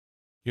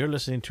You're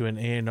listening to an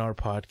A&R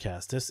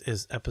podcast. This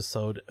is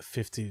episode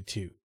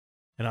 52.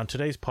 And on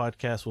today's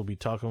podcast, we'll be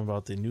talking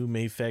about the new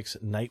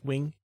Mafex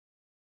Nightwing.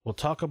 We'll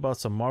talk about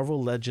some Marvel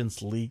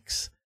Legends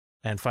leaks.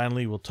 And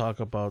finally, we'll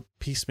talk about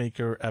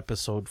Peacemaker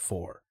episode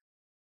 4.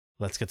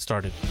 Let's get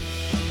started.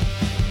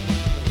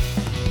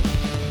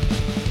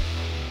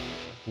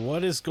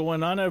 What is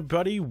going on,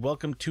 everybody?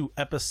 Welcome to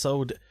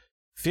episode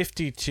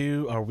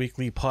 52, our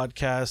weekly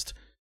podcast.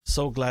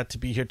 So glad to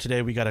be here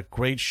today. We got a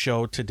great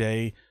show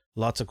today.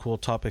 Lots of cool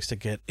topics to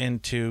get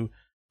into.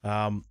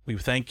 We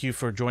thank you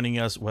for joining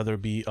us, whether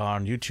it be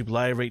on YouTube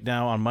Live right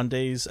now on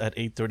Mondays at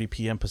 8:30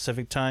 p.m.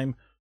 Pacific time,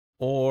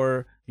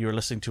 or you're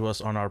listening to us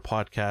on our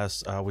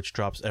podcast, which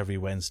drops every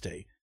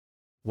Wednesday.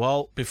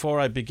 Well, before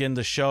I begin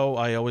the show,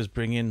 I always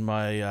bring in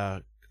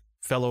my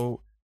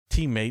fellow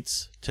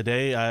teammates.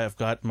 Today, I've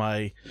got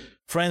my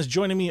friends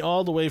joining me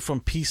all the way from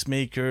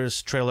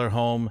Peacemaker's trailer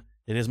home.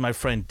 It is my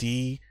friend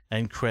D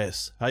and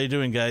Chris. How you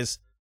doing, guys?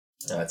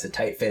 It's a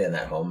tight fit in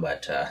that home,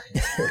 but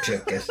we're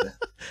doing good.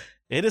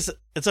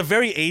 It's a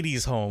very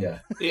 80s home. Yeah.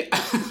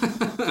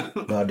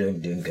 No,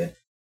 doing good.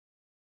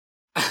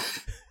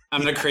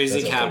 I'm the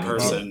crazy cat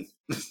person.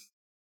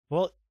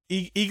 Well,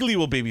 Eagly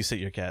will babysit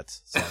your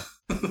cats. So.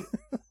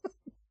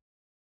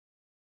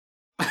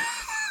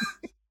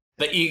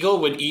 The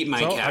eagle would eat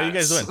my cats. How are you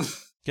guys doing?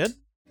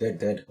 Good?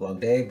 Good. Long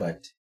day,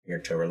 but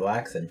here to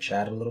relax and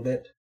chat a little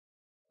bit.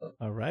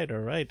 All right.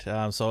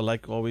 So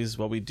like always,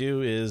 what we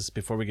do is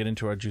before we get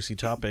into our juicy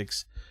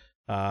topics,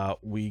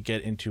 we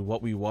get into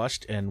what we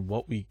watched and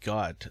what we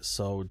got.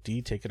 So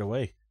D, take it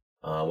away.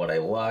 What I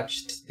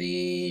watched,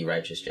 The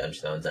Righteous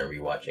Gemstones. I'm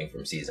rewatching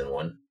from season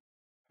 1.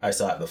 I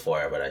saw it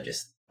before, but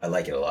I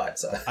like it a lot.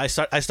 So I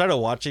started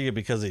watching it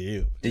because of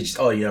you. Did you?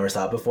 Oh, you never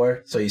saw it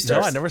before? So you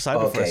started? No, I never saw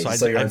it before. Okay,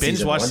 So I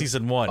binge watched 1?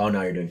 season 1. Oh,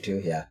 now you're doing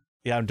 2. Yeah.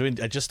 Yeah,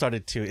 I just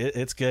started 2.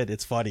 It's good.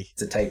 It's funny.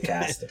 It's a tight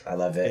cast. I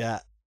love it. Yeah.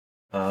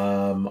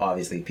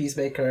 Obviously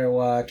Peacemaker I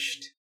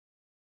watched.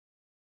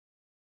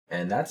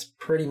 And that's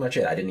pretty much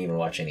it. I didn't even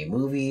watch any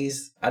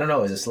movies. I don't know,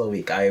 it was a slow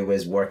week. I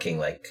was working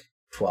like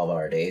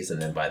 12-hour days,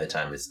 and then by the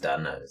time it's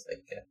done, I was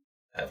like,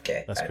 yeah,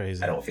 okay. That's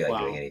crazy. I don't feel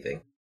like doing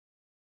anything.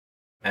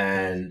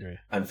 And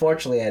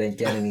unfortunately, I didn't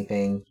get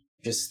anything.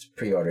 Just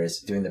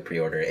pre-orders, doing the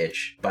pre-order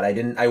itch. But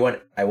I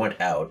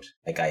went out,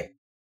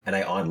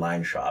 I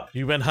online shopped.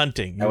 You went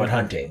hunting. I went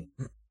hunting.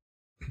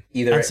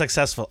 Either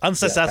unsuccessfully. Yeah,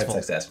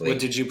 unsuccessfully. What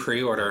did you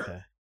pre-order?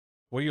 Okay.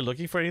 Were you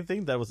looking for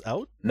anything that was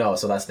out? No,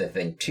 so that's the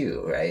thing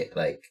too, right?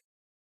 Like,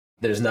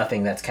 there's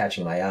nothing that's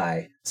catching my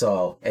eye.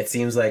 So it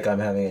seems like I'm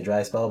having a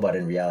dry spell, but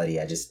in reality,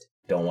 I just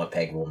don't want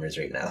peg warmers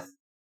right now.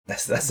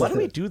 That's why do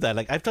we do that?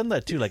 Like, I've done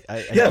that too. Like,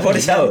 what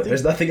is out?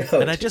 There's nothing out.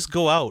 And I just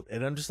go out,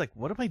 and I'm just like,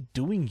 what am I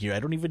doing here? I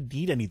don't even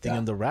need anything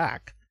in the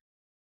rack.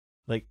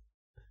 Like,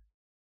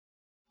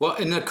 well,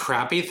 and the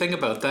crappy thing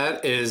about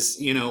that is,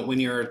 when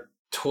you're a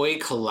toy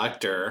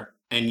collector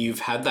and you've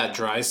had that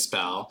dry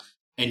spell,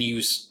 and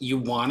you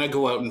want to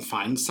go out and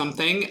find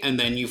something, and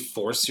then you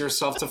force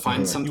yourself to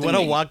find something. You want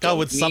to walk out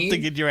with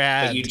something in your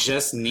hand. But you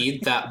just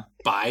need that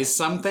buy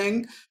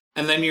something,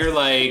 and then you're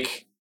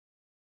like,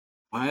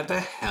 why the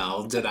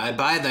hell did I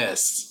buy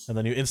this? And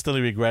then you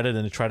instantly regret it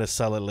and you try to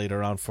sell it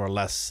later on for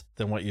less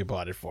than what you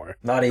bought it for.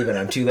 Not even.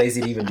 I'm too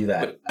lazy to even do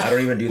that. I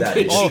don't even do that.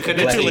 Oh, you're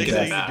too lazy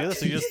to do this,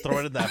 so you just throw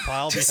it in that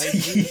pile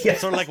behind you? Yeah.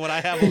 Sort of like what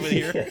I have over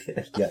here.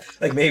 Yeah,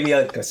 like maybe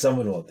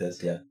someone want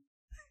this, yeah.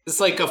 It's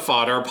like a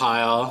fodder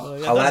pile. Oh,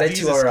 yeah, I'll add it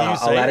to our I'll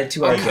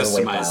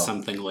giveaway pile. customize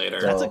something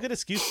later. That's a good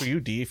excuse for you,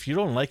 D. If you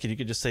don't like it, you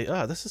could just say,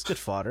 "Oh, this is good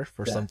fodder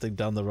for something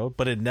down the road."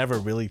 But it never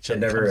really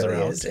comes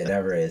around. It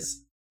never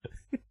is.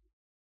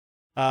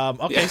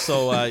 Okay,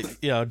 so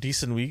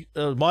decent week,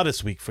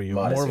 modest week for you.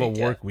 More of a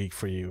work week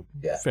for you.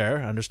 Yeah.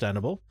 Fair,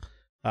 understandable.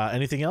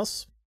 Anything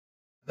else?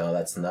 No,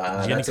 that's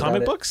not. Did you get any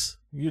comic books?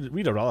 You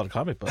read a lot of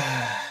comic books.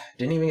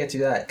 Didn't even get to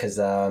that because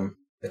the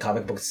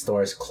comic book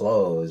store is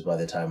closed by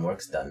the time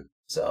work's done.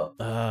 So,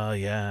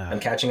 yeah. I'm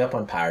catching up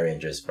on Power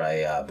Rangers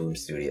by Boom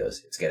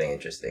Studios. It's getting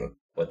interesting.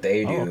 What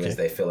they do is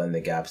they fill in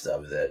the gaps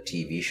of the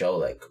TV show,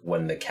 like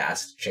when the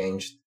cast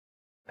changed,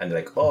 and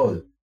they're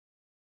like,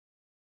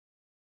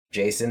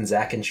 Jason,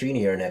 Zach, and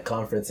Trini are in a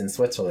conference in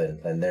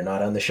Switzerland, and they're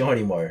not on the show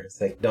anymore. It's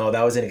like, no,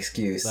 that was an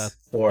excuse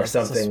for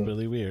something. That's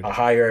really weird. A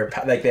higher,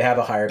 like they have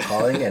a higher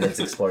calling, and it's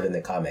explored in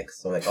the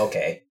comics. So I'm like,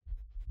 okay.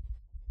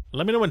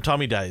 Let me know when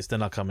Tommy dies,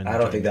 then I'll come in. I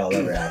don't think that'll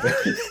ever happen.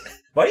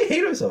 Why do you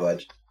hate him so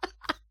much?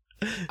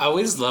 I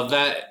always love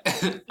that.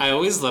 I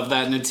always love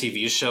that in a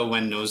TV show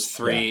when those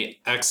three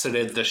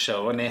exited the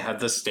show and they had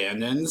the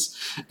stand-ins,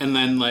 and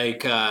then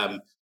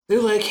they're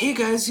like, "Hey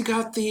guys, you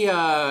got the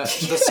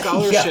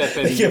scholarship,"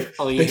 and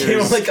they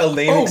gave like a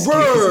lame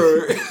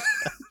excuse.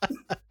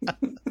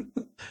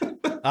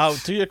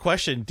 To your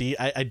question, D,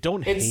 I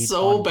don't hate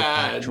the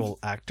actual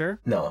actor.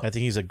 No, I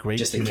think he's a great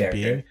human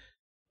being.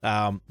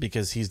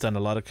 Because he's done a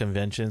lot of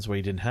conventions where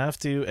he didn't have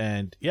to,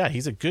 and yeah,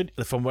 he's a good.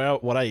 From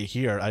what I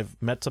hear,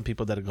 I've met some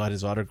people that got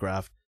his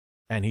autograph,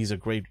 and he's a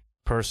great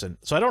person.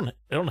 So I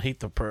don't hate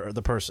the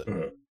person.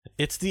 Mm-hmm.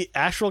 It's the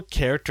actual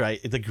character.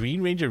 The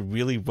Green Ranger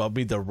really rubbed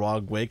me the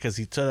wrong way because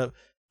he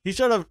he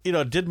sort of,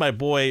 did my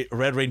boy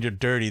Red Ranger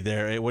dirty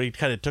there, right, when he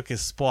kind of took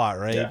his spot,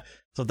 right? Yeah.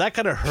 So that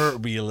kind of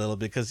hurt me a little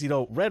because,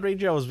 Red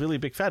Ranger, I was really a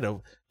big fan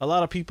of. A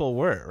lot of people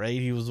were, right?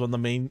 He was one of the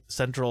main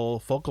central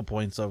focal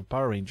points of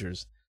Power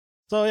Rangers.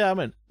 So, yeah, I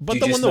mean, but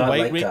do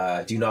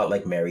you not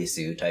like Mary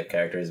Sue type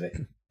characters, Vic?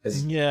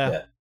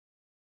 Yeah.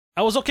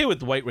 I was okay with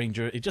the White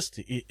Ranger.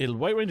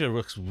 White Ranger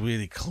looks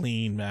really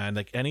clean, man.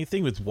 Like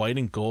anything with white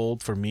and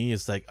gold for me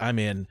is like, I'm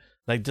in.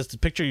 Like just the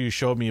picture you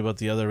showed me about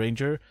the other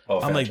Ranger,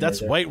 I'm like,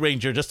 that's White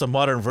Ranger, just a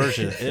modern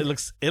version. It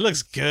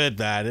looks good,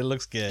 man. It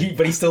looks good.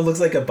 But he still looks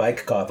like a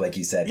bike cop, like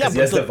you said. Yeah, he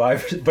has the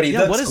vibe.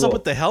 But what is up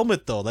with the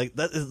helmet though? Like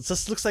that, it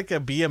just looks like a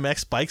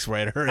BMX bikes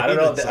rider. Right? I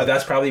don't know.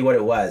 That's probably what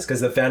it was,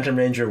 because the Phantom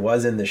Ranger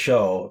was in the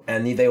show,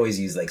 and they always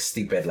use like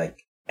stupid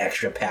like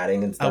extra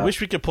padding and stuff. I wish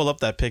we could pull up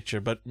that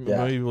picture, but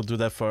maybe we'll do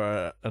that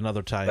for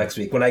another time. Next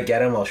week, when I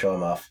get him, I'll show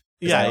him off.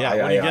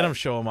 Yeah. When you get him,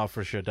 show him off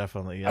for sure,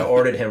 definitely. Yeah. I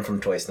ordered him from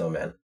Toy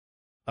Snowman.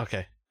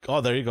 Okay.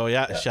 Oh, there you go.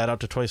 Yeah. Shout out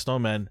to Toy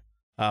Snowman.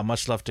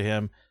 Much love to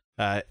him.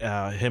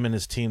 Him and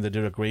his team, they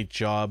did a great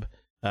job.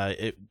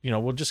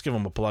 We'll just give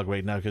him a plug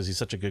right now because he's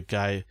such a good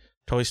guy.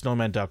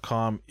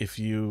 ToySnowman.com. If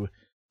you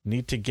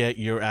need to get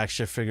your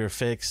action figure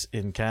fix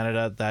in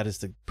Canada, that is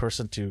the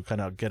person to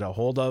kind of get a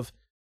hold of.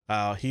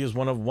 He is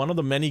one of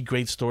the many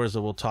great stores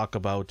that we'll talk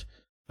about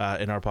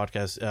in our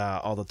podcast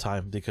all the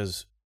time,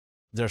 because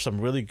there's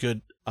some really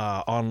good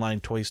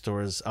online toy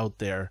stores out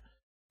there.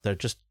 They're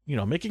just,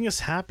 making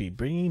us happy,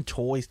 bringing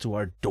toys to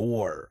our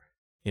door.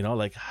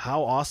 Like,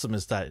 how awesome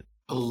is that?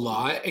 A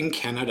lot in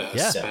Canada,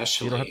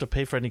 especially. You don't have to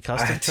pay for any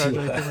custom charge or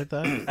anything like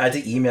that. I had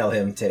to email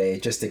him today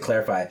just to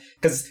clarify,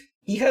 because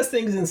he has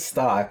things in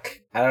stock.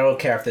 I don't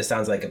care if this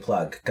sounds like a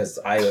plug, because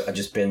I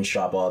just binge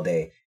shop all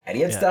day. And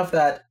he had stuff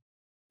that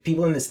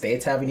people in the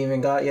States haven't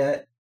even got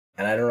yet.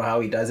 And I don't know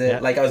how he does it. Yeah.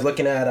 Like, I was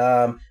looking at,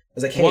 I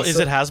was like, hey. Well, is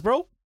it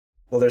Hasbro?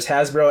 Well, there's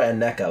Hasbro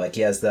and NECA. Like,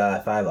 he has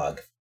the Thylaug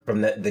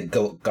from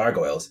the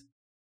Gargoyles.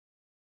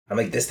 I'm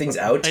like, this thing's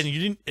out, and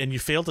you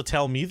failed to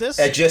tell me this.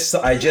 I just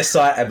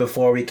saw it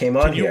before we came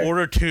on. Can you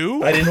order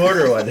two? I didn't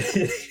order one.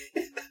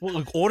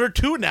 Well, order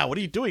two now. What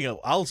are you doing?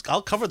 I'll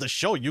cover the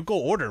show. You go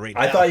order right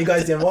now. I thought you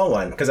guys didn't want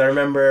one, because I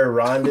remember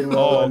Ron didn't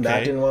want one.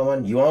 Matt didn't want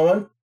one. You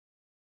want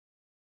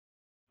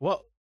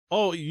one?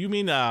 Well, you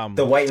mean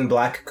the white and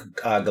black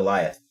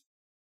Goliath,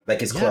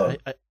 like his clone?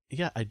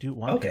 I do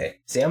want. Okay,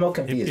 see, I'm all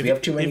confused. We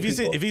have too many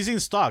people. If he's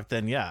in stock,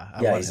 then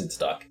yeah. He's in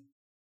stock.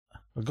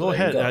 Well, go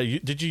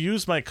ahead. Did you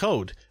use my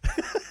code?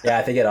 Yeah,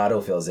 I think it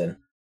auto fills in.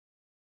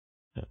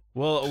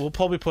 Well, we'll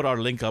probably put our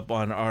link up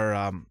on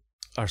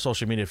our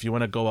social media. If you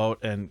want to go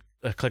out and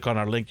click on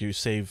our link, you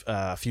save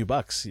a few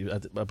bucks.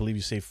 I believe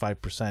you save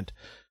 5%.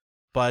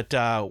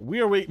 But we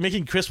are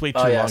making Chris wait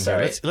too long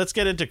here. Let's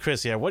get into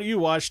Chris here. What you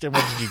watched and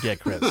what did you get,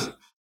 Chris?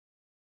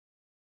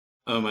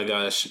 Oh my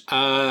gosh!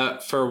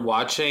 For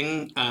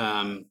watching,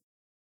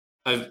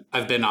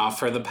 I've been off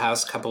for the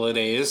past couple of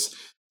days.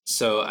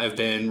 So I've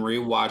been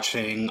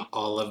rewatching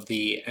all of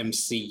the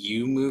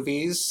MCU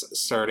movies,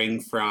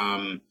 starting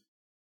from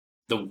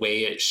the way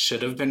it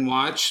should have been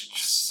watched.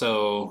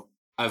 So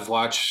I've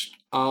watched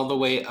all the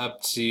way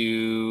up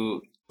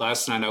to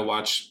last night. I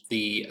watched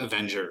the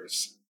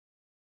Avengers.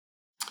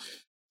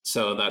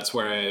 So that's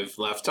where I've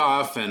left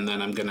off, and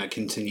then I'm going to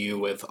continue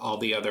with all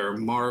the other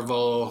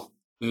Marvel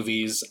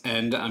movies,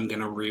 and I'm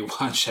going to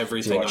rewatch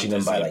everything. You're watching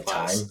them by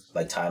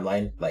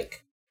timeline,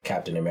 like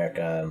Captain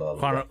America and blah,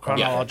 blah, blah.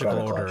 Chronological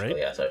order, right?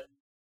 Yeah, sorry.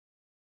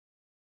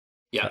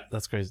 Yeah,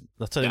 that's crazy.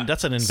 That's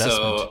an investment.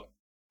 So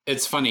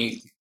it's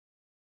funny.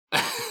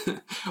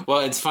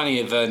 Well, it's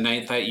funny. The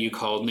night that you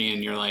called me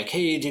and you're like,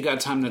 "Hey, do you got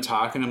time to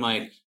talk?" And I'm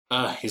like,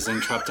 he's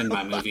interrupting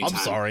my movie time. I'm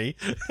sorry.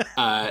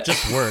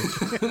 Just work.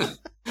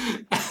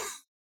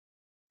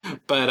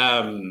 But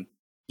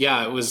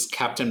it was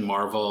Captain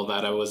Marvel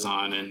that I was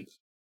on, and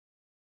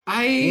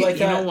you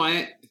know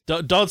what?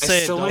 Don't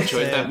say I still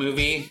enjoyed that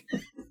movie.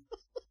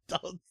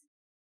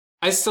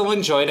 I still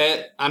enjoyed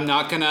it. I'm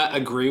not gonna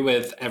agree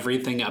with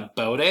everything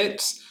about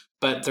it,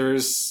 but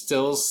there's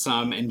still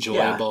some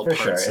enjoyable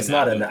parts. Sure. It's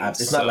not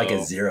like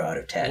a 0 out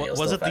of 10.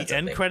 Was it the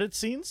end credit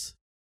scenes?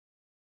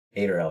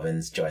 Hater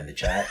Elvin's joined the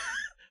chat.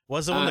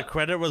 Was it when the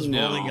credit was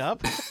rolling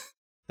up?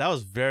 That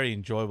was very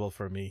enjoyable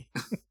for me.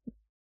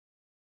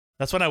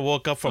 That's when I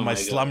woke up from my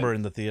slumber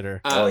in the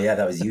theater.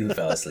 That was you who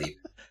fell asleep.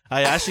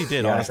 I actually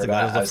did, honestly.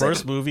 That was the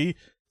first movie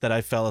that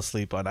I fell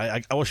asleep on.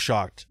 I was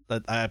shocked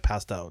that I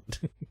passed out.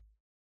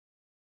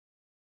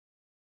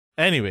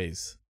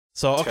 Anyways,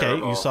 so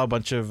Terrible. You saw a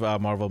bunch of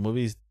Marvel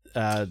movies.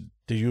 Do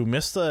you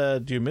miss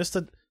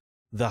the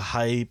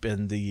hype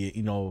and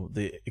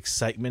the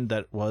excitement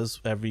that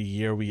was every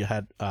year we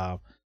had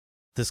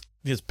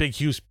this big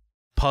huge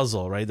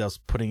puzzle, right? That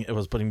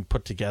was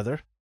put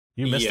together.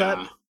 You miss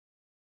that?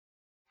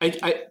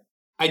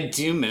 I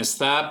do miss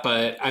that,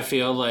 but I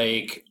feel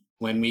like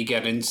when we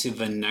get into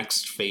the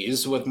next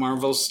phase with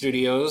Marvel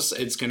Studios,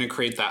 it's going to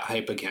create that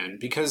hype again.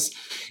 Because,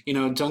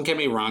 don't get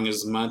me wrong,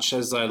 as much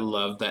as I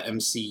love the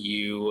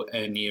MCU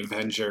and the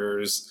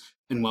Avengers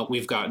and what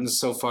we've gotten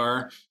so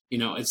far,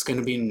 it's going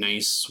to be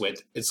nice.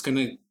 It's going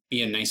to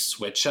be a nice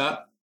switch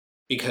up,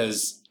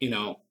 because, you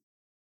know,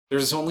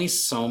 there's only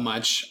so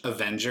much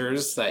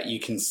Avengers that you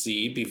can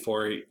see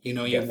before, you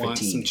know, you want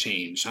some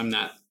change. I'm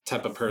that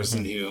type of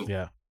person who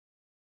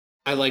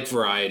I like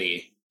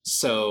variety.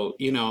 So,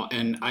 you know,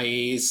 and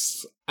I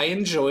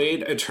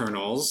enjoyed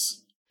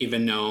Eternals,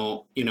 even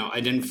though, you know, I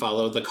didn't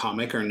follow the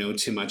comic or know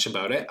too much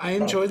about it. I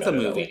enjoyed the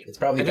movie. It's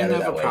probably better that way. I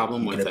didn't have a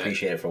problem with it. You can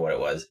appreciate it for what it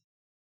was.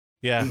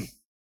 Yeah.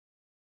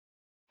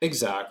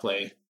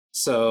 Exactly.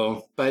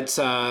 So, but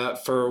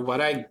for what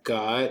I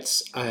got,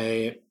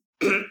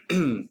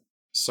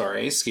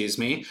 sorry, excuse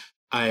me.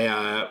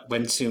 I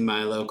went to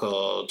my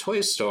local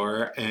toy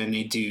store and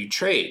they do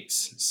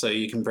trades. So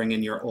you can bring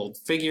in your old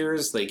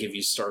figures. They give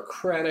you store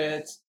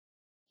credit.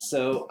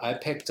 So I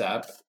picked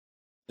up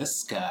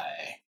this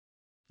guy.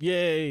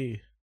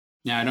 Yay.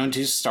 Now, I don't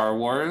do Star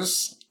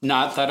Wars.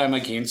 Not that I'm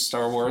against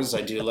Star Wars.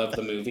 I do love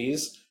the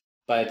movies.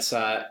 But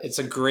it's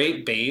a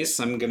great base.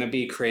 I'm going to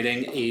be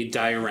creating a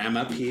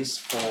diorama piece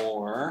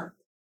for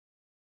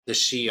the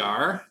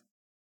Shi'ar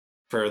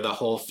for the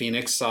whole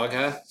Phoenix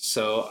saga.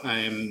 So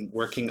I'm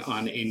working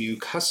on a new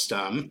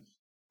custom,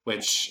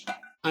 which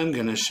I'm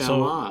going to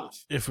show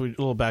off. If we, a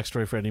little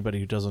backstory for anybody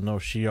who doesn't know,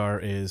 Shi'ar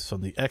is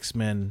from the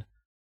X-Men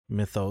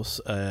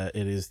mythos.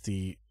 It is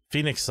the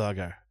Phoenix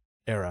saga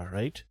era,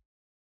 right?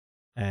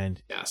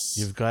 And yes,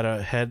 you've got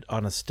a head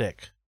on a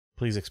stick.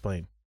 Please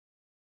explain.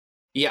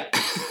 Yeah.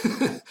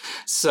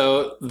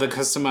 So the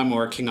custom I'm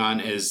working on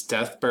is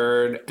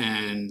Deathbird,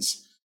 and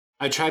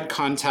I tried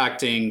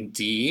contacting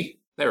D,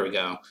 there we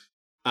go,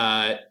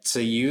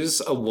 to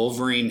use a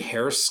Wolverine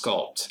hair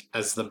sculpt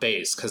as the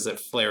base because it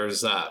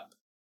flares up,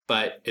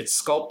 but it's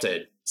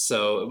sculpted.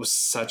 So it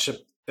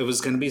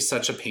was going to be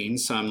such a pain.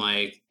 So I'm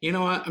like, you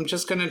know what? I'm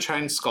just going to try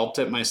and sculpt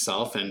it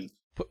myself. And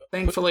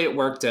thankfully it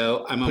worked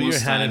out. I'm almost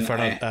put your hand done. in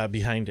front of,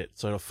 behind it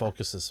so it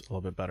focuses a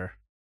little bit better.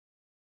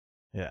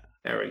 Yeah.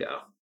 There we go.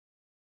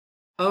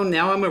 Oh,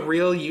 now I'm a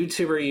real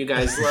YouTuber, you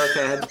guys. Look,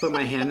 I had to put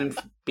my hand in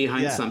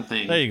behind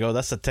something. There you go.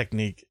 That's the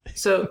technique.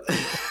 So,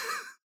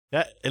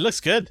 yeah, it looks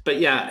good. But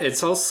yeah,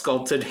 it's all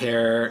sculpted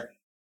hair.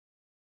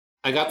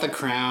 I got the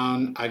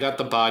crown. I got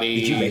the body.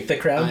 Did you make the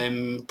crown?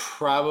 I'm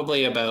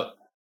probably about...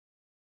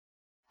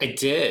 I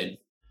did.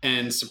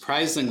 And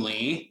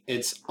surprisingly,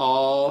 it's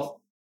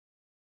all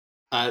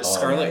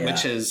Scarlet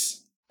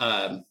Witch's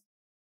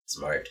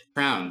smart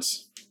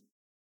crowns.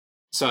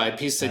 So I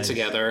pieced it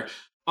together.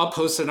 I'll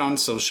post it on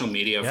social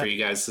media for you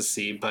guys to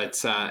see,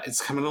 but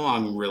it's coming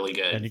along really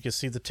good. And you can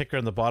see the ticker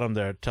in the bottom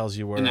there. It tells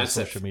you where our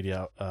social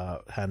media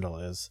handle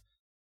is.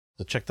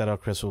 So check that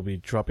out, Chris. We'll be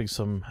dropping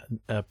some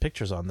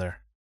pictures on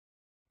there.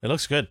 It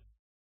looks good.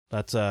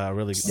 That's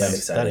really good.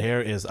 Yeah, that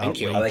hair is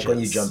outrageous. I like when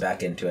you jump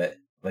back into it.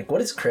 Like,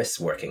 what is Chris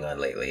working on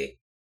lately?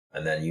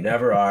 And then you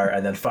never are,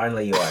 and then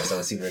finally you are. So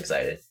I'm super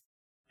excited.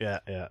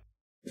 Yeah.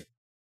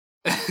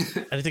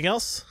 Anything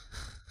else?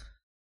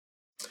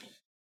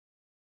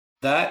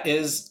 That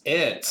is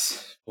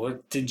it.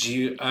 What did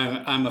you?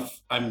 I'm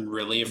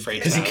really afraid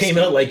because he came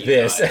out like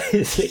this.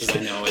 I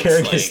know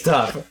carrying his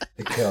stuff.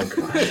 Oh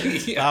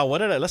god. Yeah.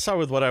 Let's start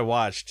with what I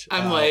watched.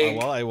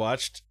 While I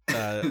watched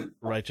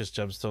Righteous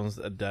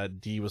Gemstones that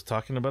D was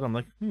talking about, I'm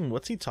like,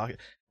 what's he talking?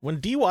 When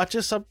D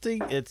watches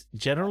something, it's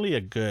generally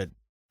a good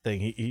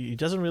thing. He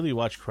doesn't really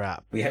watch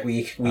crap. We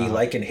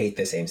like and hate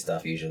the same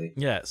stuff usually.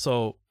 Yeah,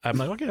 so I'm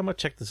like, okay, I'm gonna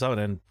check this out,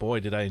 and boy,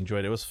 did I enjoy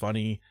it. It was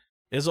funny.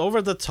 It's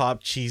over the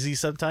top, cheesy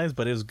sometimes,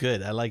 but it was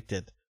good. I liked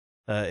it.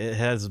 It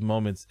has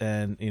moments,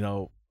 and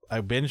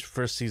I binged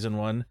first season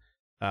 1.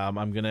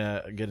 I'm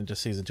gonna get into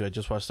season 2. I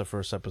just watched the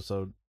first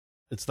episode.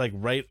 It's like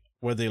right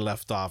where they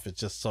left off. It's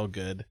just so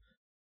good,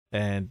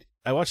 and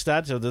I watched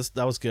that. So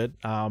that was good.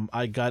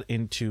 I got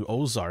into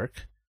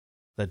Ozark,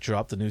 that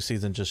dropped. The new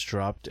season just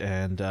dropped,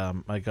 and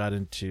I got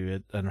into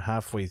it. And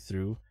halfway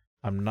through,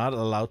 I'm not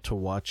allowed to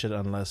watch it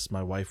unless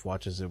my wife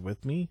watches it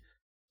with me.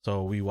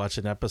 So we watch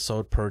an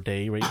episode per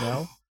day right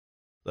now.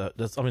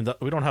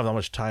 We don't have that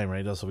much time,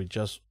 right? So we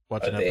just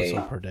watch an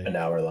episode per day. An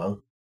hour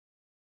long?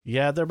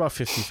 Yeah, they're about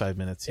 55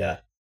 minutes. Yeah.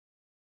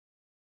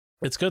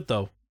 It's good,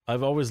 though.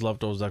 I've always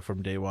loved Ozark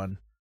from day one.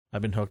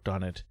 I've been hooked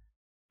on it.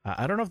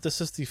 I don't know if this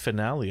is the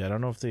finale. I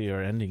don't know if they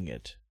are ending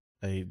it.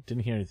 I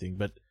didn't hear anything,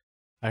 but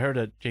I heard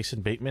that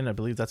Jason Bateman, I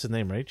believe that's his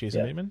name, right?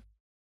 Jason Bateman?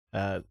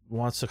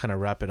 Wants to kind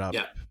of wrap it up.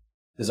 Yeah.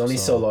 There's only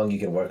so long you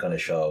can work on a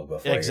show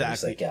before you're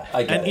just like,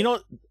 I get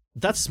it.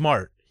 That's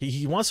smart.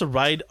 He wants to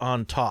ride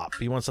on top.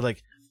 He wants to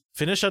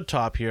finish on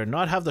top here,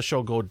 not have the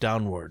show go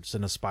downwards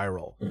in a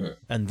spiral,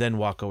 and then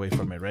walk away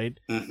from it, right?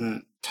 Mm-hmm.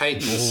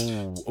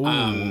 Titans.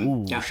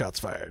 Ooh, shots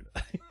fired.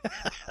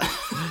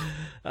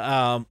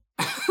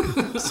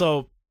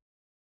 So,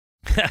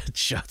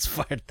 shots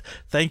fired.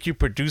 Thank you,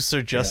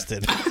 producer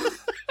Justin.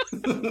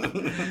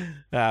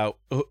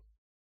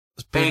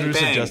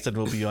 Producer Justin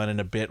will be on in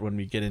a bit when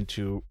we get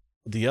into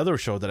the other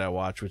show that I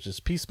watch, which is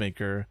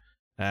Peacemaker.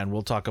 And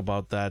we'll talk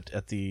about that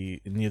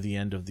near the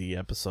end of the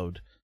episode,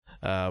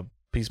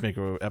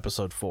 Peacemaker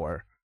episode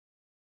 4.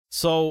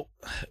 So,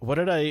 what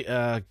did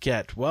I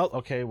get?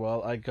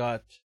 I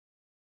got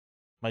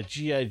my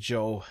G.I.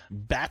 Joe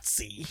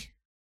Batsy.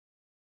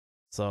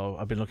 So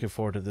I've been looking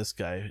forward to this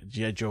guy,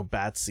 G.I. Joe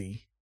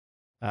Batsy.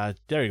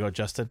 There you go,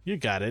 Justin. You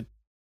got it.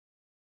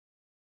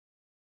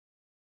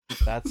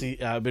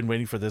 Batsy, I've been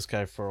waiting for this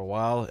guy for a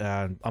while,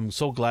 and I'm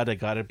so glad I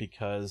got it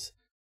because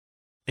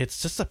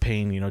it's just a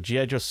pain.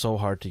 G.I. Joe's so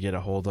hard to get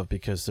a hold of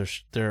because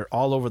they're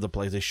all over the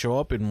place. They show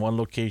up in one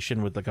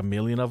location with like a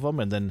million of them,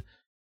 and then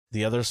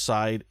the other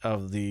side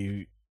of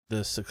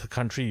this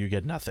country, you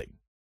get nothing.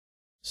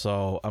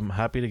 So I'm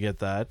happy to get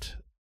that.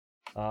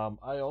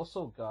 I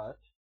also got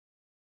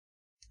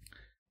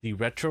the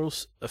retro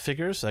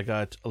figures. I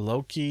got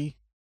Loki,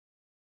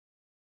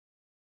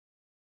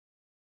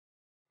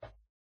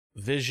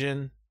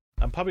 Vision.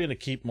 I'm probably gonna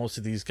keep most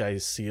of these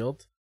guys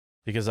sealed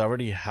because I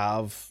already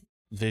have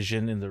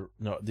Vision in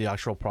the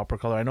actual proper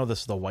color. I know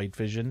this is the white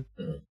Vision.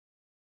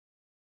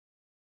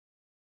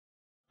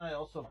 I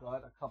also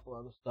got a couple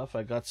other stuff.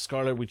 I got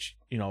Scarlet, which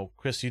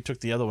Chris, you took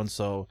the other one,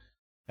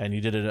 and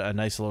you did a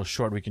nice little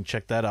short. We can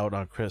check that out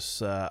on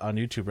Chris on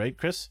YouTube, right,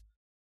 Chris?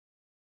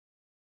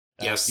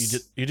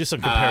 Yes. You did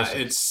some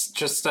comparisons. It's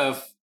just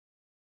a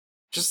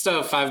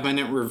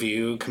 5-minute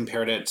review,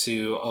 compared it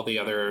to all the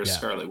other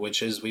Scarlet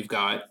Witches we've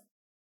got.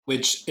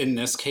 Which, in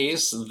this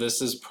case,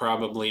 this is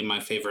probably my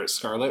favorite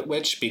Scarlet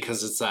Witch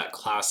because it's that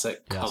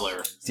classic color.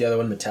 Is the other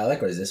one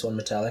metallic, or is this one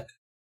metallic?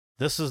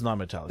 This is not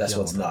metallic. This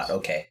one's not.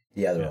 Okay.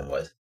 The other one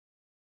was.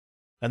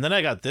 And then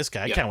I got this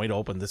guy. I can't wait to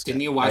open this guy.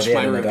 Didn't you watch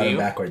my review? I got it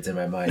backwards in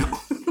my mind.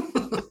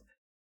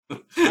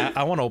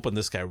 I want to open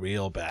this guy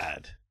real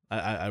bad.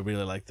 I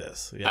really like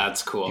this. Yeah.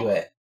 That's cool. Do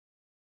it.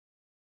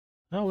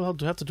 No, we'll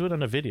have to do it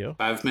on a video.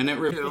 5-minute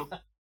review.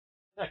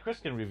 Yeah, Chris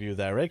can review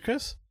that, right,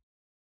 Chris?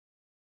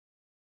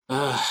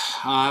 I'll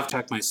have to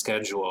check my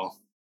schedule.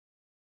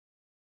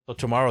 So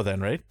tomorrow then,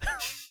 right?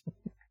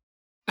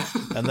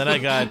 And then I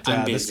got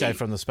this guy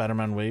from the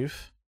Spider-Man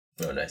wave.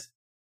 Oh, nice.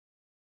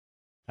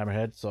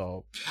 Hammerhead.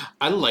 So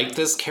I like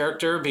this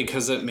character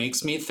because it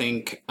makes me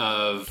think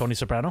of Tony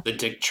Soprano, the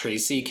Dick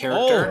Tracy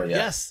character. Oh,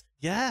 yes.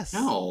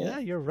 No. Yeah,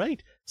 you're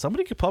right.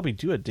 Somebody could probably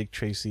do a Dick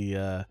Tracy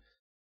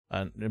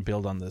and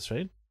build on this,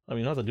 right? I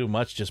mean, not to do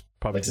much, just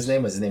probably. What's his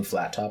name? Was his name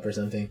Flat Top or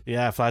something?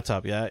 Yeah, Flat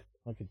Top. Yeah,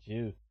 look at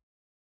you.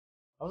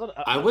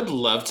 I would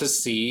love to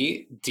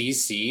see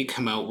DC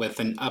come out with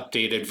an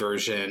updated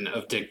version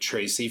of Dick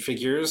Tracy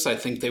figures. I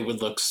think they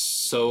would look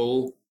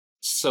so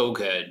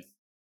good.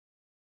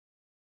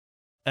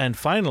 And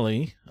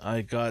finally,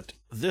 I got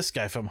this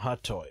guy from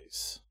Hot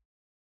Toys.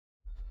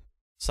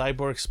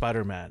 Cyborg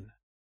Spider-Man.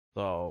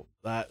 So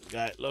that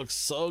guy looks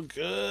so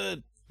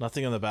good.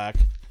 Nothing on the back.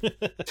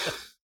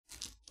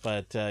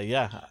 But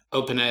yeah.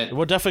 Open it.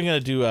 We're definitely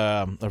going to do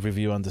a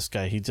review on this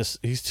guy.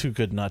 He's too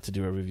good not to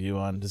do a review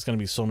on. There's going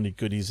to be so many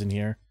goodies in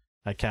here.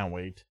 I can't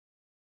wait.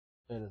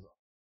 It is.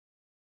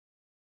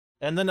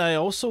 And then I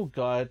also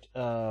got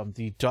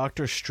the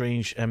Doctor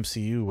Strange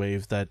MCU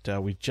wave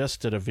that we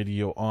just did a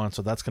video on.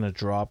 So that's going to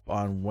drop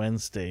on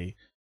Wednesday.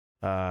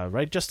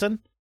 Right, Justin?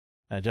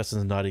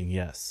 Justin's nodding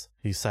yes.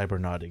 He's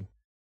cyber nodding.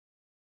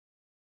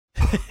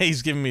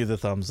 He's giving me the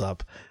thumbs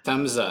up.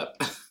 Thumbs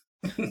up.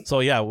 So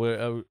yeah,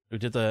 we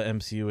did the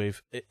MCU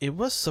wave. It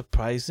was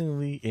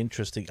surprisingly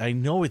interesting. I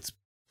know it's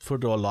for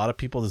a lot of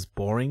people is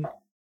boring.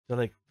 They're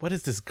like, "What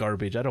is this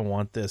garbage? I don't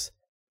want this."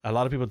 A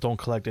lot of people don't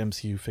collect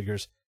MCU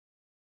figures,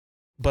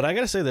 but I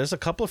gotta say, there's a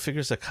couple of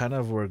figures that kind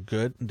of were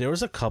good. There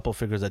was a couple of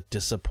figures that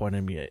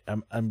disappointed me.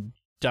 I'm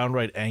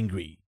downright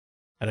angry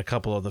at a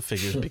couple of the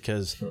figures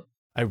because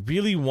I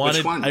really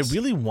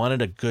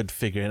wanted a good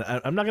figure,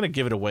 and I'm not gonna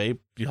give it away.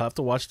 You'll have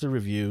to watch the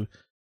review,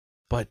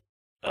 but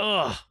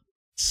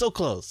so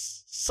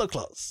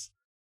close.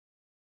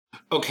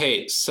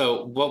 Okay,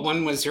 so what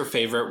one was your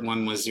favorite?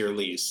 One was your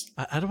least?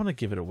 I don't want to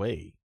give it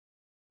away.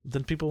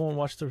 Then people won't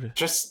watch the review.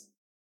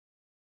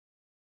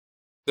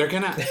 They're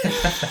gonna.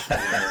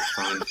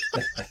 Fine.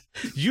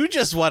 You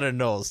just want to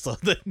know, so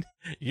then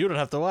you don't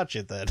have to watch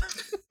it. Then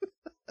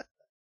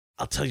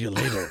I'll tell you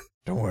later.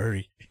 Don't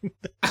worry.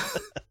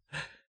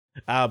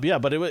 Yeah,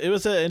 but it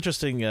was an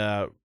interesting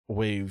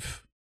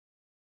wave.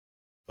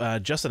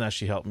 Justin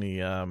actually helped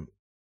me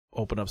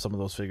open up some of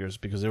those figures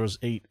because there was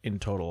 8 in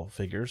total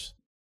figures.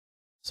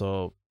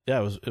 So yeah,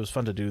 it was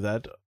fun to do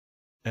that,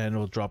 and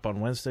it'll drop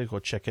on Wednesday. Go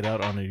check it out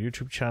on our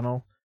YouTube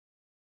channel.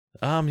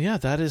 Yeah,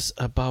 that is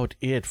about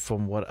it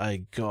from what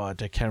I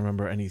got. I can't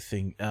remember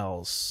anything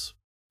else.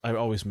 I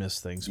always miss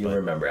things. You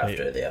remember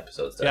after the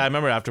episode's done. Yeah, I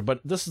remember after, but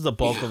this is the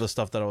bulk of the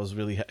stuff that I was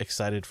really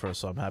excited for,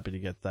 so I'm happy to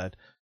get that.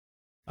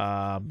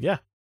 Yeah.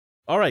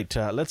 All right,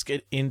 let's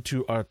get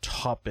into our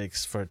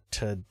topics for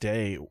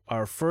today.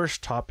 Our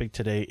first topic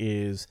today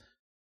is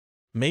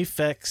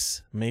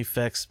Mafex.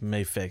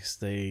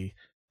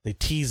 They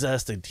tease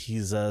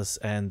us,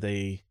 and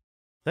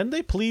then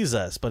they please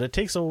us, but it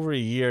takes over a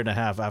year and a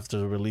half after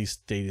the release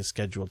date is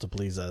scheduled to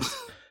please us.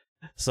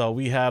 So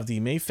we have the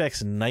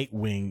Mafex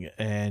Nightwing,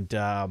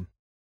 and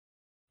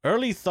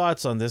early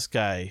thoughts on this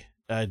guy.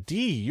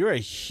 D, you're a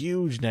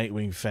huge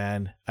Nightwing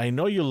fan. I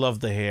know you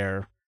love the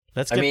hair.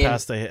 Let's get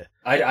past the hair.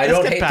 I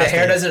don't hate the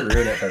hair. Doesn't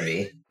ruin it for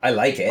me. I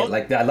like it. Oh,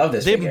 like I love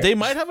this They figure. they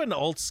might have an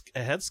a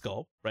head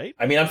sculpt, right?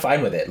 I mean, I'm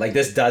fine with it. Like,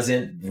 this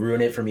doesn't ruin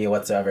it for me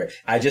whatsoever.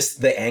 I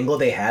just, the angle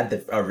they had,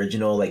 the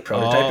original, like,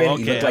 prototype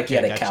he looked like he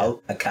had a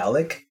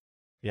cowlick.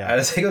 Yeah. I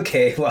was like,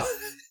 okay, well,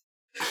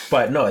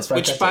 but no, it's fine.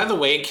 Which, by the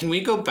way, can we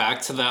go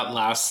back to that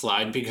last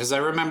slide? Because I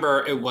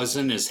remember it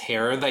wasn't his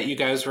hair that you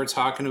guys were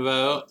talking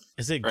about.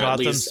 Is it Or at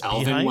Gotham's least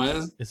Alvin behind?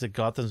 was. Is it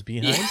Gotham's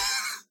behind? Yeah.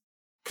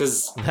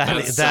 Because That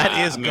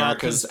is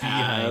America's Gotham's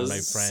behind, my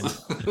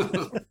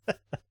friend.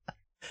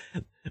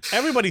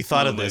 Everybody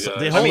thought Oh of my this. gosh.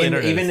 The whole I mean,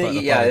 internet. even thought the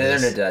of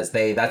internet this. does.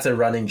 That's a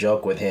running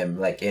joke with him.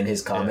 Like, in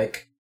his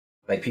comic,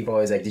 like, people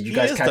always like, did you He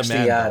guys is catch the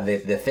man,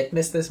 the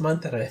thickness this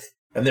month?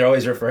 And they're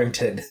always referring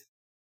to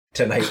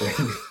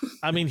Nightwing.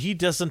 I mean, he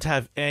doesn't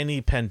have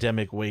any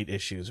pandemic weight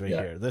issues right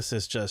Yeah. here. This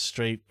is just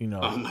straight,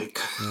 Oh my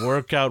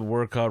god.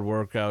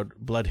 workout.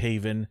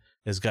 Bloodhaven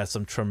has got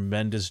some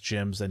tremendous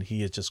gyms, and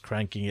he is just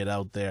cranking it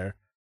out there.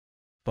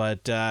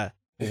 But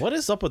what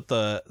is up with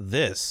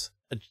this?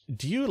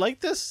 Do you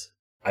like this?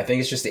 I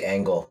think it's just the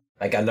angle.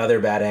 Like, another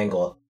bad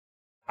angle.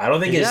 I don't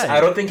think Yeah. I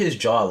don't think his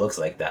jaw looks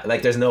like that.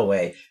 Like, there's no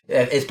way.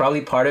 It's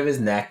probably part of his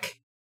neck,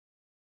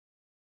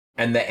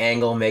 and the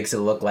angle makes it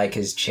look like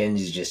his chin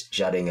is just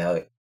jutting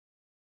out.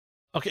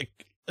 Okay,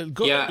 And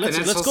let's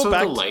it's go also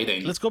back. the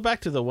lighting. Let's go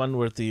back to the one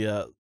where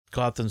the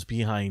Gotham's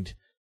behind.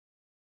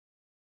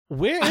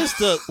 Where is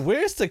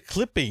the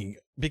clipping?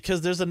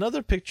 Because there's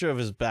another picture of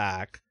his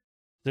back.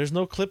 There's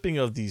no clipping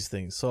of these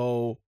things.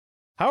 So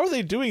how are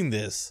they doing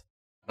this?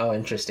 Oh,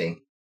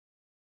 interesting.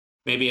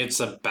 Maybe it's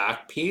a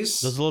back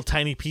piece. Those little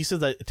tiny pieces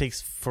that it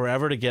takes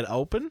forever to get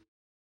open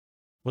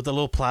with the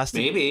little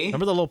plastic. Maybe.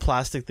 Remember the little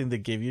plastic thing they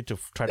give you to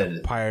try to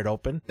pry it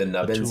open? The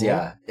nubbins, tool?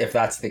 yeah. If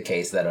that's the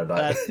case, then I'm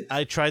not.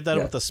 I tried that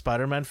Yeah. with the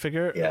Spider-Man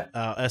figure,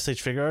 Yeah. SH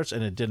Figure Arts,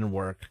 and it didn't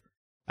work.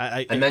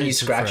 And then it you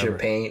took scratch your forever.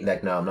 paint.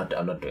 Like, no, I'm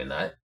not doing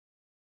that.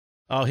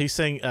 Oh, he's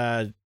saying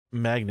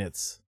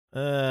magnets.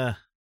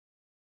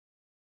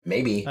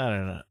 Maybe. I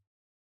don't know.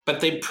 But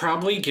they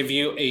probably give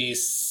you a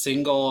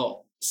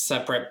single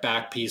separate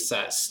back piece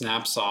that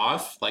snaps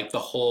off, like the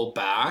whole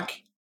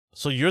back.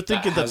 So you're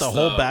thinking that has the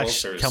whole the back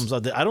holsters. comes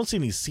out. I don't see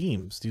any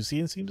seams. Do you see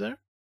any seams there?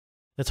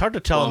 It's hard to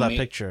tell Well, in that me-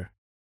 picture.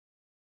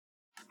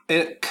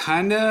 It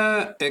kind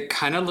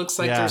of looks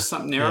like Yeah, there's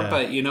something there, yeah.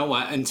 but you know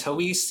what? Until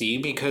we see,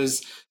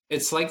 because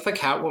it's like the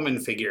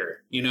Catwoman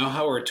figure. You know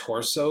how her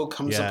torso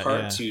comes Yeah,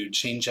 apart yeah. to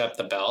change up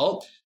the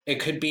belt? It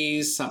could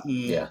be something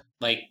Yeah.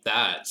 like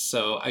that.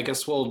 So I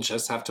guess we'll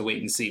just have to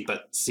wait and see.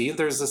 But see,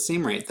 there's a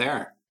seam right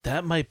there.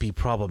 That might be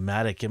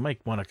problematic. It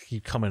might want to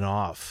keep coming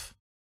off.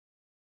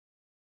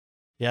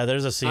 Yeah,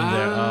 there's a seam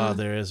there. Oh,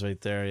 there is right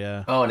there.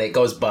 Yeah. Oh, and it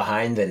goes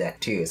behind the neck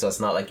too, so it's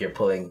not like you're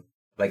pulling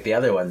like the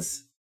other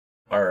ones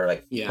are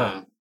like.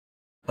 Yeah.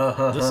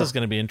 This is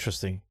going to be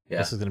interesting. Yeah.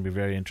 This is going to be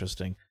very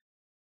interesting.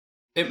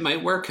 It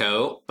might work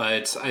out,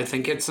 but I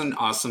think it's an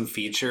awesome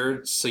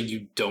feature. So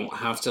you don't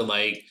have to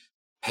like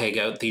peg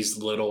out these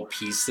little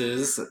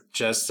pieces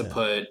just to Yeah.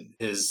 put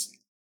his.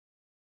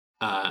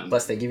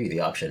 Plus, they give you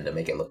the option to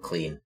make it look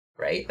clean,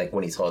 right? Like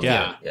when he's holding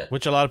Yeah. it. Yeah.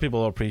 Which a lot of people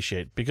will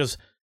appreciate, because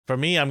for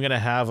me, I'm gonna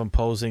have him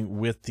posing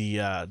with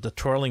the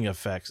twirling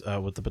effects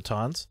with the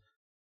batons,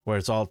 where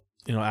it's all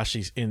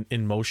actually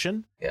in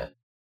motion. Yeah.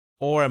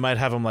 Or I might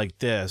have him like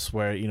this,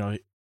 where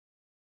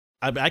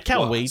I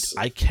can't Well, wait. it's-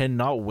 I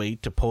cannot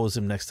wait to pose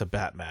him next to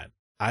Batman.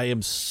 I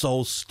am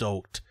so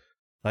stoked.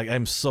 Like,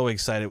 I'm so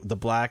excited. The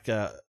black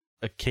a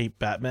cape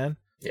Batman.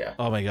 Yeah.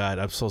 Oh my god,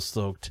 I'm so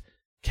stoked.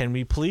 Can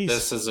we please?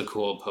 This is a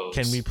cool pose.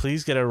 Can we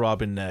please get a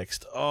Robin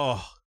next?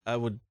 Oh, I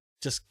would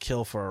just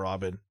kill for a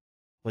Robin.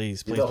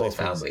 Please, Do please, the whole please,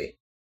 please. family.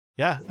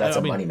 Yeah, That's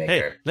a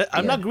moneymaker. Hey,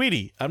 I'm Yeah. not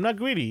greedy. I'm not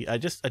greedy. I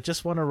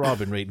just want a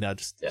Robin right now.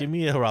 Just Yeah. give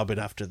me a Robin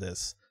after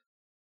this.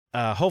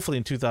 Hopefully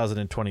in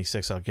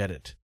 2026 I'll get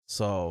it.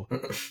 So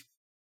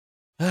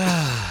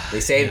They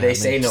say Yeah, they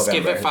say maybe. Just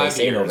give November. it 5 They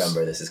say years.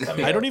 November. This is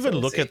coming. I don't out, even so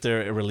we'll look see. at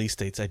their release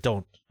dates. I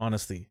don't,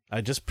 honestly.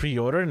 I just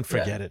pre-order and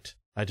forget it.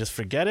 I just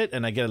forget it,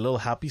 and I get a little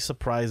happy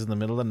surprise in the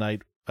middle of the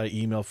night. An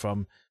email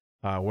from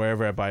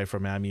wherever I buy it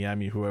from,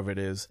 Ami, whoever it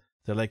is.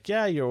 They're like,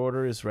 "Yeah, your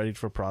order is ready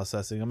for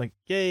processing." I'm like,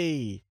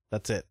 "Yay!"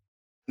 That's it.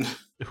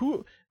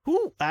 Who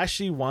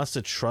actually wants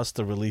to trust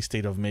the release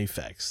date of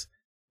Mayfex?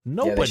 Yeah,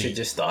 Nobody. they should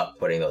just stop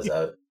putting those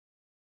out.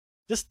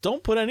 Just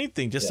don't put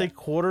anything. Just Yeah. say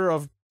quarter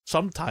of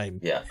sometime.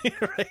 Yeah,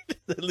 Right?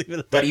 Leave it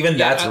at but that. even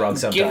Yeah, that's wrong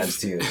sometimes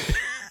give- too.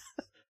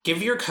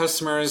 Give your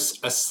customers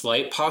a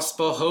slight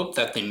possible hope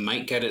that they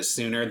might get it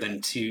sooner than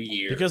 2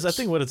 years. Because I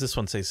think, what does this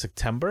one say?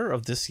 September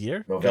of this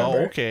year? November.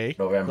 Oh, okay.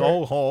 November.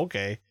 Oh,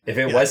 okay. If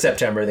it Yeah. was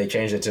September, they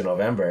changed it to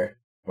November,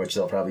 which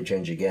they'll probably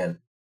change again.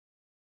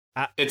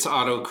 it's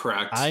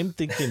autocorrect. I'm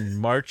thinking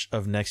March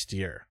of next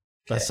year.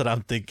 That's Okay. what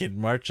I'm thinking.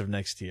 March of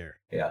next year.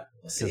 Yeah,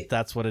 we'll Because see.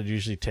 that's what it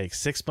usually takes.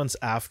 6 months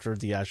after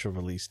the actual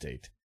release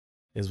date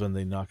is when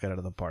they knock it out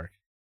of the park.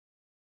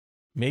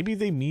 Maybe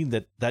they mean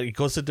that it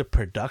goes into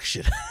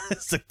production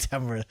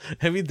September.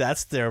 Maybe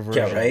that's their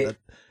version. Yeah, right?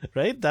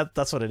 Right?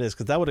 That's what it is.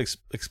 Because that would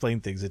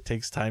explain things. It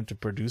takes time to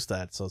produce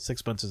that. So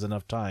 6 months is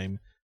enough time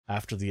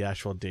after the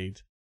actual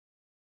date.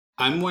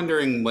 I'm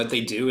wondering what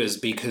they do is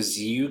because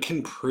you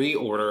can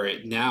pre-order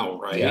it now,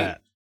 right? Yeah.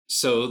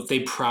 So they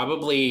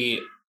probably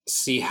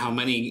see how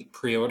many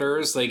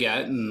pre-orders they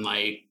get in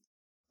like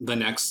the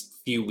next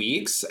few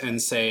weeks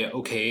and say,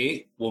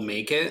 okay, we'll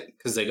make it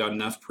because they got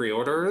enough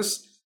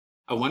pre-orders.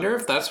 I wonder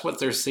if that's what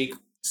they're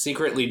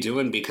secretly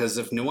doing, because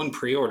if no one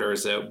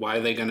pre-orders it, why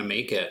are they going to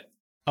make it?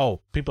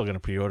 Oh, people are going to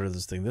pre-order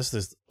this thing. This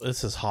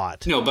is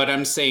hot. No, but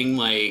I'm saying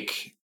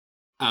like,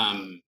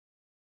 are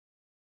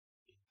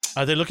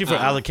they looking for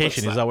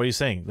allocation? Is that what you're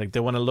saying? Like they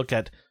want to look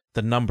at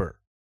the number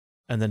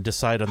and then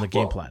decide on the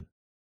game plan.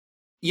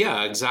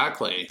 Yeah,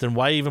 exactly. Then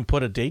why even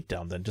put a date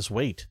down? Then just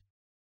wait.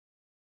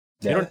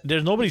 Yeah.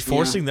 There's nobody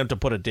forcing them to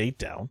put a date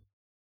down.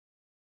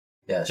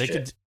 Yeah,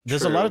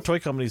 there's a lot of toy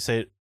companies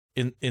say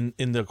in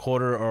the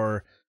quarter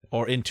or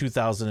in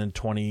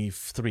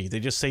 2023. They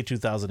just say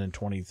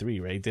 2023,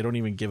 right? They don't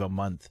even give a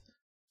month.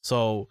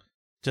 So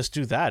just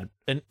do that.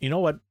 And you know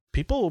what?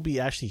 People will be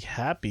actually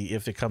happy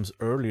if it comes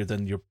earlier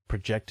than your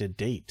projected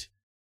date.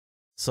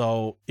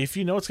 So if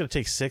you know it's going to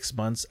take 6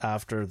 months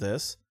after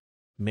this,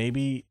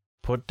 maybe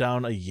put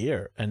down a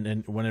year.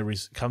 And when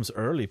it comes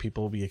early,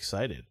 people will be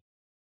excited.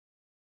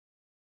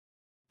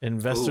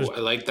 Investors. Ooh, I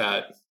like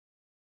that.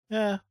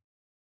 Yeah.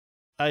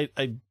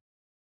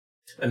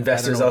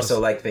 Investors also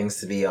like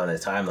things to be on a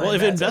timeline. Well,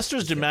 if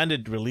investors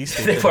demanded release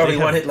dates, they probably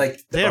wanted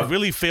like they have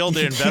really failed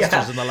their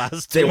investors in the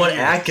last 2 years. They want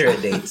years.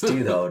 accurate dates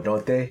too, though,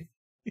 don't they?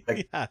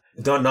 Like, yeah.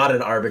 Not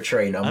an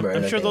arbitrary number.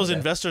 I'm sure those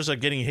investors are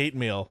getting hate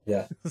mail.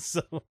 Yeah.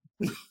 So,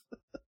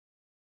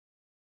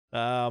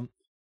 are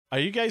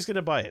you guys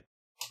gonna buy it?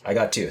 I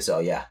got 2, so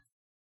yeah.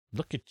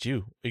 Look at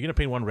you. Are you gonna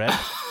paint one red?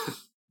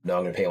 No,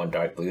 I'm gonna paint one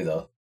dark blue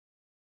though.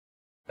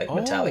 Like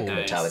metallic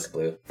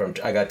blue.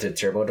 I got the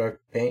Turbo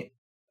Dark paint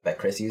that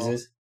Chris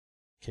uses.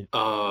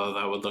 Oh,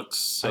 that would look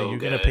so Are you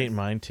good. gonna paint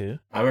mine too?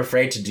 I'm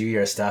afraid to do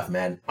your stuff,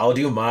 man. I'll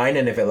do mine,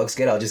 and if it looks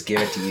good, I'll just give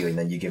it to you, and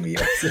then you give me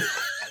yours.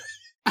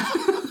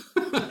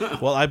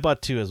 Well, I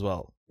bought 2 as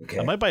well. Okay.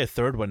 I might buy a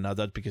third one now.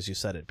 That because you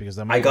said it. Because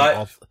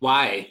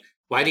Why?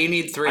 Why do you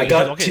need 3? I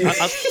got okay, 2.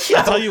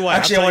 I'll tell you why.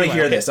 Actually, I want to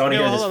hear this. I want to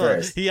hear this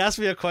first. He asked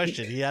me a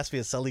question. He asked me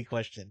a silly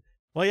question.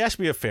 Well, he asked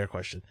me a fair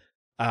question.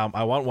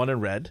 I want one in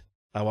red.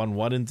 I want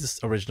one in this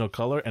original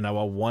color, and I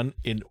want one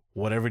in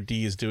whatever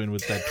D is doing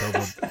with that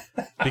turbo.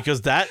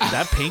 Because that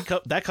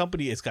that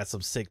company has got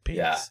some sick paints.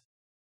 Yeah.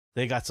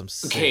 They got some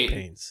sick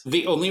paints.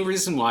 The only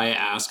reason why I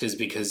ask is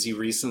because you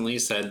recently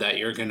said that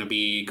you're going to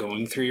be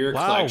going through your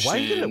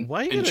collection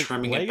and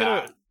trimming it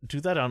back. Do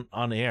that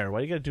on air? Why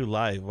you gotta do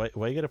live?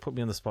 Why you gotta put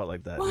me on the spot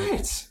like that?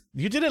 What?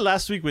 You did it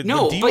last week when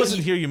D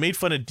wasn't here. You made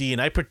fun of D,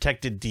 and I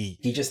protected D.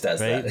 He just does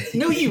that.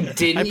 No, you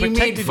didn't. You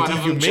made fun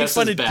of him just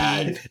as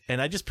bad. D,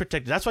 and I just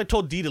protected. That's why I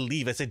told D to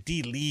leave. I said,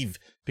 D, leave,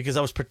 because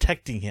I was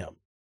protecting him.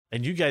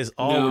 And you guys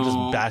all were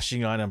just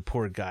bashing on him,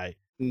 poor guy.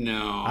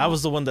 No. I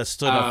was the one that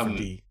stood up for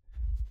D.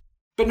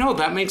 But no,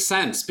 that makes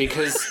sense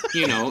because,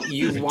 you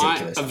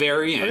want a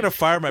variant. I'm going to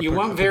fire my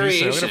producer.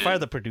 Variation. I'm going to fire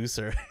the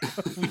producer.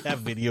 We have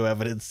video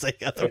evidence saying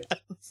otherwise.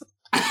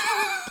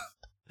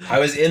 I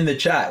was in the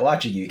chat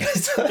watching you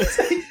guys.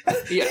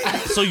 Yeah.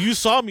 So you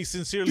saw me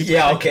sincerely.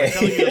 Yeah, okay.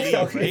 Telling you to leave,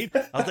 okay.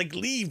 Right? I was like,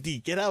 leave, D.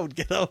 Get out.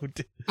 Get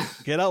out.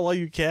 Get out while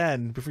you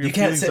can before your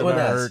feelings are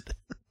hurt.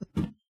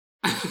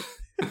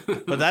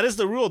 But that is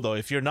the rule, though.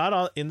 If you're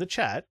not in the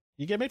chat,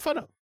 you get made fun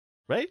of.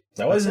 Right?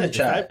 That was in the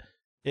chat.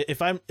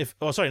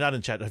 Sorry, not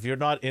in chat. If you're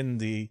not in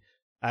the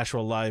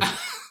actual live,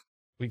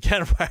 we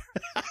can't fire.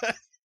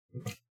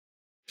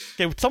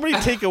 Okay, somebody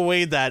take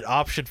away that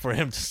option for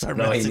him to start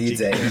messaging. No, he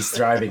needs it. He's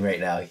thriving right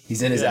now.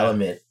 He's in his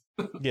element.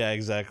 Yeah,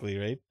 exactly,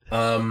 right?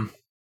 I'm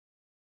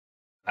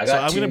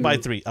gonna buy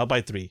 3. I'll buy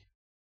 3.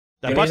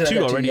 I bought 2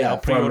 already. I'll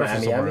pre-order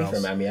from somewhere else.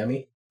 From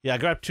Miami. Yeah, I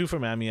grabbed 2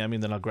 from Miami,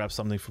 and then I'll grab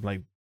something from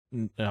like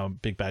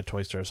Big Bad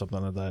Toy Store or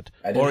something like that,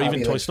 or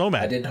even Toy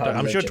Snowman.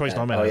 I'm sure Toy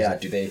Snowman. Oh yeah,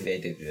 they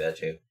did do that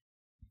too.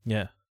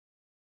 Yeah.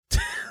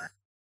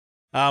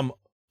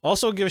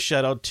 Also give a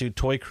shout out to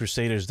Toy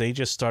Crusaders. They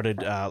just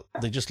started.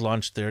 They just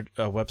launched their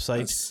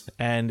website,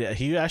 and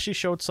he actually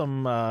showed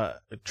some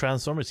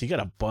Transformers. He got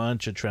a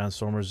bunch of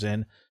Transformers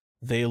in.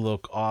 They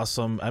look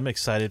awesome. I'm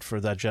excited for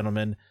that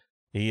gentleman.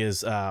 He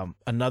is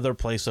another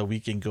place that we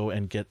can go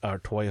and get our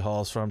toy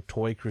hauls from.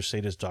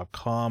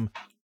 ToyCrusaders.com.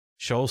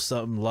 Show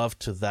some love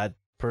to that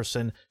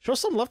person. Show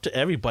some love to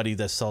everybody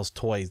that sells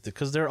toys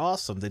because they're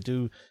awesome. They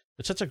do.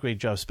 It's such a great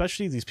job,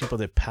 especially these people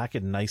that pack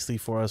it nicely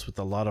for us with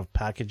a lot of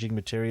packaging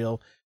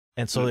material.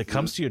 And so it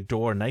comes to your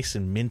door nice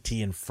and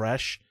minty and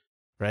fresh,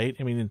 right?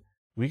 I mean,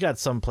 we got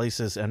some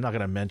places, I'm not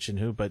going to mention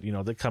who, but,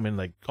 they come in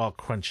like all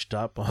crunched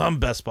up.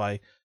 Best Buy.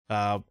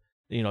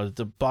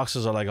 The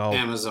boxes are like all...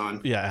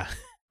 Amazon. Yeah,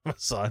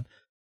 Amazon.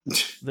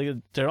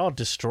 They're all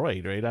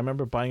destroyed, right? I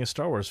remember buying a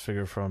Star Wars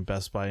figure from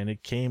Best Buy, and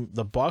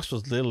the box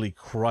was literally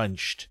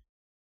crunched.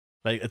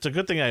 Like, it's a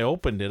good thing I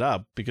opened it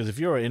up, because if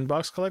you're an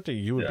inbox collector,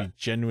 you would be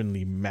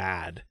genuinely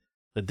mad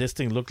that this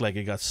thing looked like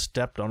it got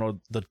stepped on, or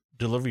the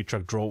delivery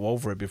truck drove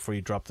over it before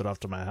you dropped it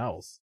off to my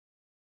house.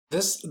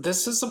 This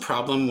is a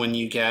problem when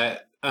you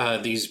get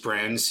these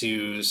brands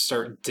who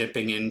start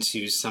dipping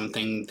into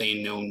something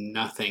they know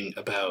nothing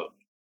about.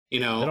 You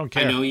They know, don't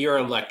care. I know you're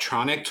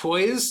electronic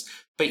toys,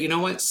 but you know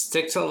what?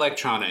 Stick to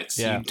electronics.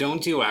 Yeah. You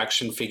don't do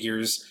action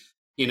figures.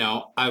 You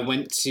know, I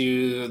went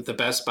to the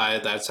Best Buy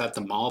that's at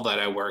the mall that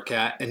I work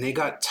at, and they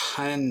got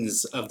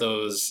tons of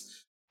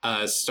those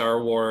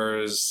Star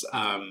Wars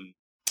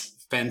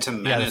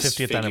Phantom Yeah, the Menace 50th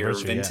figure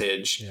anniversary, yeah.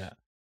 vintage. Yeah.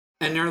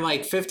 And they're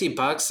like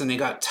 $50 and they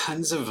got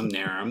tons of them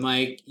there. I'm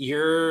like,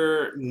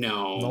 you're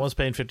No one's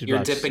paying $50.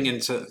 you're dipping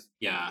into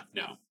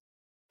no.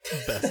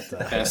 Best.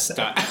 Best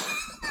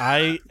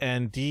I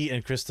and D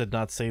and Chris did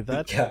not say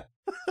that. Yeah.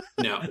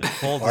 no.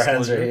 Full Our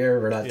hands are disclosure.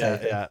 here. We're not Yeah,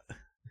 typing.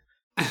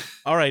 yeah.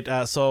 All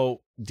right.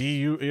 So D,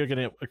 you're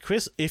gonna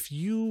Chris. If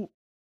you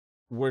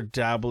were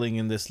dabbling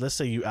in this, let's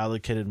say you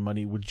allocated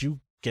money, would you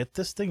get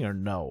this thing or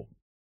no?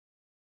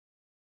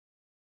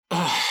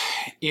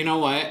 You know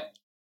what?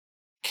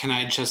 Can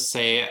I just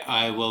say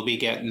I will be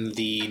getting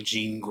the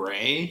Jean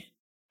Grey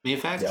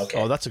Mayfax? Yeah,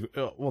 okay. Oh, that's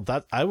well.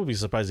 That I would be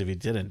surprised if he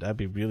didn't. I'd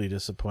be really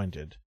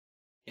disappointed.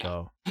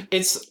 Yeah.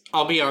 So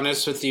I'll be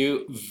honest with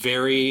you,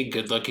 very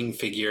good looking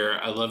figure.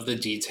 I love the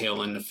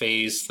detail in the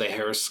face, the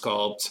hair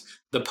sculpt,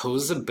 the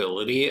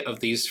posability of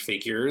these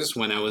figures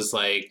when I was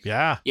like,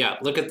 yeah,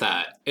 look at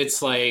that.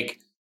 It's like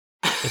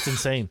it's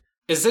insane.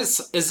 Is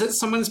it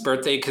someone's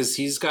birthday? Because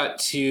he's got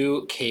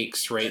 2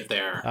 cakes right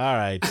there. All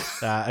right.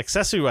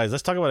 Accessory wise,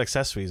 let's talk about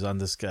accessories on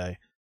this guy.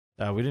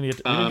 We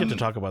didn't get to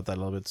talk about that a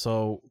little bit.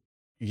 So,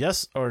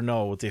 yes or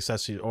no with the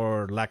accessories,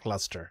 or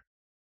lackluster?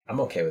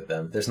 I'm okay with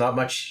them. There's not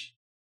much.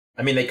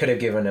 I mean, they could have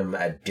given him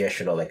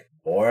additional, like,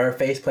 more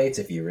faceplates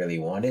if you really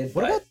wanted.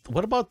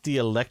 What about the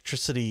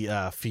electricity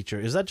feature?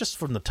 Is that just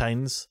from the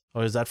Titans,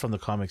 or is that from the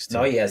comics too?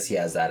 No, he has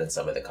that in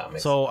some of the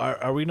comics. So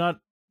are we not?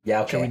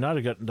 Yeah, okay. Should we not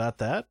have gotten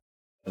that?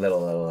 A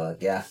little,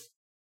 yeah.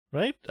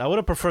 Right? I would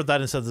have preferred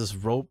that instead of this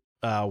rope,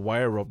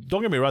 wire rope.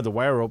 Don't get me wrong, the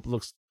wire rope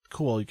looks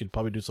cool. You could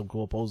probably do some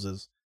cool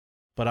poses.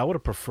 But I would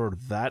have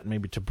preferred that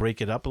maybe to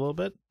break it up a little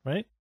bit,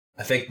 right?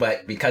 I think,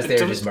 but because they're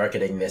just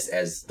marketing this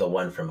as the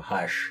one from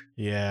Hush,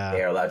 Yeah.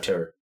 they are allowed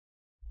to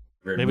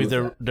Maybe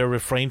remove they're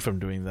refrained from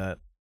doing that.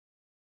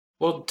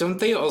 Well, don't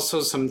they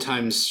also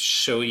sometimes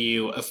show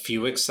you a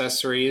few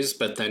accessories,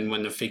 but then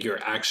when the figure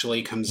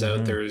actually comes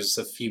out, there's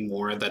a few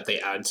more that they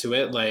add to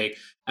it? Like,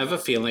 I have a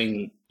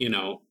feeling, you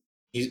know,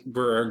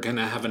 we're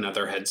gonna have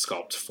another head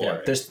sculpt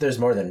for it. There's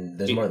more than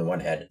one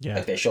head. Yeah.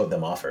 Like they showed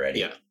them off already.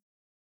 Yeah.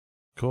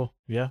 Cool.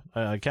 Yeah,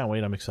 I can't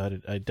wait. I'm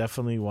excited. I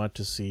definitely want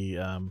to see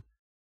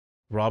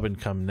Robin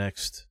come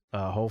next.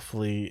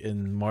 Hopefully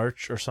in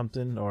March or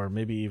something, or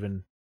maybe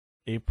even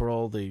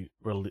April. They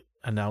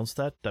announce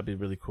that. That'd be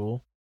really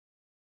cool.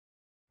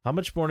 How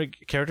much more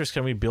characters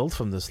can we build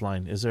from this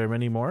line? Is there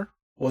many more?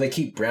 Well, they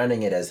keep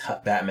branding it as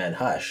Batman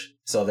Hush,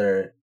 so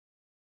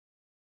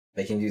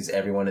they can use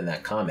everyone in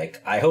that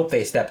comic. I hope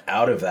they step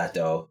out of that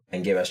though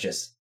and give us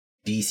just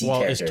DC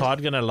characters. Is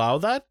Todd gonna allow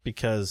that?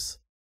 Because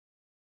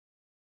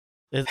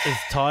it's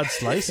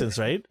Todd's license,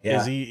 right?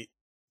 Yeah. Is he?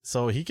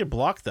 So he could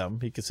block them.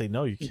 He could say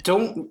no. You can't.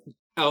 Don't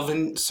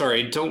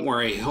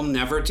worry. He'll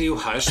never do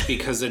Hush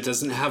because it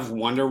doesn't have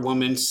Wonder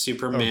Woman, Or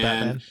Superman.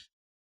 Batman.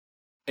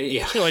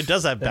 Yeah. No, it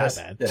does have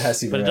Batman. It has but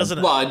Superman. it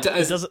doesn't. Well,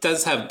 it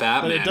does have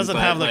Batman. But it doesn't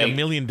have like a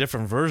million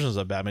different versions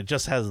of Batman. It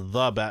just has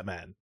the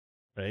Batman,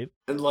 right?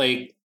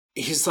 Like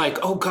he's like,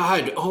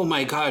 oh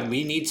my god,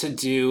 we need to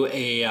do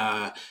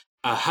a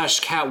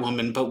Hush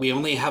Catwoman, but we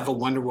only have a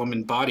Wonder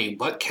Woman body.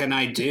 What can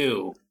I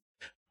do?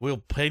 We'll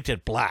paint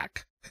it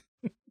black.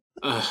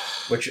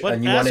 Which But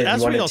and you wanted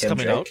Azrael's Tim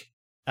coming Drake? out.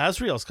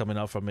 Azrael's coming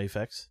out from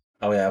Mafex.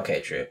 Oh yeah,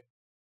 okay, true.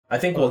 I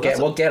think Well,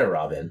 we'll get a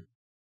Robin.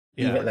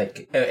 Yeah. Even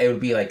like it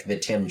would be like the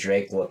Tim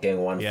Drake looking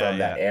one from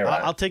that era.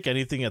 I'll take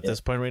anything at this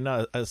point right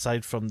now,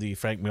 aside from the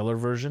Frank Miller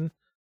version.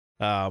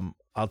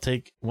 I'll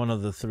take one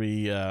of the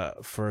 3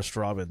 first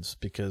Robins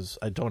because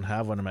I don't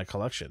have one in my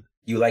collection.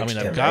 You liked I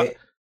mean, Tim, right?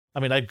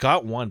 I've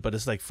got one, but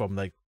it's like from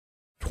like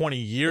 20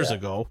 years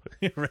ago,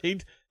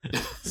 right?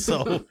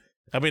 So,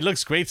 I mean, it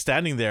looks great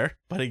standing there,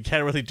 but it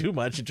can't really do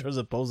much in terms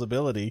of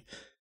posability.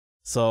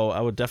 So I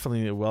would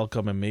definitely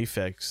welcome a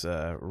Mafex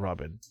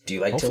Robin. Do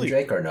you like Hopefully- Tim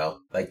Drake or no?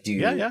 Like, do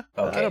you? Yeah.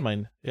 Okay. I don't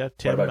mind. Yeah,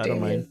 Tim, What about I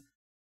don't mind.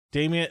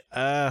 Damien?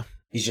 Damien,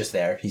 He's just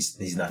there.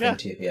 He's nothing Yeah.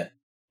 to. Yeah.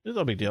 it's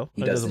no big deal.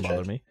 He It does doesn't the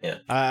bother trick. me.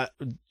 Yeah.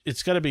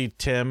 It's got to be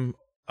Tim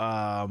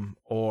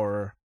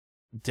or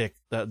Dick.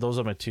 Those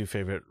are my 2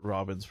 favorite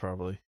Robins,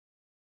 probably.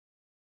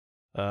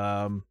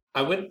 I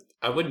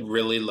would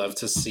really love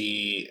to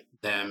see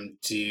them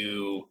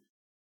do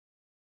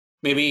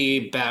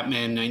maybe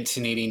Batman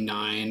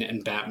 1989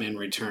 and Batman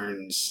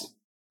Returns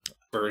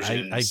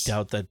versions. I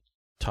doubt that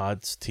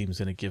Todd's team's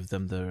going to give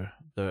them the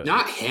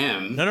Not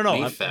him. No.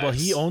 Mafex. Well,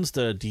 he owns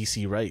the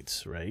DC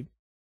rights, right?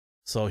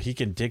 So he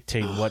can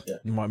dictate what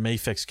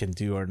Mafex can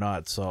do or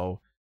not.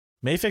 So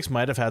Mafex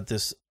might have had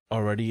this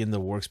already in the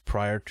works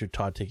prior to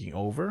Todd taking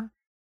over.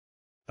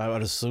 I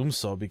would assume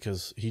so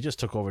because he just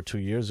took over 2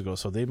 years ago.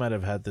 So they might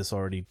have had this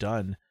already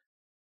done.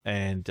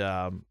 And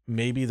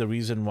maybe the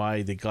reason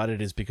why they got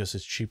it is because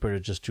it's cheaper to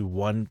just do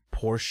one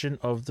portion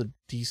of the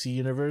DC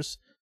universe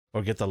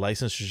or get the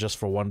license just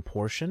for one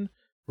portion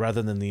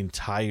rather than the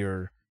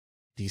entire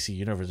DC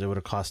universe. It would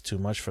have cost too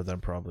much for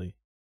them probably.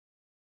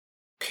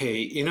 Okay,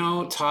 you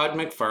know, Todd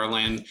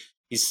McFarlane,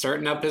 he's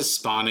starting up his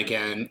Spawn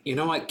again. You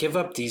know what? Give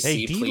up DC,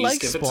 Hey, D please. likes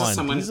Give Spawn. it to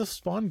someone. He's a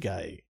Spawn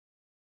guy.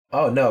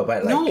 Oh no,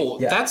 but like, No,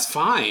 yeah. that's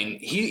fine.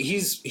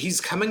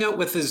 He's coming out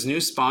with his new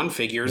Spawn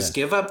figures. Yeah.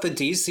 Give up the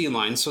DC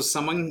line so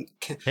someone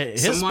can. Hey,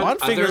 his Spawn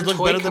figures look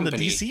better than the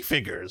DC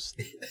figures.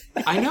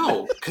 I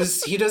know,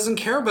 because he doesn't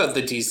care about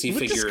the DC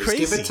Which is figures. crazy.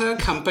 Give it to a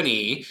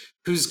company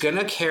who's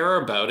gonna care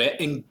about it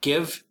and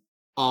give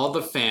all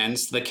the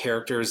fans the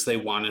characters they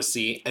want to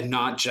see, and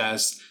not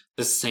just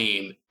the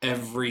same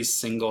every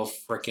single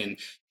frickin'.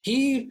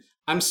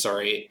 I'm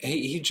sorry,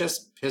 he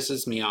just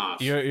pisses me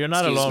off. You're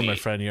not Excuse alone, me. my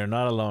friend. You're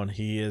not alone.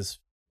 He is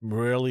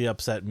really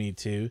upset me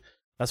too.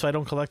 That's why I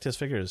don't collect his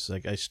figures.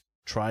 Like I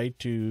tried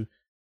to,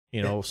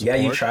 support. Yeah,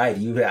 you tried.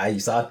 You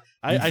saw.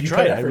 I you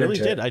tried. put I effort really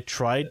into did. it. I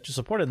tried to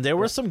support it. And there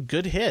were some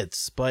good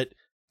hits, but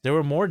there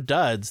were more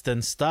duds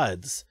than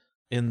studs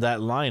in that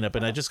lineup.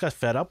 And I just got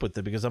fed up with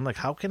it because I'm like,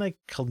 how can I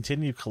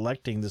continue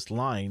collecting this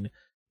line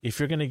if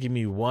you're going to give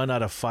me 1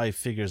 out of 5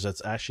 figures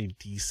that's actually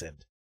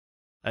decent?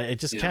 I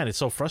just can't. It's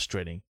so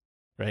frustrating,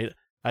 right?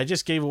 I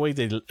just gave away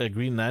the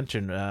Green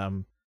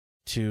Lantern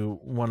to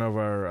one of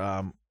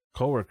our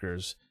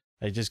coworkers.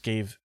 I just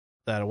gave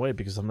that away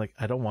because I'm like,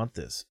 I don't want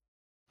this.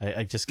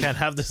 I just can't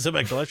have this in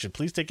my collection.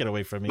 Please take it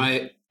away from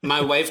me.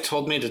 My wife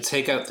told me to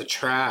take out the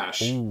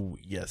trash. Oh,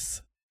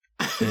 yes.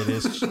 It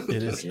is.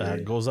 It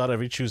is. Goes out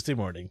every Tuesday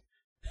morning.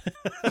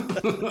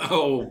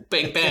 Oh,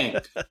 bang, bang.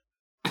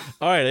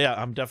 All right. Yeah,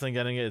 I'm definitely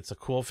getting it. It's a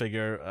cool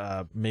figure.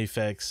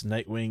 Mafex,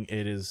 Nightwing.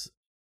 It is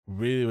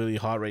really, really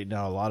hot right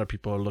now. A lot of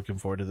people are looking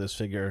forward to this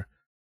figure.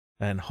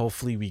 And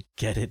hopefully we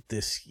get it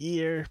this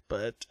year,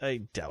 but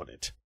I doubt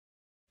it.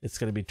 It's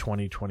going to be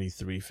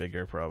 2023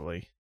 figure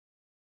probably.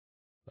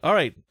 All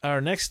right.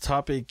 Our next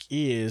topic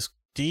is,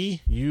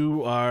 D,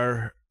 you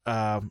are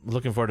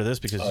looking forward to this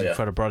because you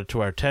kind of brought it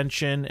to our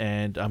attention,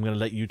 and I'm going to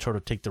let you sort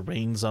of take the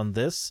reins on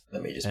this.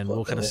 Let me just and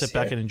we'll kind of sit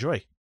back and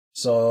enjoy.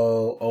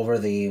 So over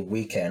the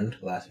weekend,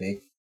 last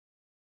week,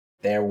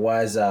 there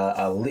was a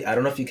I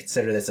don't know if you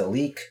consider this a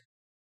leak.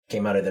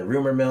 Came out of the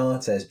rumor mill.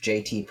 It says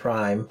JT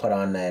Prime put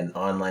on an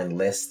online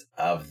list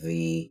of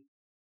the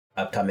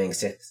upcoming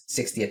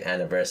 60th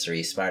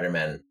anniversary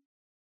Spider-Man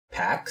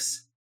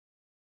packs.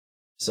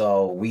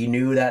 So we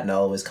knew that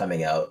Null was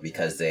coming out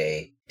because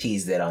they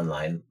teased it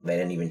online. They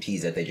didn't even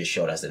tease it. They just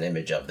showed us an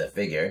image of the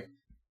figure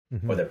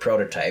or the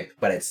prototype.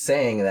 But it's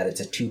saying that it's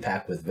a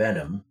 2-pack with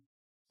Venom.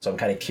 So I'm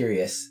kind of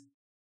curious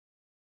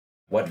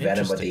what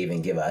Venom would they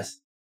even give us.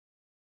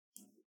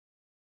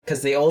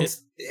 Because the old,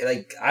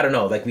 I don't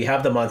know, we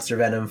have the Monster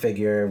Venom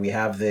figure. We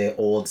have the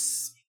old,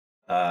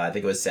 I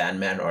think it was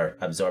Sandman or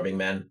Absorbing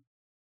Man,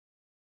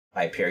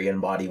 Hyperion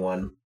body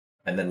one.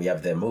 And then we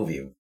have the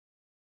movie.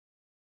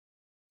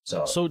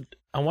 So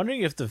I'm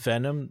wondering if the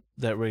Venom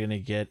that we're going to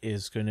get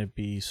is going to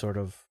be sort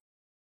of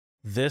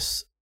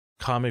this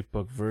comic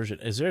book version.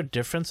 Is there a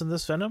difference in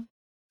this Venom?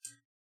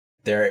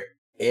 There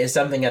is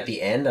something at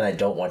the end, and I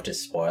don't want to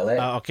spoil it.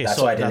 Okay, that's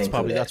so why I didn't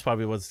that's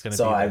probably what's going to be.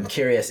 So I'm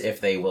curious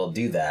if they will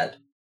do that.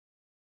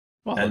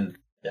 Well, and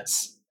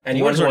yes,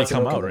 anyone who wants to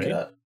look it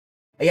up.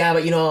 Yeah,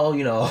 but you know.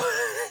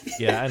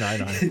 Yeah, I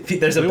know.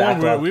 There's a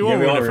backlog. We won't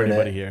ruin it for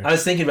anybody here. I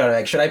was thinking about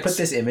it. Should I put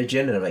this image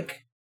in? And I'm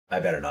like, I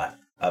better not.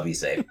 I'll be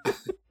safe.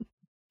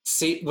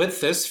 See,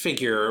 with this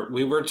figure,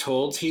 we were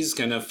told he's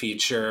going to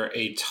feature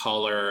a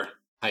taller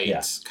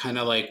height, kind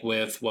of like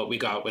with what we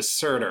got with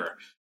Surtur.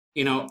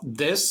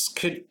 This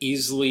could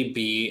easily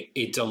be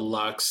a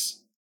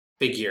deluxe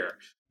figure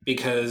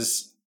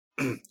because,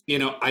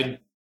 I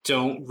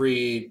don't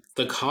read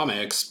the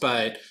comics,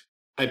 but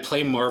I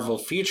play Marvel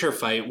Feature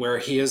Fight where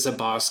he is a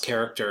boss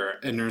character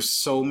and there's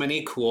so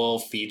many cool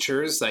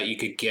features that you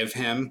could give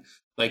him.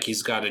 Like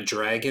he's got a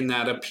dragon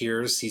that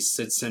appears, he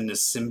sits in a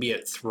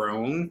symbiote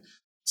throne.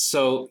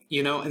 So,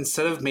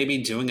 instead of maybe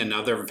doing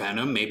another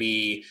Venom,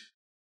 maybe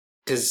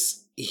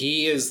because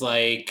he is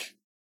like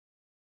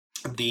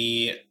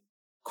the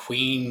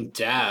queen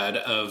dad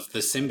of the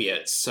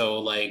symbiotes.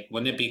 So,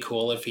 wouldn't it be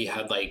cool if he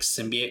had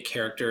symbiote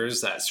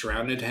characters that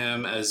surrounded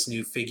him as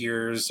new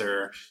figures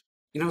or,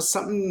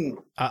 something?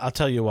 I'll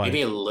tell you why.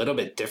 Maybe a little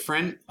bit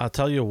different. I'll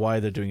tell you why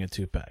they're doing a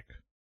 2-pack.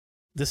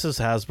 This is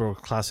Hasbro,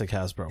 classic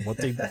Hasbro. What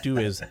they do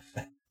is,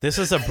 this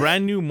is a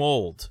brand new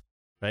mold,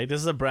 right?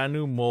 This is a brand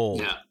new mold.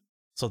 Yeah.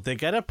 So they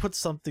gotta put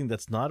something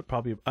that's not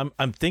probably.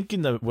 I'm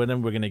thinking that what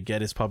we're gonna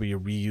get is probably a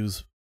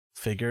reuse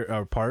figure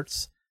or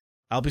parts.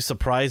 I'll be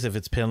surprised if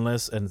it's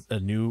pinless and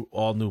a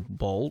all new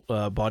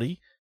body,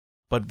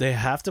 but they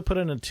have to put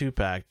in a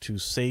 2-pack to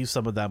save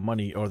some of that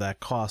money or that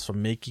cost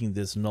from making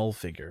this Null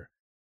figure.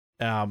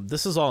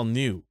 This is all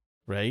new,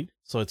 right?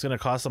 So it's gonna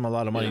cost them a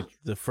lot of money. Yeah.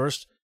 The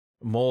first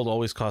mold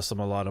always costs them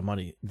a lot of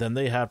money. Then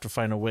they have to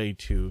find a way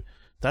to.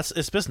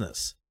 It's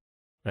business,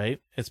 right?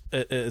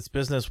 It's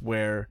business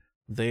where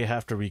they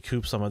have to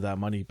recoup some of that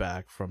money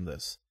back from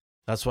this.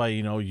 That's why,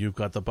 you've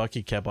got the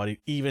Bucky Cat body.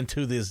 Even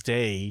to this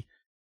day,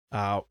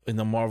 in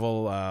the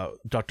Marvel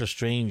Doctor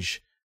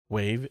Strange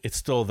wave. It's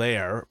still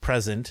there,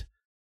 present.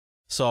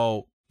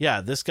 So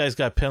yeah, this guy's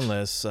got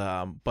pinless,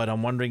 but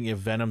I'm wondering if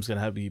Venom's gonna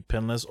have to be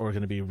pinless or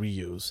gonna be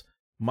reuse.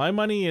 My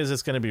money is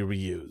it's gonna be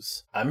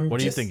reuse.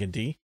 What are you thinking,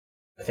 D?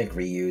 I think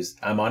reuse.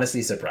 I'm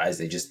honestly surprised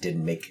they just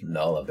didn't make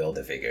Null a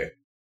Build-A-Figure.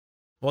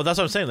 Well, that's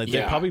what I'm saying. Like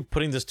they're probably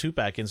putting this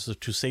 2-pack in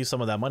to save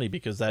some of that money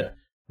because that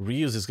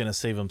reuse is gonna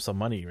save them some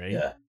money, right?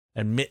 Yeah.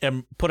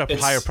 And put a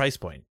higher price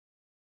point.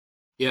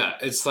 Yeah,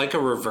 it's like a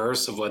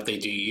reverse of what they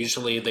do.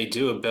 Usually they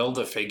do a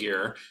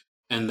Build-A-Figure,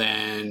 and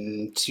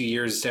then 2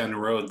 years down the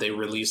road, they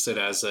release it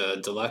as a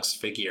deluxe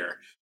figure.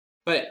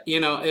 But,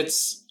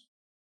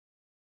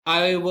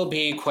 I will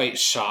be quite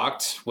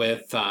shocked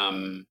with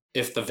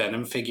if the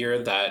Venom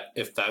figure,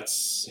 if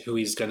that's who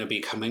he's going to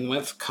be coming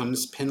with,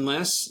 comes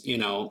pinless.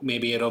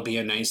 Maybe it'll be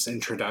a nice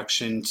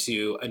introduction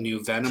to a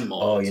new Venom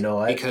mold. Oh, you know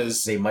what?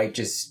 Because they might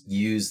just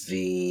use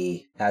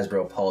the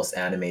Hasbro Pulse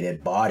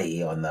animated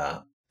body on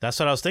the... That's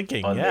what I was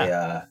thinking.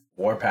 The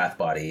Warpath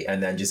body,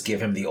 and then just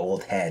give him the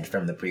old head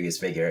from the previous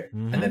figure,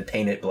 and then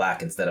paint it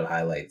black instead of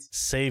highlights.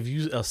 Save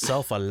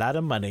yourself a lot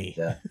of money.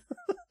 Yeah.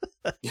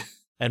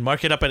 And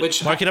mark it up to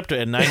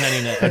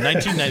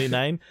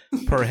 $19.99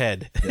 per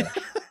head. Yeah.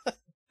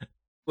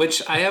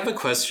 Which I have a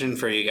question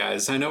for you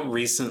guys. I know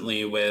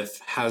recently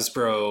with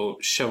Hasbro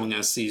showing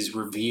us these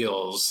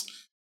reveals,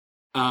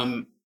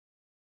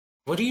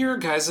 what are your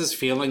guys'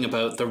 feeling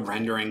about the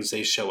renderings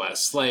they show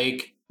us?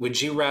 Like, would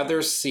you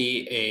rather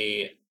see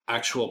a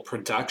actual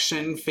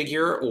production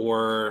figure,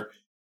 or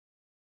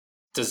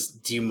do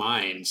you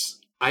mind?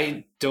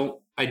 I don't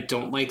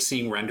like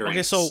seeing renderings.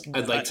 Okay, so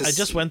I'd like to I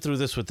just went through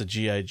this with the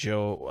G.I.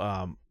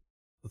 Joe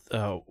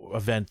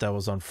event that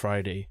was on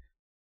Friday.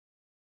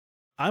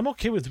 I'm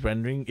okay with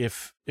rendering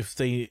if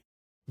they,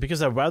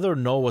 because I'd rather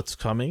know what's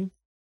coming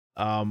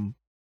to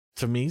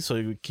me, so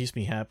it keeps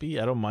me happy.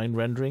 I don't mind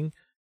rendering.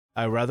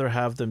 I'd rather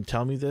have them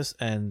tell me this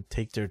and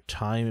take their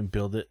time and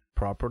build it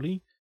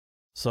properly.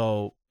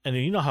 So, and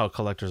you know how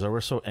collectors are,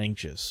 we're so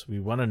anxious. We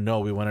want to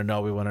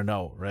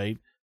know, right?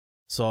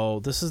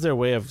 So this is their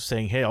way of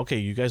saying, hey, okay,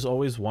 you guys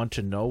always want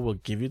to know. We'll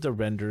give you the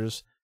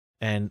renders,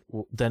 and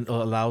then it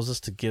allows us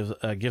to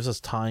gives us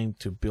time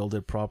to build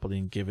it properly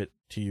and give it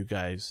to you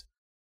guys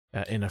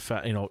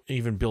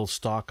even build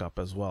stock up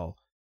as well.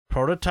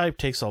 Prototype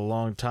takes a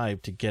long time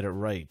to get it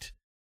right,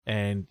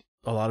 and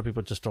a lot of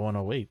people just don't want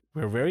to wait.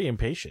 We're very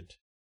impatient.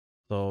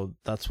 So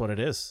that's what it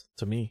is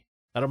to me.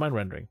 I don't mind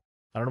rendering.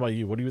 I don't know about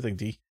you. What do you think,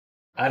 D?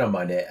 I don't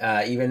mind it.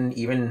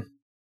 Even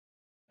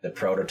the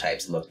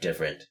prototypes look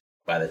different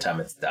by the time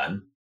it's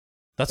done.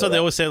 That's what they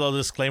always say, a little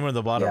disclaimer in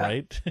the bottom,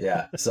 right?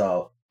 Yeah.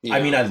 So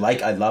I mean, I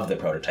love the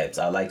prototypes.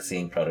 I like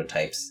seeing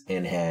prototypes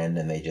in hand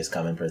and they just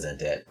come and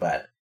present it.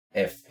 But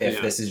if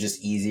this is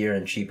just easier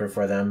and cheaper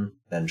for them,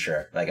 then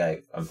sure. Like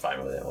I'm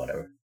fine with it,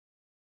 whatever.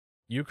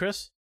 You,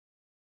 Chris?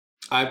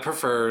 I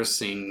prefer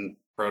seeing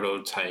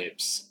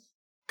prototypes.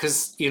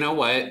 Because you know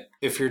what?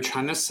 If you're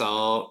trying to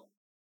sell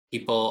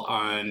people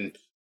on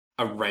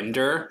a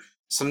render,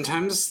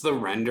 sometimes the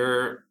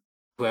render,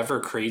 whoever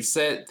creates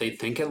it, they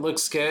think it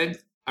looks good.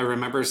 I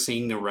remember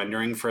seeing the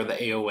rendering for the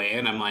AOA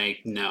and I'm like,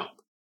 no.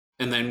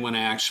 And then when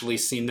I actually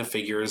seen the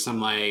figures,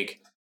 I'm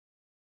like,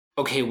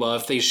 okay, well,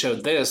 if they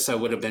showed this, I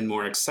would have been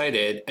more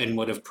excited and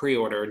would have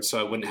pre-ordered, so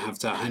I wouldn't have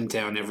to hunt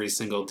down every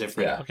single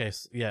different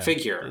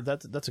figure.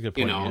 That's a good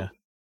point.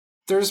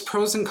 There's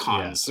pros and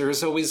cons. Yeah.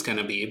 There's always going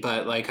to be,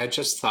 but like I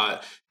just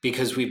thought,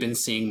 because we've been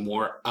seeing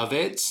more of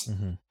it,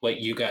 what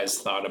you guys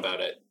thought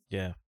about it.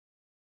 Yeah.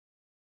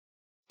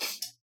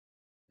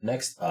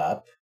 Next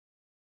up,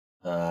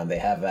 they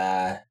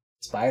have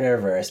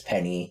Spider-Verse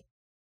Penny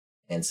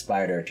and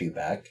Spider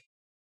 2-pack.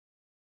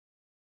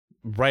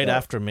 Right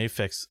after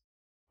Mafex.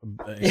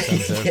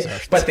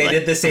 But they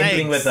did the same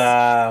thing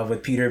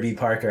with Peter B.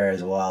 Parker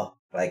as well.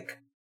 Like,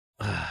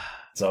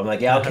 so I'm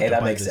like, yeah, okay,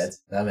 that makes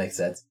sense. That makes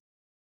sense.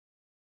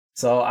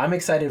 So I'm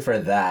excited for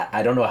that.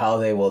 I don't know how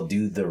they will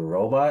do the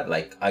robot.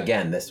 Like,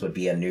 again, this would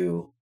be a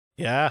new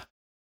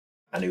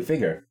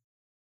figure.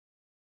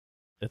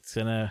 It's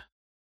gonna.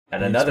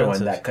 And another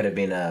one that could have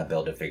been a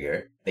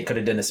Build-A-Figure. They could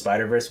have done a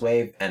Spider-Verse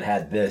wave and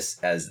had this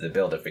as the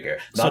Build-A-Figure.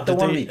 Not the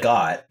one we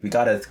got. We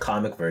got a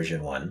comic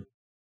version one.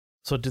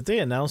 So did they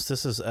announce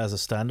this as a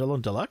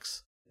standalone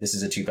deluxe? This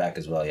is a 2-pack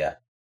as well, yeah.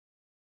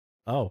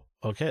 Oh,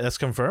 okay. That's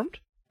confirmed?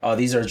 Oh,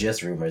 these are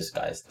just rumors,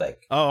 guys.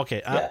 Like. Oh,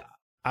 okay. Yeah.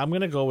 I'm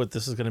going to go with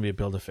this is going to be a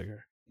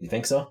Build-A-Figure. You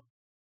think so?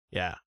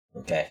 Yeah.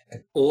 Okay.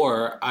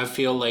 Or I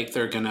feel like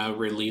they're going to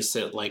release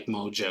it like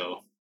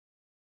Mojo.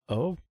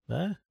 Oh,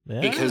 yeah.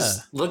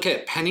 Because look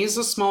at Penny's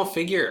a small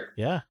figure.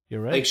 Yeah,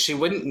 you're right. Like she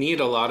wouldn't need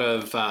a lot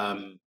of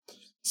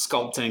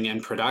sculpting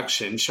and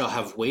production. She'll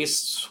have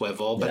waist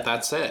swivel, but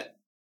that's it.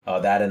 Oh,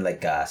 that and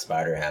like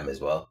Spider-Ham as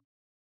well.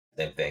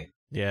 Same thing.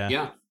 Yeah.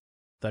 Yeah.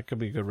 That could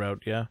be a good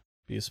route. Yeah.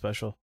 Be a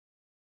special.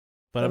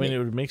 But I mean, it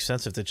would make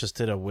sense if they just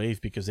did a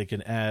wave because they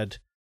can add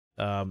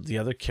the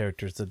other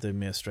characters that they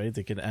missed, right?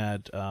 They can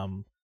add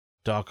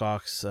Doc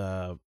Ock's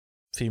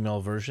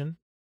female version.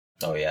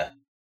 Oh, yeah.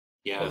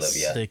 Yes.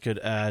 Olivia. They could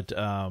add,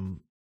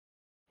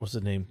 what's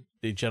the name?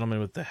 The gentleman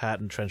with the hat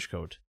and trench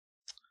coat.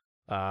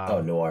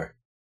 Noir.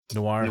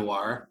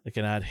 Noir. They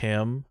can add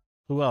him.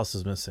 Who else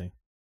is missing?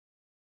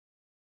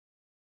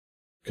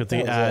 Could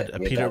they That was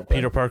add it.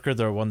 Peter Parker,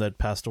 the one that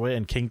passed away,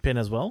 and Kingpin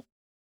as well?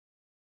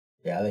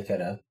 Yeah, they could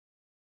have.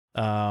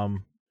 And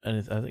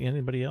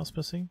anybody else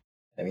missing?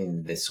 I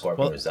mean, this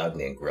Scorpion was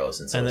ugly and gross,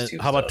 and so and was then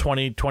Tombstone. how about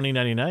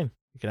 2099?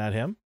 You can add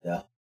him.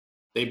 Yeah.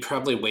 They'd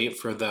probably wait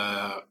for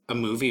a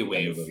movie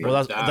wave.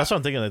 Well, that's what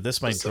I'm thinking. Like,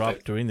 this might specific.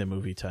 drop during the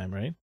movie time,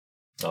 right?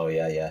 Oh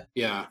yeah.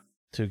 Yeah.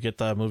 To get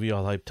that movie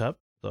all hyped up.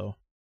 So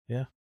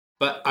yeah.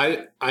 But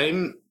I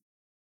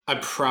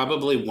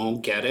probably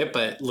won't get it,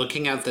 but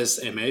looking at this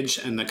image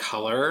and the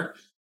color,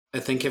 I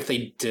think if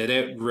they did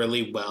it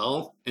really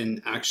well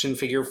in action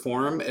figure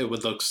form, it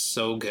would look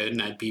so good,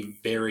 and I'd be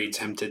very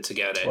tempted to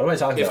get it. What am I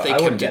talking If about? they I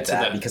wouldn't kept get it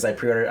to that because I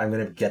pre-ordered. I'm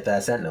going to get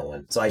that Sentinel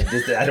one, so I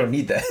don't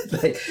need that.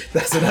 Like,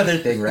 that's another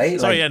thing, right?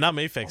 Sorry, Like, yeah, not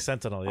Mayfix,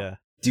 Sentinel. Yeah.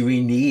 do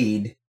we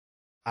need?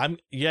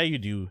 Yeah, you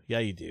do. Yeah,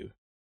 you do.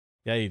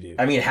 Yeah, you do.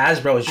 I mean,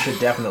 Hasbro should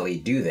definitely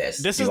do this.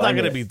 This Do is I not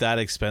going to need- be that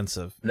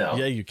expensive. No.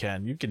 Yeah, you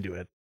can. You can do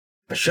it.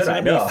 But should it's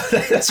I gonna know?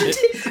 That's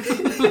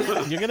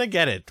ridiculous. You're gonna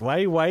get it.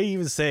 Why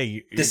even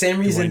say The same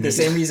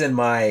reason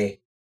my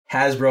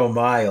Hasbro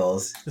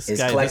Miles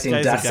is collecting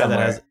guy's Death the guy that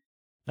has Summer.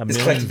 a It's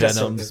million collecting Death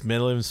Venoms, Summer.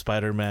 million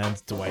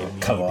Spider-Mans, Dwight.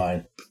 Come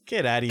on,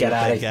 Get out of here. get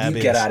out with of that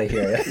you garbage. get out of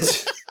here.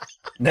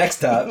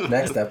 Next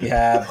up, we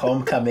have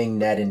Homecoming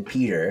Ned and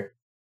Peter.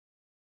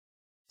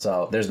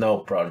 So there's no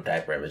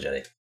prototype or image. I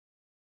think.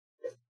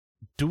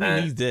 Do we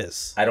need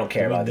this? I don't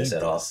care Do we about this need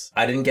at all. this?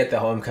 I didn't get the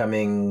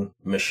Homecoming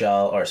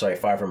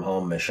Far From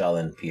Home Michelle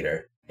and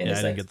Peter. And Yeah, it's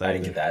I didn't like, get that I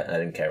didn't either. get that. I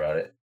didn't care about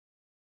it.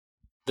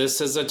 This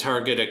is a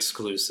Target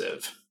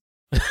exclusive.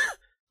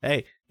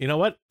 Hey, you know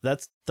what?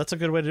 That's a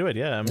good way to do it.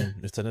 Yeah, I mean,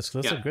 it's an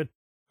exclusive. Yeah. Good,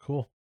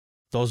 cool.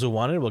 Those who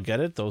want it will get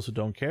it. Those who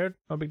don't care,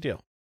 no big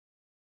deal.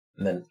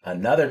 And then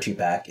another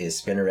 2-pack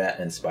is Spinneret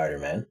and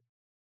Spider-Man.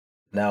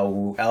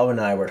 Now, Elvin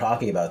and I were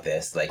talking about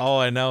this like Oh,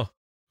 I know.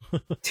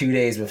 2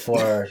 days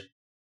before,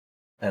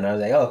 and I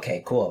was like, oh,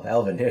 "Okay, cool,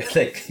 Elvin."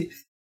 Like,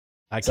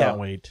 I So- can't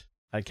wait.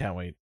 I can't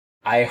wait.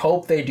 I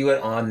hope they do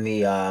it on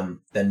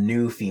the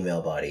new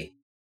female body,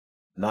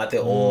 not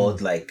the old.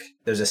 Like,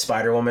 there's a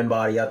Spider-Woman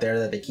body out there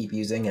that they keep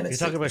using, and You're it's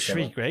talking like about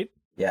Shriek, right?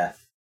 Yeah,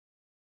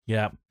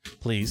 Yeah.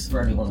 Please,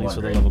 for anyone please,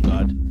 for the wondering.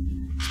 love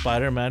of God.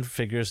 Spider-Man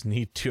figures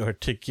need to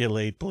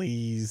articulate,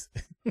 please.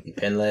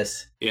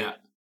 Pinless. Yeah.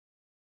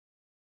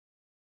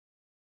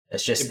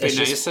 It's just. It'd be it's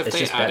nice just, if it's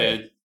they just better.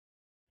 added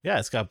Yeah,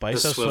 it's got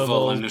bicep swivel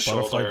swivel, and the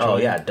butterfly shoulder. Oh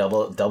joint. yeah,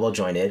 double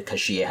jointed because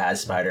she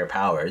has spider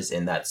powers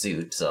in that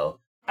suit. So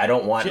I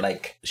don't want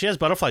She has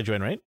butterfly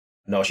joint, right?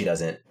 no, she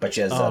doesn't. But she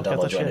has I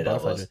double thought she had jointed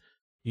butterfly elbows. joint.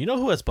 You know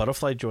who has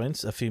butterfly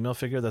joints? A female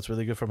figure that's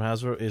really good from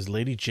Hasbro is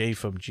Lady J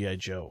from G.I.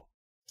 Joe.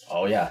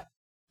 Oh yeah,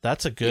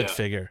 That's a good Yeah.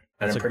 figure.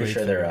 and That's I'm a pretty great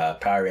sure figure. they're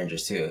Power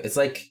Rangers too. It's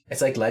like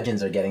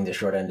Legends are getting the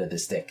short end of the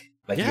stick.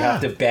 Like you Yeah,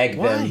 have to beg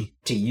why? them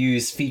to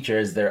use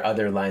features their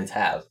other lines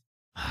have.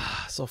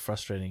 So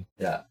frustrating.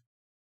 Yeah,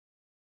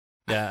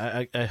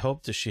 Yeah, I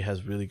hope that she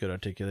has really good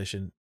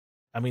articulation.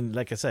 I mean,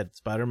 like I said,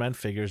 Spider-Man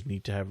figures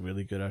need to have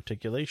really good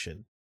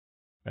articulation.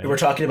 Right? we were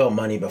talking about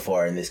money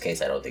before. In this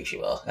case, I don't think she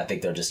will. I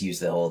think they'll just use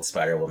the old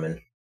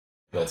Spider-Woman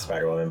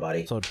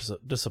body. So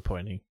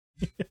disappointing.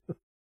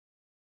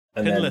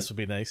 And then, Pinless would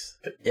be nice.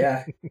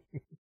 yeah,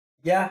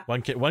 yeah,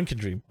 One can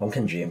dream. one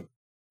can dream.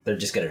 They're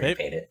just gonna Maybe-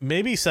 repaint it.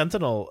 Maybe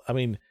Sentinel. I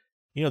mean,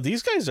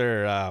 these guys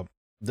are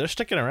they're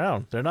sticking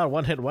around. They're not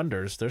one-hit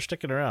wonders. They're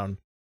sticking around.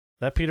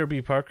 That Peter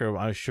B. Parker,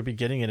 I should be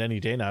getting it any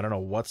day now. I don't know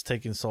what's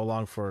taking so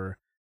long for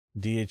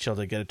DHL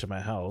to get it to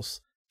my house.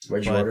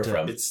 Where'd you but, order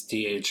from? It's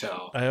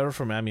DHL. I ordered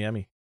from Ami.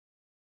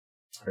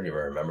 I don't even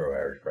remember where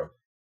I ordered from.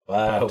 Well,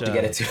 I But, hope to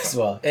get it too as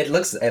well. It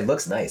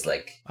looks nice.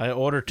 Like I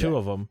ordered two Yeah.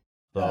 of them.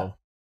 So Yeah.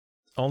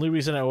 only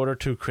reason I ordered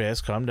two, Chris,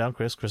 calm down,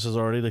 Chris. Chris is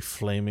already like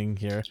flaming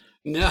here.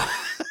 No.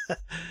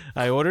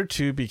 I ordered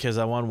two because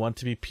I want one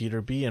to be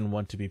Peter B and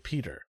one to be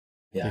Peter.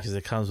 Yeah. Because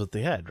it comes with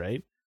the head,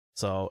 right?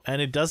 So,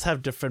 and it does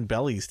have different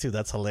bellies too.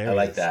 That's hilarious. I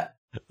like that.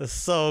 It's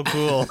so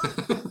cool.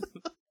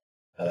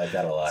 I like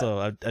that a lot. So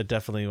I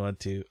definitely want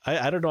to.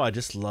 I don't know. I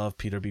just love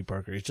Peter B.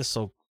 Parker. He's just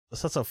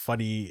such a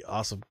funny,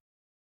 awesome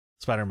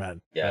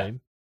Spider-Man. Yeah. Right?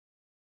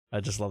 I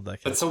just love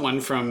that kid. That's the one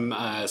from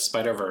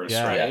Spider-Verse,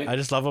 Yeah, right? I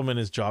just love him in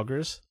his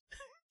joggers.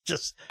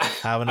 Just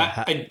having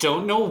a I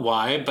don't know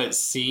why, but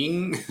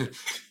seeing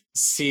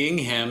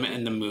him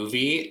in the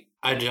movie,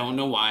 I don't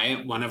know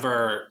why. One of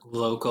our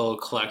local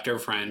collector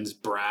friends,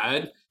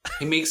 Brad,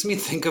 he makes me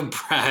think of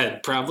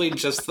Brad. Probably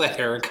just the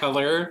hair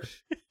color.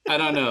 I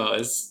don't know.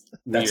 It's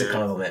That's weird. a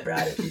compliment,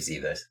 Brad, if you see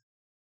this.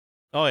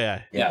 Oh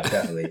yeah. Yeah,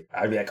 definitely.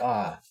 I'd be like,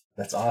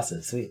 that's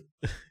awesome. Sweet.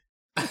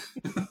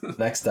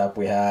 Next up,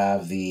 we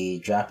have the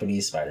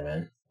Japanese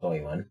Spider-Man,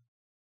 Toei one.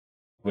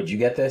 Would you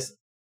get this?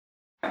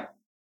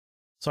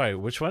 Sorry,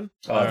 which one?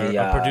 Oh,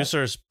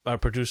 our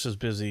producer's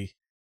busy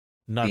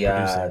not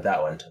producing.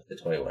 That one, the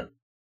Toei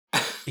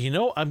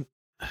one.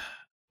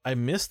 I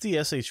missed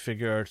the SH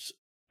Figure Arts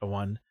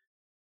one,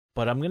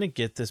 but I'm gonna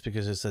get this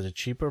because it's at a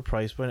cheaper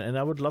price point, and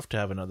I would love to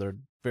have another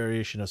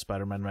variation of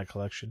Spider-Man in my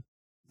collection.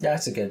 Yeah,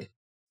 it's a good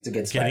It's a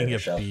good Getting Spider a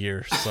show.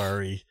 beer.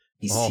 Sorry.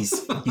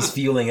 He's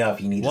fueling up.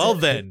 He needs. Well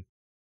it. then,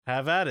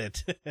 have at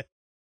it.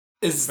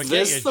 Is Forget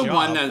this your the job.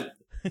 one that?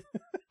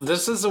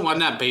 This is the one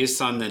that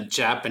based on the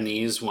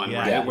Japanese one, Yeah.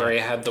 right? Yeah. Where he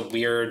had the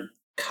weird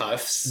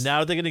cuffs.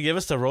 Now they're gonna give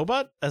us the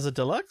robot as a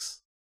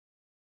deluxe.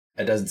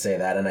 It doesn't say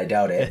that, and I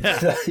doubt it. But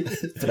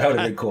that would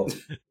have been cool.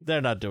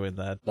 They're not doing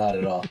that. Not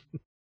at all.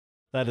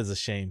 That is a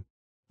shame.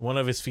 One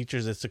of his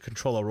features is to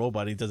control a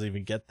robot. He doesn't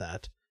even get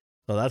that.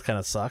 So that kind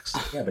of sucks.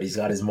 Yeah, but he's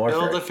got his Build a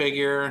morpher.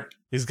 figure.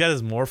 He's got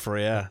his morpher,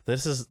 yeah.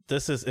 This is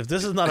if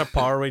this is not a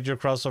Power Ranger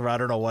crossover, I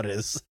don't know what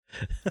is.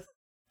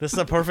 This is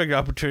a perfect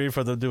opportunity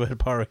for them to do a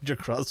Power Ranger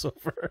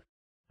crossover.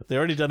 They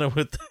already done it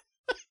with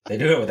They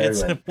do it with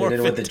It's everyone. more They did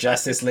it with the fantastic.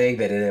 Justice League.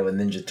 They did it with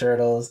Ninja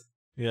Turtles.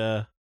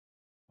 yeah.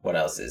 What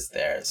else is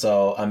there?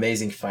 So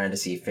Amazing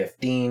Fantasy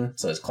 15.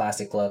 So his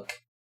classic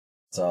look.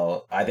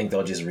 So I think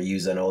they'll just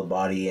reuse an old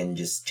body and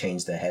just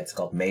change the head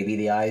sculpt. Maybe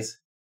the eyes.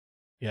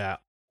 Yeah.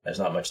 There's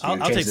not much to do. I'll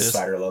Change take the this.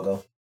 spider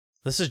logo.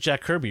 This is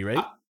Jack Kirby,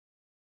 right?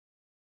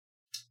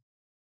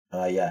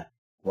 Yeah.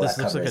 Well, This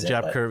that looks like a covers it,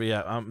 Jack but- Kirby.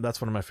 Yeah,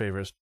 that's one of my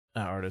favorite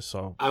artists.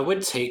 So I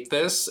would take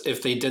this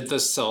if they did the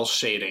cell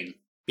shading,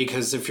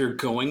 because if you're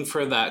going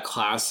for that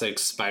classic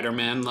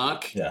Spider-Man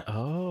look, Yeah.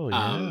 oh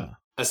yeah.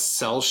 a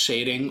cell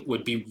shading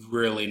would be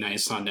really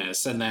nice on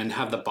this, and then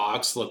have the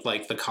box look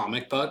like the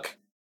comic book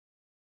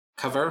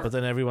cover. But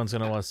then everyone's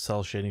gonna want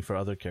cell shading for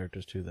other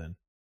characters too. Then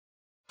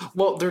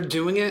Well, they're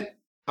doing it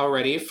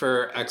already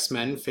for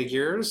X-Men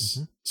figures,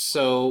 Mhm.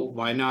 so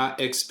why not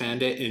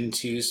expand it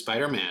into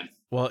Spider-Man?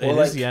 well, Well, it is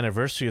like- the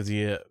anniversary of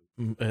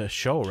the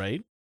show,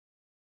 right?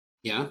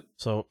 Yeah.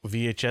 So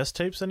VHS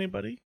tapes,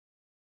 anybody?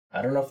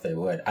 I don't know if they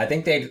would. I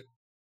think they'd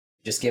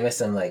just give us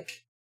some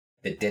like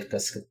the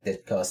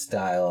Ditka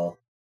style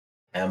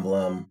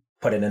emblem.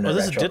 Put it in a Oh,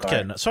 this is retro Ditka.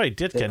 card. No, sorry,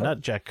 Ditka, Ditka.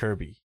 not Jack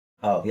Kirby.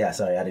 Oh yeah,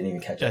 sorry, I didn't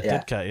even catch Yeah, it.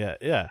 Yeah. Ditka.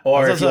 Yeah.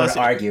 Or That's if you what I want to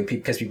was- argue,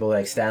 because people are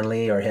like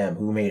Stanley or him,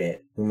 who made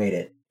it? Who made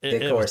it?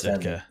 it Ditka or was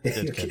Stanley? Ditka.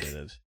 Ditka did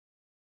it.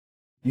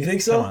 You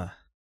think Come so? on.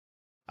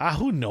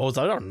 Who knows?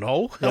 I don't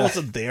know. I Yeah.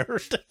 wasn't there.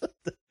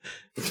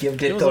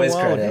 Give It was Ditko a his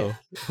while credit. ago.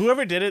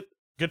 Whoever did it,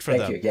 good for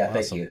Thank them. you. Yeah,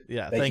 thank Awesome. you.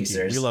 Yeah, Thank thank you,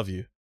 you. sirs. We love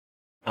you.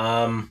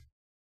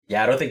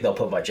 Yeah, I don't think they'll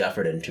put much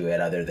effort into it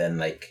other than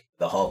like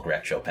the Hulk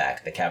retro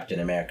pack, the Captain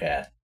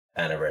America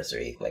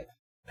anniversary like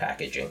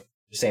packaging.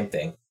 Same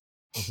thing.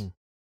 Mhm.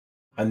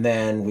 And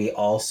then we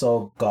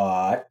also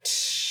got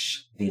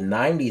the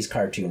 90s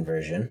cartoon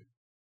version.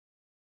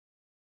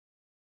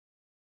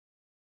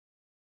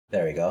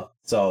 There we go.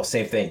 So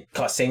same thing,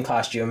 same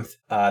costume.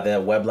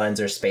 The web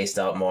lines are spaced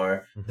out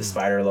more. The Mhm.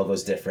 spider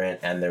logo's different,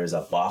 and there's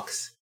a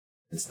box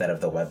instead of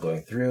the web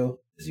going through,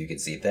 as you can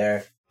see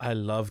there. I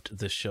loved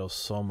this show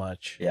so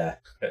much. Yeah.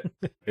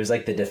 It was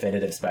like the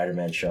definitive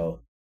Spider-Man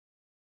show.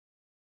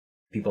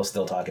 People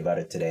still talk about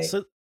it today.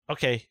 So,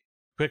 okay,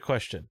 quick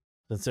question.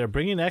 Since they're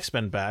bringing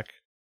X-Men back, do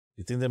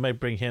you think they might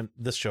bring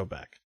this show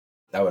back?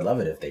 I would love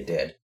it if they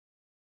did.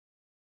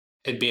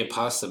 It'd be a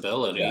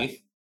possibility. Yeah.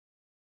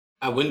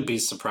 I wouldn't be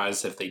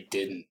surprised if they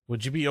didn't.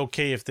 Would you be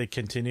okay if they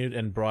continued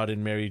and brought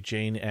in Mary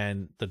Jane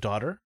and the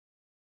daughter?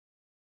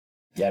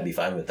 Yeah, I'd be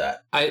fine with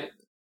that.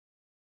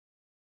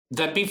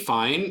 That'd be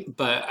fine,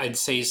 but I'd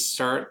say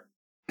start.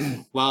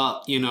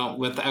 Well,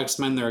 with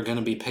X-Men, they're going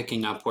to be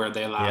picking up where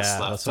they last Yeah,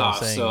 left that's what I'm off.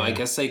 saying, So I yeah.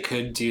 guess they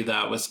could do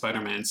that with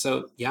Spider-Man.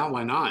 So yeah,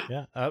 why not?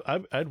 Yeah,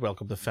 I'd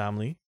welcome the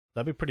family.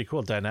 That'd be pretty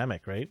cool,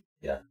 dynamic, right?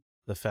 Yeah.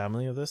 The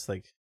family of this,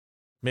 like,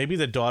 maybe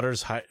the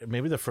daughter's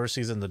maybe the first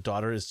season the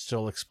daughter is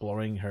still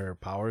exploring her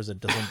powers and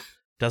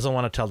doesn't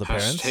want to tell the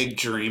parents. Hashtag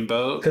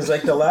Dreamboat. Because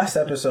like the last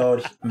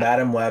episode,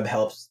 Madam Web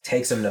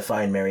takes him to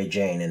find Mary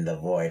Jane in the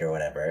void or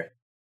whatever.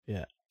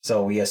 Yeah.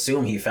 So we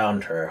assume he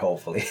found her,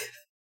 hopefully.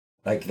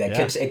 Like that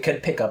Yeah. it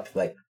could pick up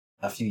like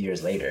a few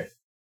years later.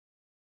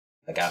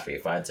 Like after he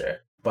finds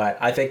her. But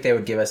I think they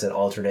would give us an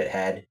alternate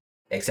head,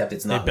 except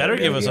it's They not. better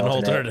really give us the an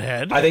alternate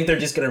head. I think they're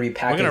just gonna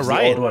repackage gonna the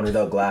riot. old one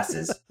without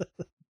glasses.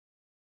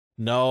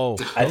 No,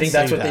 I don't think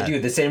that's say what that. they do.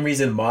 The same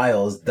reason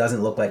Miles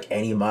doesn't look like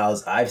any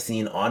Miles I've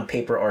seen on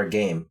paper or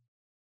game.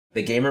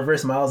 The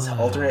Gamerverse Miles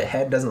alternate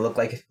head doesn't look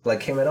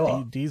like him at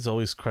all. D's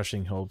always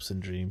crushing hopes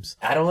and dreams.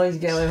 I don't always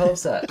get my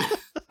hopes up.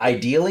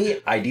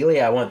 Ideally,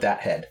 I want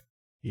that head.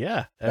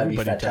 Yeah, That'd be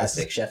everybody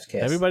fantastic. does. Chef's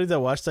kiss. Everybody that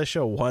watched that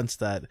show wants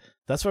that.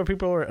 That's why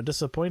people were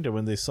disappointed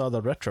when they saw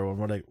the retro and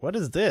were like, "What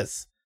is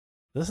this?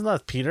 This is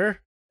not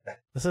Peter.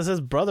 This is his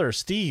brother,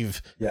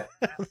 Steve." Yeah.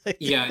 Like,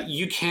 Yeah,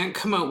 you can't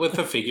come out with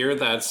a figure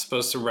that's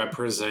supposed to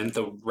represent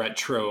the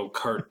retro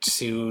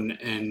cartoon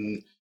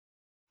and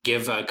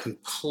give a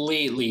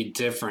completely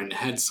different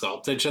head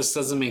sculpt. It just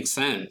doesn't make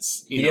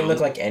sense. He didn't look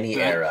like any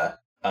era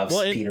of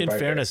well, Peter in Parker.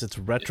 fairness, it's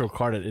retro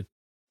carded. It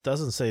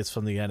doesn't say it's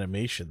from the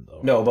animation though.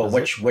 No, but does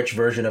it? which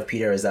version of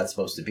Peter is that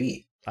supposed to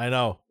be? I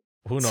know.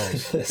 Who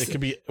knows? It could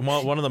be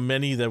one of the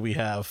many that we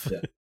have.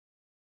 Yeah.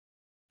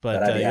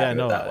 But I'd be yeah, happy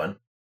no. with that one.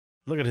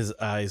 Look at his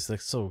eyes,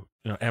 like so,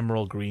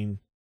 emerald green.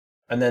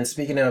 And then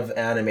speaking of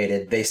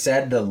animated, they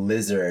said the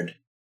lizard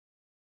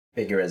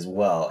figure as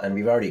well, and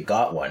we've already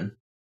got one.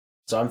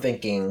 So I'm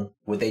thinking,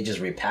 would they just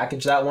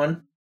repackage that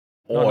one?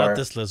 No, not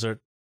this lizard.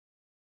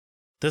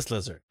 This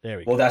lizard. There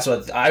we go. Well, that's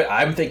what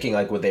I'm thinking.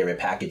 Like, would they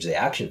repackage the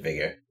action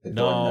figure?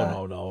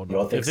 No. You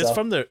don't think If it's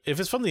so? if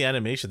it's from the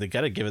animation, they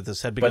gotta give it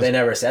this head because But they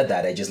never said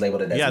that. They just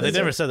labeled it as yeah, they lizard.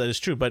 never said that. It's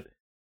true, but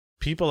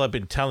people have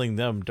been telling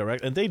them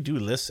direct, and they do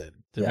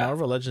listen. The Yeah.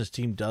 Marvel Legends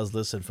team does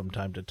listen from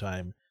time to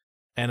time,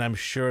 and I'm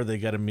sure they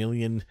got a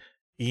million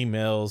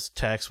emails,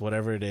 texts,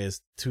 whatever it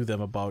is, to them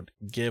about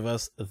give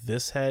us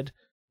this head,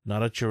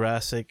 not a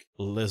Jurassic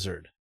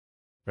lizard,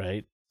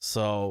 right?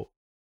 So,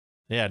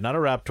 yeah, not a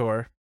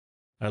raptor,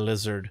 a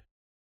lizard.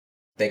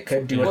 They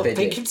could do Well, what they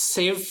they did. could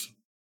save.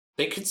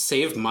 They could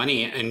save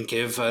money and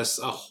give us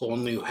a whole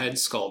new head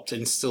sculpt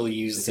and still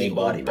use the same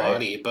old body,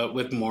 body, right? but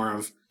with more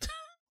of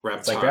Reptar.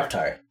 It's like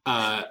Reptar.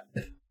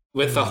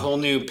 With a whole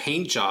new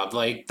paint job,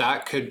 like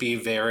that could be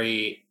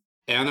very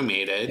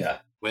animated. Yeah.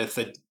 With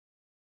a,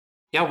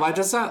 yeah. Why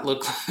does that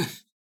look like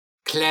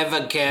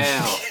clever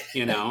girl?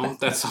 You know,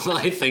 that's all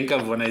I think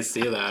of when I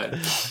see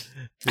that.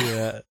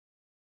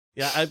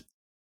 Yeah.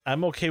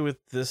 I'm okay with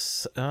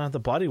this. The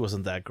body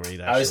wasn't that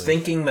great, actually. I was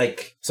thinking,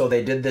 like, so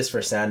they did this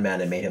for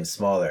Sandman and made him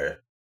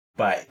smaller,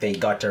 but they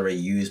got to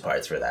reuse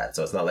parts for that,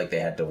 so it's not like they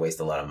had to waste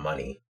a lot of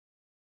money.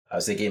 I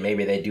was thinking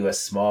maybe they do a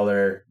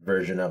smaller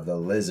version of the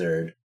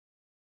lizard,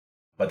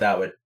 but that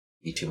would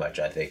be too much,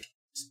 I think.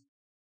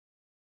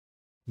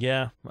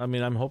 Yeah, I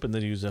mean, I'm hoping they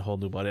use a whole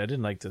new body. I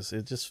didn't like this.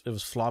 It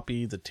was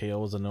floppy. The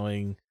tail was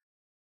annoying.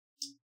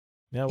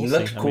 Yeah, He we'll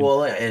looked see. I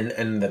cool mean,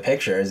 in the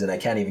pictures, and I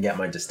can't even get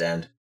mine to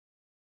stand.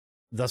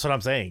 that's what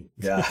I'm saying.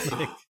 Yeah.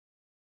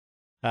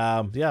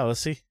 Yeah, let's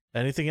see.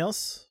 Anything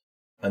else?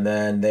 And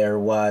then there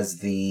was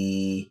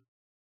the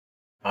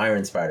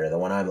Iron Spider, the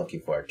one I'm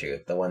looking forward to,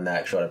 the one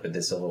that showed up in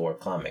the Civil War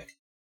comic.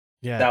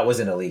 Yeah. That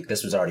wasn't a leak.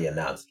 This was already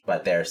announced,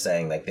 but they're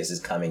saying like this is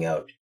coming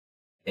out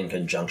in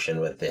conjunction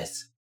with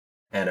this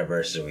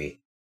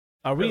anniversary.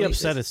 Are we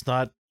releases. upset it's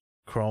not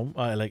chrome?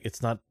 Like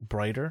it's not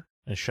brighter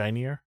and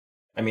shinier?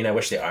 I mean, I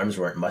wish the arms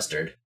weren't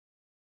mustard,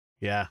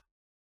 Yeah.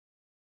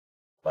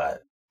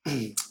 but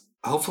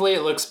Hopefully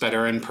it looks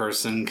better in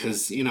person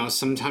because, you know,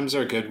 sometimes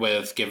they're good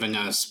with giving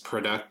us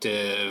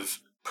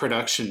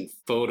production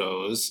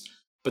photos,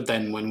 but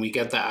then when we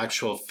get the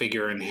actual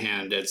figure in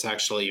hand, it's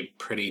actually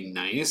pretty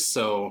nice.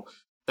 So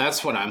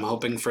that's what I'm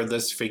hoping for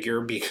this figure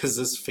because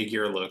this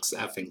figure looks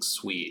effing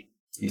sweet.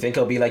 you think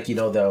it'll be like, you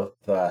know, the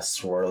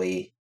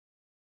swirly,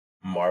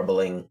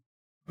 marbling,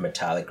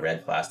 metallic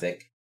red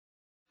plastic?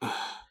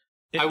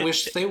 I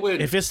wish they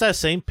would. If it's that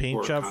same paint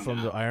work job on from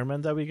that. the Iron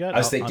Man that we got, I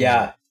was thinking,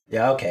 yeah,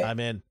 okay.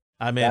 I'm in.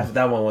 I'm in.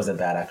 That one wasn't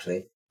bad,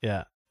 actually.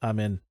 Yeah, I'm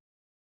in.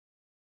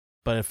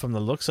 But from the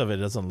looks of it,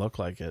 it doesn't look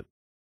like it.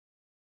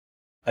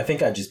 I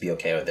think I'd just be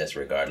okay with this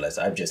regardless.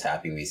 I'm just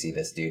happy we see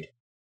this dude.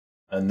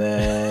 And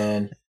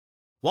then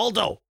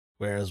Waldo!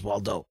 Where is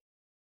Waldo?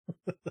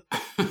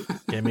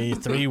 Give me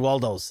 3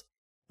 Waldos.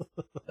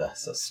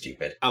 that's so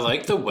stupid. I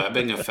like the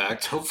webbing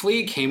effect.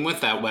 Hopefully it came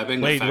with that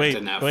webbing effect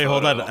in that Wait,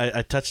 photo. hold on.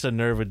 I touched a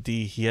nerve with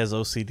D. He has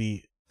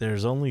OCD.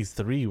 There's only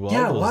 3 Waldos.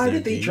 Yeah, why there,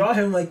 did they D. draw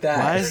him like that?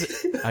 Why is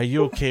it? Are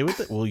you okay with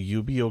it? Will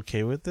you be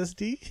okay with this,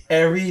 D?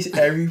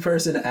 Every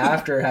person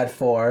after had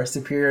 4.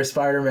 Superior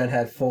Spider-Man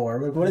had 4.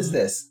 Like, what is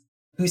this?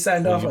 Who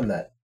signed off on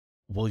that?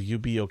 Will you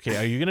be okay?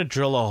 Are you gonna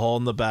drill a hole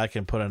in the back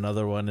and put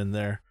another one in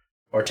there?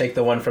 Or take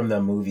the one from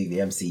the movie, the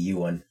MCU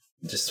one,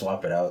 and just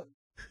swap it out.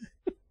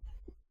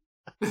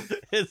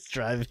 It's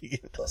driving you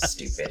So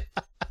stupid.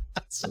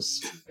 So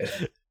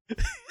stupid.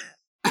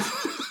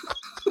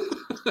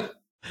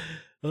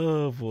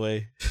 Oh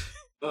boy.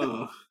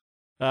 Oh.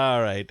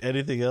 All right.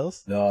 Anything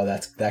else? No,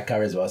 that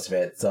covers most of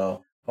it.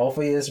 So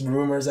hopefully this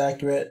rumor is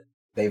accurate.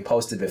 They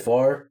posted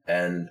before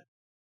and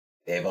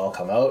they've all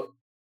come out.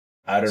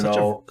 I don't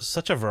know.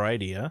 Such a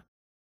variety, huh?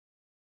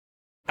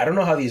 I don't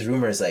know how these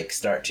rumors like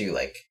start to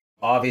like.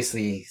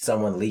 Obviously,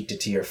 someone leaked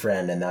it to your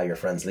friend, and now your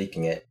friend's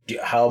leaking it.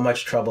 How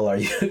much trouble are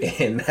you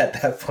in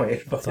at that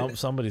point?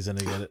 Somebody's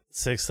gonna get it.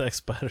 6X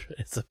Spider.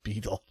 It's a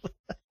beetle.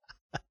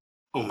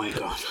 Oh my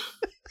god.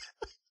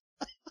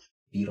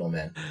 Beetle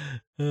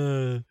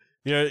man.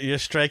 You're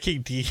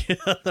striking D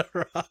on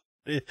the rock.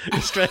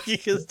 You're striking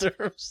his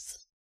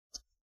nerves.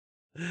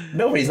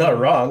 Nobody's not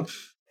wrong.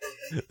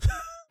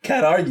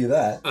 Can't argue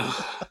that.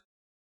 Ugh.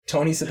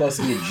 Tony's supposed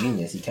to be a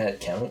genius. He can't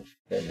count.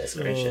 Goodness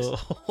gracious.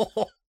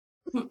 Oh.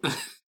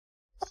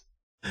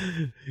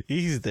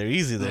 Easy there,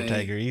 Right.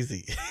 Tiger.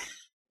 Easy.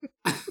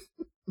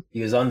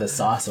 He was on the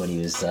sauce when he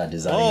was designing.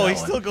 Oh, that he's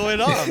one. still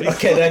going on. He's Okay,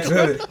 still next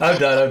going movie. I'm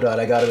done.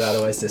 I got it out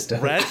of my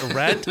system.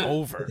 Rant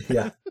over.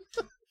 Yeah.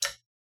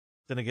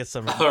 Gonna get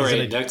some. All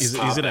right, he's next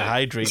gonna topic.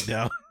 hydrate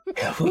now.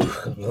 Yeah, whew,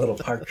 I'm a little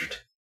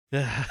parched.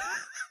 Yeah.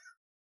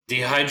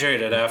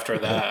 Dehydrated after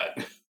that.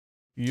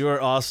 You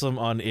are awesome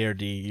on air,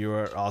 D. You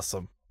are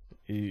awesome.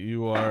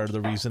 You are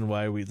the reason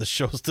why the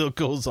show still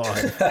goes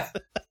on.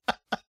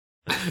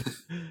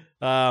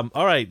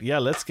 All right, yeah,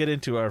 let's get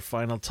into our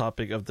final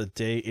topic of the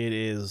day. It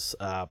is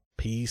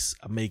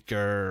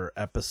Peacemaker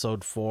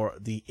episode 4,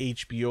 the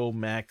HBO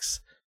Max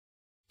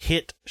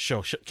hit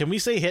show. Can we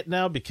say hit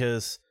now?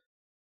 Because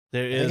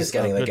there I is think it's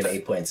getting a like good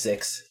an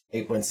 8.6.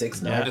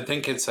 8.6 now. Yeah. I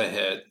think it's a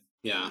hit.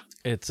 Yeah.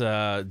 It's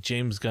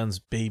James Gunn's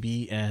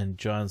baby and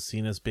John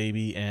Cena's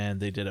baby, and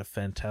they did a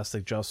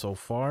fantastic job so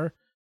far.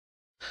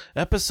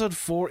 Episode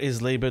 4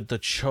 is labeled The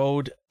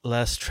Chode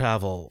Less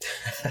Travel.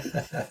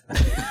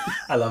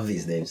 I love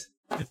these names.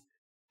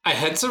 I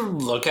had to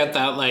look at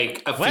that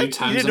like a What? few You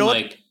times. didn't I'm know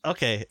like,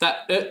 Okay.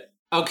 that.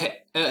 Okay,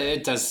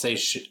 it does say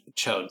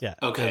chode. Yeah.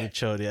 Okay.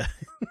 Chode, yeah.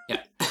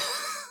 Yeah.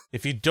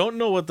 If you don't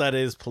know what that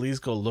is, please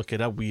go look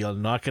it up. We are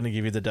not going to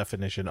give you the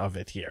definition of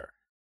it here.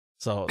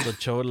 So, The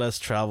Chode Less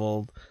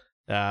Traveled.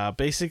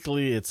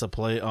 Basically, it's a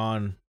play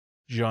on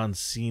John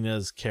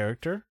Cena's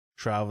character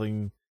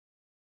traveling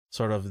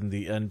sort of in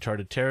the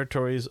uncharted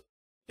territories.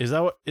 Is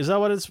that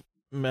what it's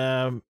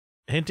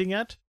hinting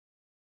at?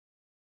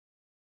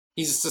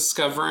 He's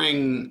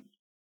discovering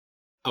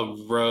a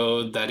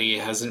road that he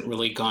hasn't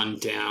really gone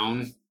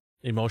down.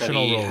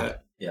 Emotional road.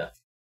 Yeah.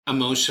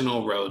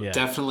 Emotional road. Yeah.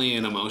 Definitely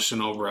an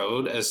emotional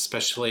road,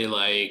 especially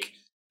like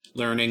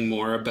learning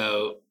more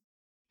about,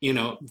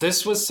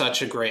 this was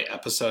such a great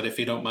episode, if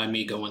you don't mind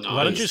me going on.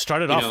 Why don't you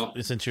start it off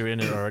since you're in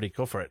it already?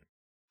 Go for it.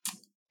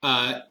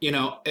 I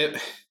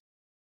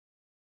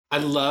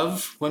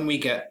love when we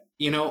get,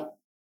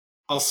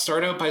 I'll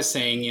start out by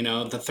saying,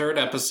 the third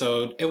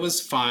episode, it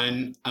was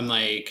fun. I'm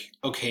like,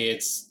 okay,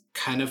 it's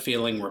kind of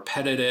feeling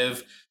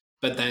repetitive,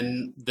 but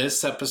then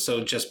this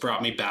episode just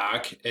brought me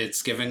back.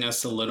 It's giving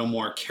us a little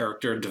more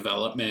character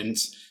development,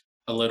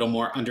 a little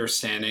more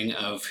understanding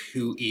of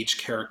who each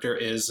character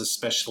is,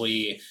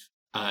 especially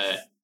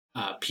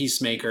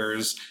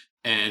Peacemaker's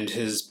and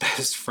his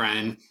best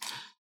friend.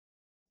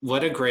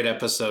 What a great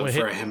episode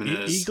for him and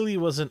his... Eagly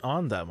wasn't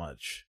on that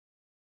much.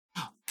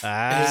 His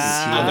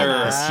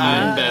other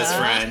best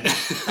friend.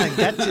 I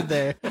got you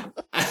there.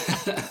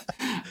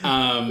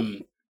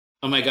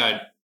 Oh my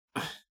god.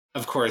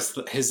 Of course,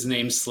 his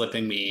name's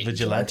slipping me.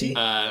 Vigilante?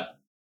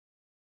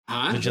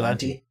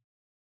 Vigilante?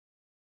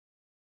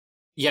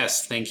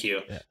 Yes, thank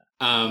you.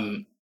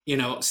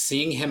 Yeah.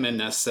 Seeing him in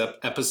this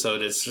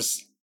episode is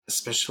just,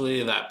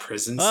 especially that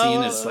prison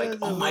scene, it's like,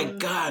 oh my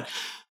god.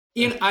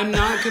 I'm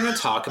not going to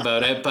talk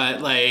about it,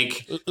 but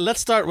like...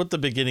 Let's start with the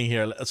beginning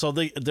here. So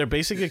they're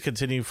basically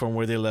continuing from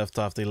where they left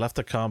off. They left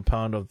the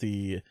compound of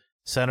the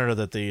senator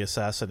that they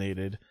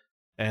assassinated,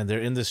 and they're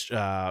in this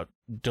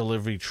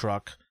delivery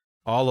truck,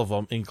 all of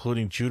them,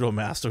 including Judo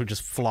Master, who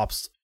just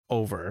flops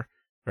over,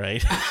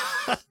 right?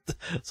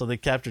 So they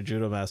captured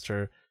Judo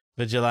Master.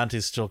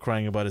 Vigilante's still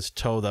crying about his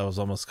toe that was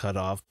almost cut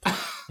off,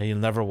 and he'll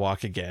never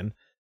walk again.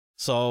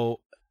 So...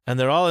 And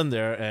they're all in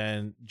there,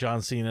 and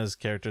John Cena's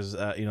character's,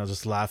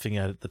 just laughing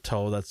at the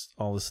toe that's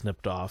all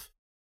snipped off.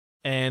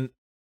 And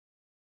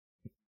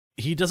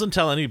he doesn't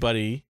tell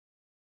anybody.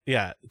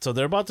 Yeah, so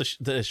they're about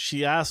to...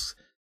 she asks,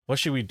 what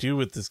should we do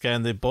with this guy?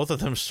 And both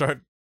of them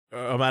start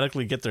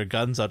automatically get their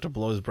guns out to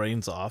blow his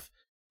brains off.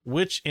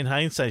 Which, in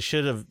hindsight,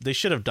 they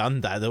should have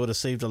done that. They would have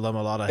saved them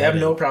a lot of They have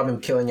no problem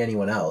killing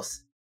anyone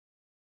else.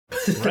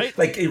 Right?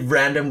 Like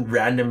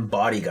random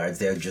bodyguards,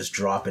 they'll just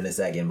drop in a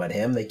second. But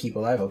him, they keep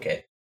alive?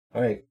 Okay.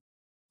 All right.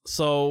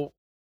 So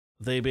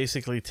they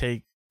basically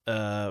take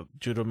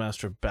Judo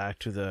Master back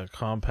to the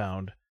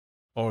compound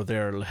or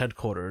their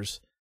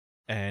headquarters,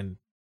 and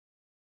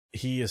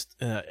he is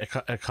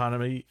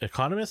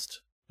economist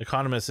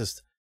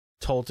is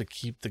told to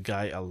keep the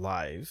guy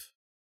alive.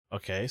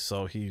 Okay,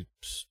 so he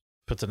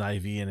puts an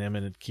IV in him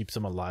and it keeps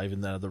him alive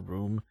in the other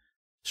room,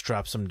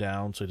 straps him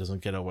down so he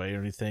doesn't get away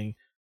or anything,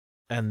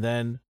 and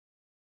then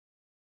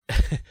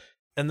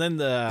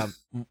the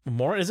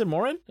is it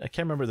Morin? I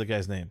can't remember the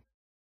guy's name.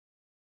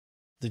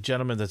 The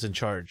gentleman that's in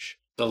charge.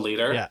 The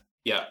leader? Yeah.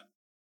 Yeah.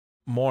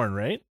 Morin,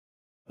 right?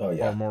 Oh,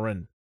 yeah. Or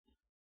Morin.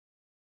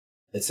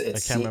 I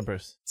can't remember.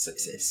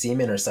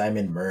 Seaman or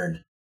Simon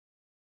Mern.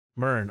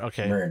 Mern,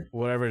 okay. Mern.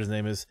 Whatever his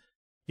name is.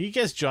 He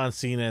gets John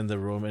Cena in the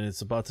room and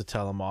it's about to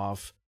tell him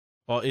off.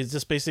 Well, it's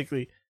just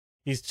basically,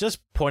 he's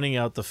just pointing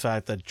out the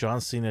fact that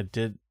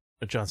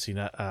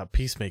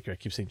Peacemaker, I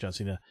keep saying John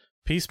Cena,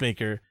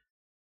 Peacemaker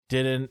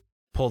didn't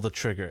pull the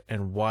trigger.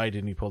 And why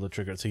didn't he pull the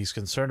trigger? So he's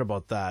concerned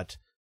about that.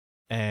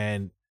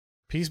 And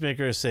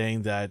Peacemaker is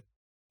saying that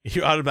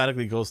he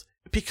automatically goes,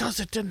 because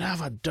it didn't have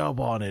a dove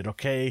on it,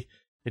 okay?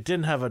 It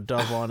didn't have a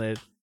dove on it.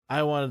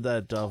 I wanted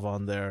that dove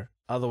on there.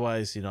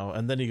 Otherwise,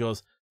 and then he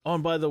goes, oh,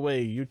 and by the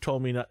way, you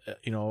told me not,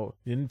 you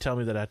didn't tell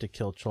me that I had to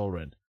kill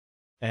children.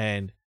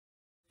 And,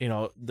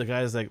 the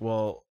guy's like,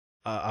 well,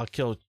 I'll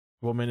kill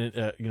women,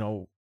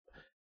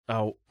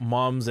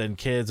 moms and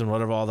kids and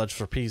whatever, all that's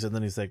for peace. And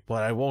then he's like,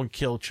 but I won't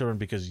kill children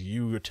because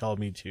you tell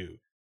me to,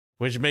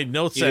 which made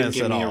no sense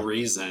at all. Give me a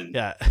reason.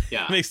 Yeah.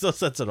 It makes no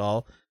sense at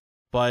all.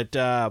 But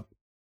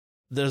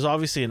there's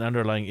obviously an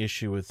underlying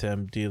issue with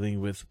him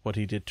dealing with what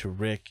he did to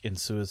Rick in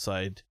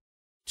Suicide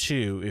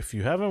 2. If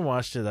you haven't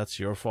watched it, that's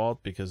your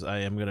fault, because I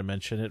am going to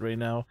mention it right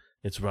now.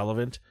 It's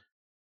relevant.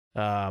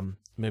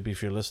 Maybe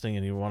if you're listening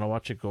and you want to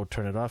watch it, go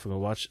turn it off and go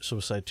watch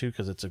Suicide 2,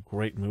 because it's a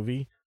great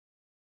movie.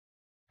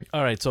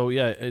 All right, so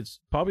yeah, it's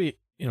probably,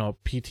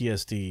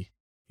 PTSD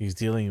he's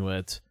dealing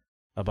with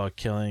about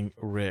killing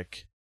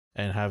Rick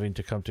and having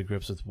to come to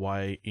grips with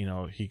why,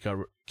 he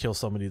kill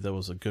somebody that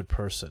was a good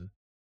person.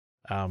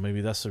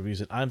 Maybe that's the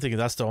reason. I'm thinking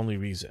that's the only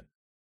reason.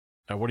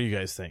 What do you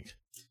guys think?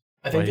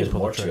 I think Why he there's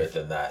pulled more the to trigger? it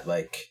than that.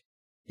 Like,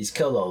 he's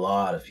killed a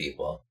lot of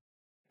people,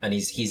 and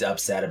he's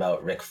upset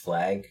about Rick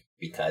Flag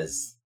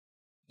because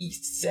he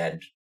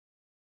said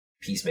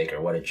Peacemaker,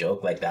 what a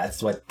joke. Like,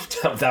 that's what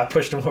that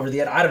pushed him over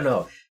the edge. I don't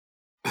know.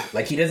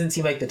 Like, he doesn't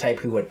seem like the type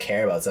who would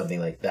care about something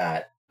like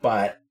that.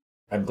 But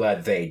I'm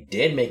glad they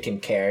did make him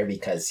care,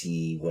 because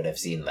he would have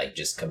seemed like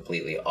just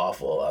completely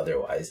awful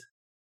otherwise.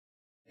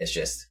 It's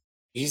just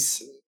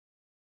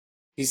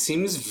He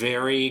seems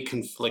very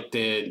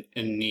conflicted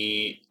in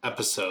the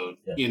episode.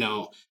 Yeah. You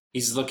know,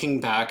 he's looking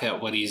back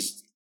at what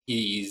he's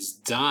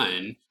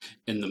done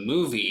in the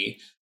movie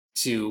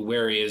to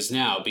where he is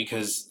now,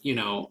 because, you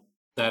know,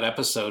 that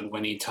episode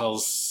when he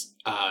tells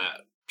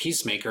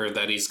Peacemaker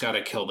that he's got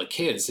to kill the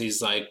kids,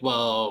 he's like,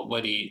 well,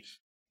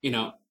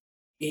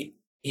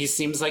 he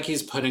seems like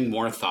he's putting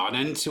more thought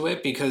into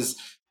it, because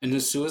in the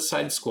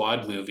Suicide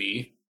Squad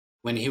movie,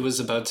 when he was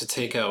about to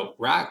take out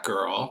Rat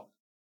Girl,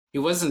 he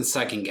wasn't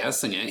second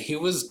guessing it. He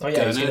was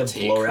he's gonna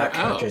take blow her Rat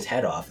out. Catcher's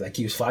head off. Like,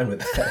 he was fine with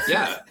that.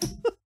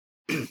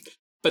 Yeah.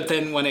 But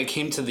then when it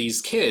came to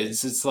these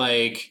kids, it's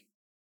like,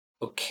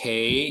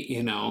 okay,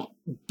 you know,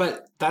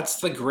 but that's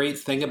the great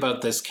thing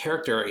about this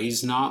character.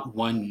 He's not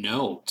one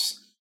note.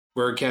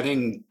 We're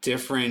getting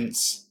different,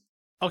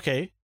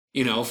 Okay,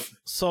 you know.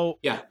 so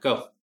Yeah,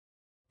 go.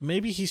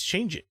 maybe he's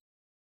changing.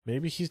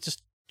 Maybe he's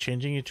just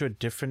changing into a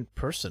different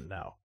person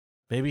now.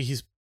 Maybe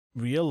he's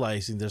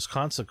realizing there's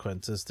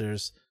consequences.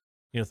 There's,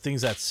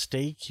 things at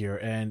stake here,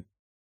 and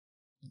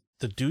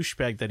the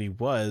douchebag that he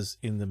was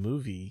in the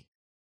movie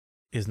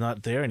is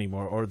not there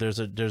anymore, or there's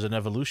an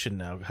evolution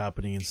now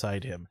happening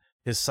inside him.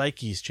 His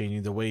psyche is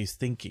changing, the way he's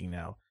thinking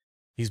now.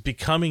 He's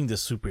becoming the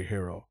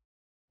superhero,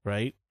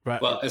 right? Right.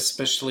 Well,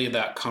 especially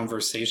that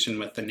conversation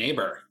with the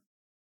neighbor,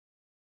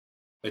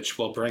 which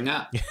we'll bring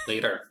up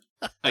later,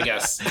 I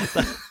guess.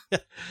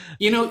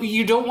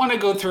 You don't want to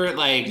go through it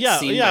like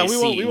scene by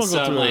scene. We won't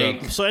go through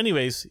like, it. So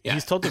anyways, Yeah.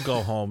 he's told to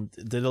go home.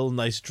 The little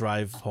nice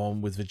drive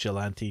home with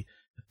Vigilante.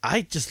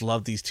 I just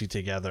love these two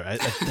together.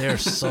 They're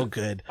so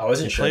good. I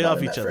wasn't They sure play about off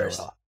him each at other first.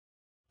 well.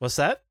 What's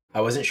that?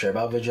 I wasn't sure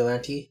about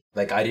Vigilante.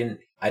 Like, I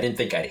didn't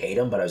think I'd hate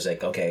him, but I was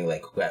like, okay,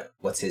 like,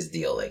 what's his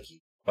deal? Like,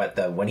 but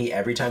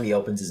every time he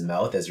opens his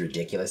mouth, as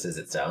ridiculous as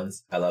it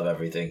sounds, I love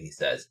everything he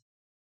says.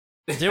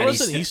 There And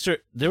was he's-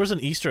 there was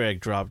an Easter egg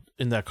dropped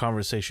in that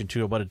conversation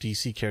too about a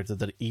DC character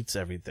that eats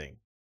everything.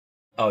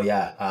 Oh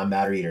yeah,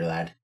 Matter Eater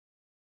Lad.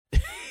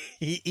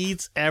 He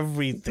eats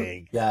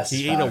everything. Yes,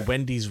 He ate a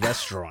Wendy's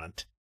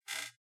restaurant.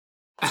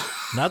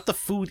 Not the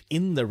food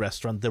in the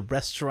restaurant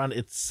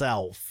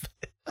itself.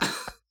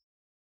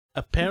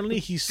 Apparently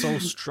he's so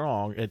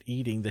strong at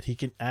eating that he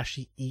can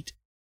actually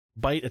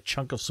bite a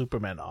chunk of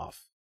Superman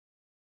off.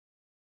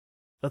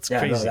 That's Yeah,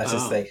 crazy. no, that's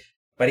his thing.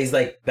 But he's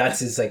like, that's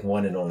his like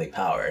one and only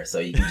power. So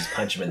you can just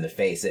punch him in the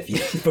face if you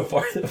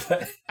before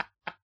the.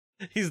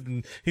 He's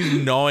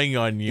gnawing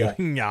on you. Yeah.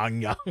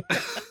 Nyang,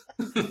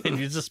 nyang. And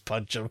you just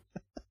punch him.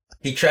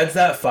 He treads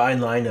that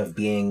fine line of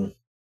being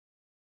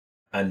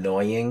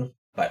annoying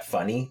but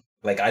funny.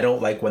 Like, I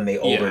don't like when they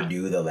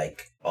overdo the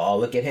like, oh,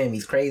 look at him,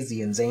 he's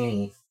crazy and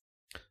zany.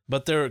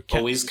 But they're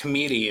always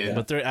comedian.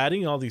 But they're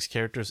adding all these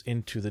characters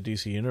into the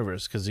DC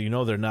universe because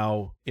they're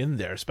now in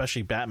there,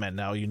 especially Batman.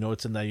 Now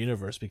it's in that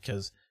universe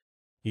because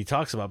he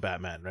talks about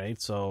Batman, right?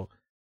 So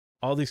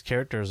all these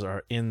characters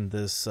are in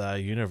this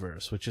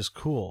universe, which is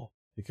cool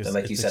because And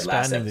like you it's said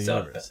last expanding the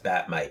episode, universe.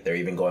 Batmite. They're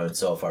even going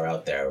so far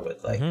out there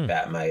with like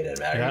Batmite and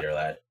Matter Eater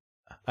Lad.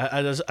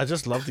 I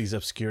just love these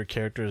obscure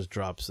characters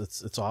drops.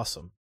 It's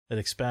awesome. It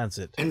expands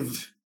it.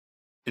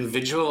 And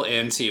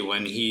Vigilante,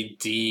 when he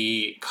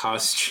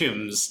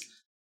de-costumes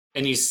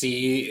and you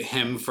see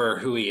him for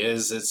who he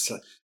is, it's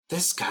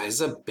this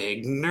guy's a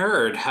big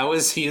nerd. How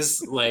is he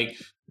like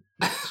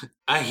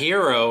a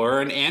hero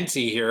or an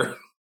anti-hero?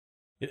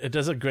 It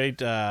does a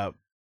great.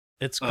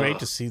 It's great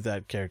to see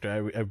that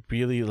character. I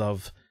really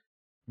love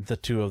the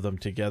two of them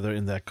together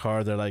in that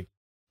car. They're like,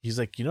 he's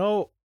like,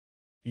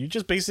 you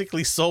just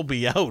basically sold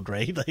me out,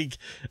 right? Like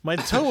my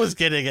toe was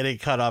getting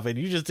cut off, and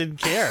you just didn't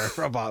care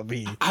about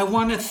me. I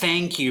want to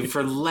thank you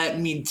for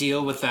letting me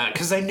deal with that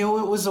because I know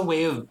it was a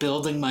way of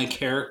building my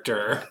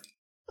character.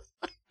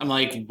 I'm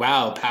like,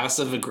 wow,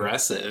 passive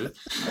aggressive.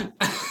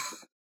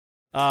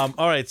 All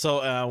right.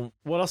 So,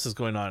 what else is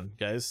going on,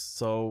 guys?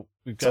 So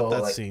we've got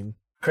that scene.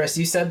 Chris,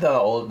 you said the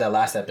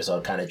last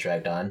episode kind of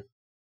dragged on.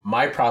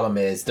 My problem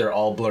is they're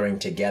all blurring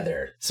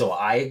together. So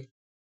I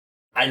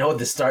know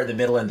the start, the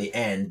middle, and the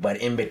end, but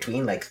in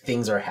between, like,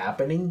 things are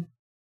happening.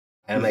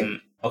 And I'm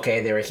like,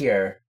 okay, they were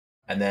here,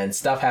 and then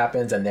stuff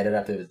happens, and then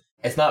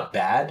it's not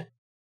bad,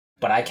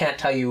 but I can't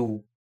tell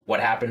you what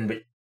happened.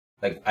 But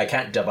like, I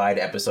can't divide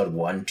episode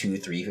 1, 2,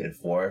 3, and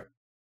 4.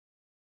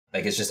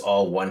 Like, it's just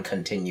all one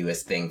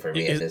continuous thing for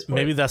me at this point.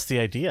 Maybe that's the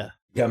idea.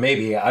 Yeah,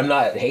 maybe. I'm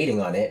not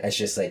hating on it. It's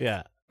just like,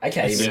 yeah, I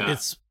can't even.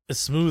 It's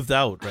smoothed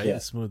out, right? Yeah.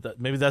 It's smoothed out.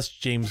 Maybe that's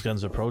James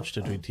Gunn's approach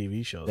to doing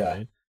TV shows,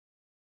 right?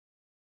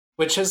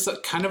 Which is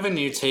kind of a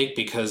new take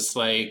because,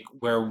 like,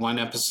 where one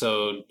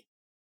episode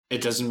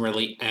it doesn't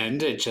really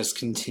end. It just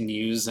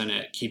continues and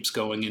it keeps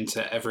going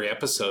into every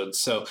episode.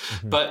 So,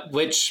 but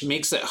which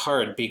makes it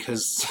hard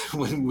because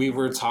when we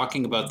were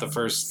talking about the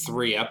first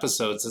 3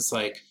 episodes, it's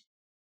like,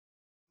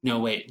 no,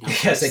 wait. No,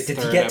 yes, like, did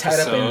you get tied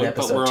up in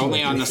episode but we're 2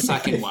 only on the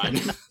second one.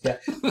 Yeah.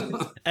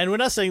 And we're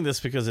not saying this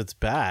because it's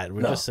bad.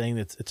 We're No. just saying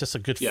it's just a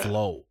good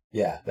flow.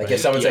 Yeah. Like Right?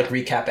 if someone's like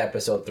recap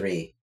episode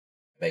 3,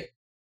 like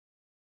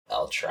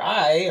I'll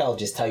try. I'll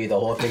just tell you the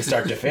whole thing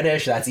start to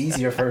finish. That's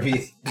easier for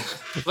me.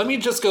 Let me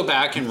just go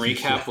back and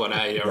recap what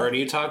I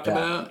already talked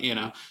about, you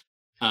know.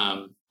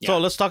 So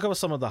let's talk about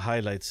some of the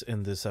highlights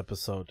in this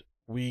episode.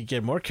 We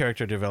get more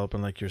character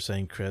development, like you're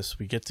saying, Chris.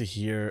 We get to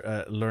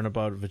hear, learn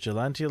about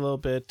Vigilante a little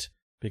bit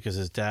because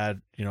his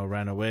dad,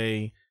 ran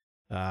away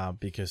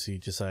because he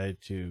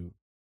decided to,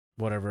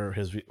 what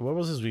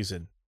was his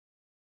reason?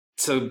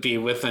 To be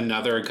with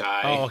another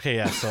guy. Oh, okay,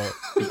 yeah. So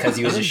because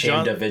he was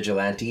ashamed of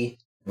Vigilante,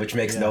 which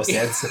makes no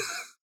sense.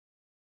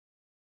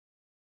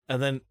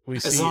 And then we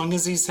see, as long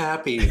as he's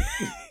happy.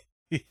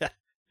 yeah.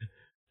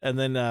 And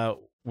then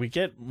we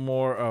get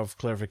more of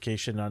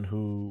clarification on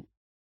who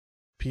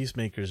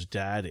Peacemaker's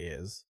dad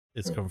is.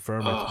 It's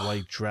confirmed it's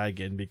White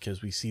Dragon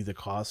because we see the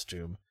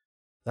costume.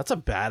 That's a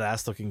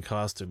badass looking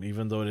costume,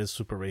 even though it is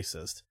super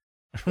racist.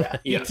 Right?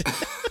 Yeah.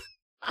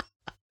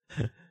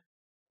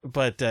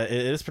 But it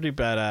is pretty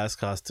badass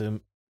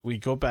costume. We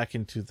go back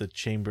into the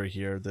chamber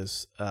here.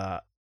 This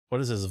what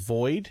is this,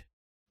 Void?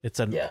 It's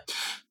a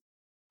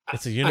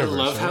universe.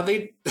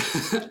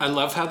 I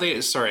love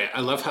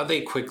how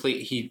they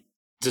quickly he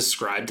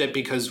described it,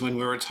 because when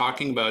we were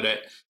talking about it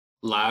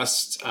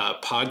last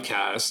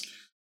podcast,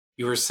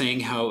 you were saying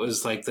how it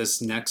was like this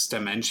next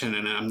dimension,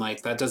 and I'm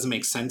like, that doesn't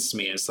make sense to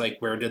me. It's like,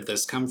 where did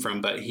this come from?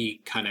 But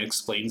he kind of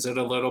explains it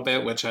a little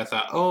bit, which I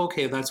thought, oh,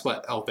 okay, that's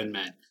what Elvin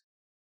meant.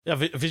 Yeah,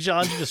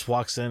 Vigilante just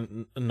walks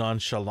in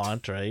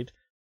nonchalant, right?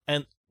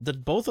 And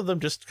both of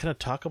them just kind of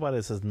talk about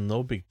it as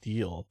no big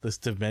deal, this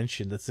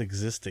dimension that's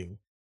existing.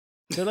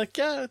 They're like,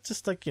 yeah, it's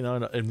just like,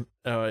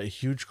 a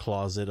huge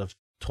closet of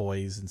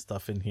toys and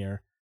stuff in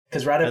here.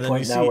 Because we're at a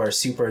point now where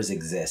supers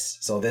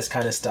exist, so this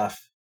kind of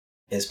stuff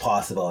is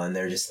possible, and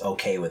they're just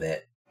okay with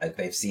it. Like,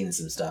 they've seen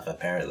some stuff,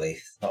 apparently.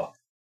 So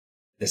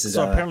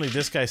apparently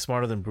this guy's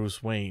smarter than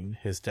Bruce Wayne,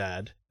 his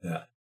dad.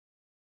 Yeah.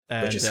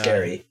 And, which is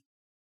scary.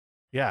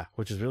 Yeah,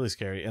 which is really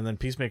scary. And then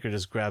Peacemaker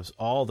just grabs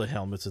all the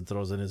helmets and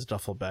throws in his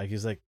duffel bag.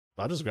 He's like,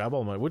 I'll just grab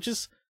all my, which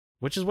is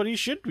what he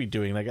should be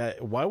doing. Like,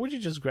 why would you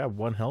just grab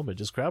one helmet?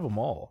 Just grab them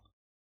all.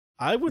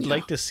 I would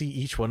like to see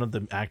each one of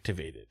them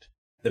activated.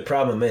 The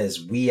problem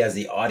is, we as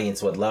the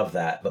audience would love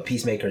that, but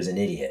Peacemaker's an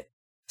idiot.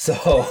 So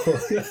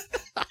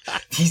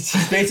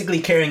he's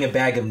basically carrying a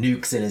bag of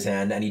nukes in his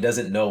hand, and he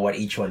doesn't know what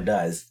each one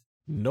does.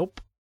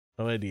 Nope.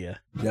 No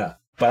idea. Yeah.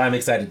 But I'm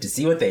excited to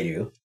see what they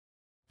do.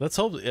 Let's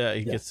hope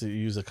he gets to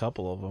use a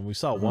couple of them. We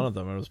saw one of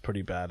them, and it was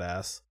pretty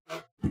badass.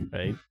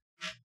 Right?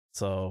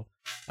 So,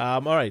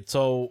 all right.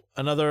 So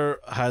another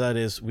highlight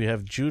is we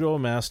have Judo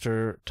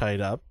Master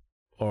tied up,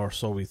 or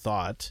so we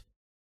thought,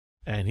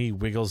 and he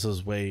wiggles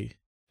his way,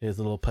 his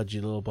little pudgy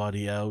little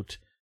body out,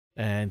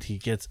 and he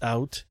gets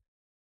out,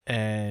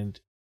 and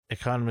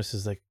Economist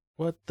is like,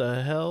 what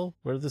the hell?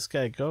 Where did this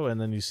guy go?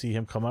 And then you see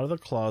him come out of the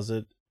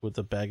closet with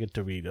a bag of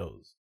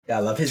Doritos. Yeah,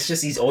 I love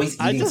he's always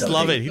eating I just something.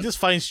 love it. He just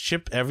finds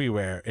chip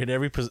everywhere. In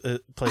every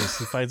place,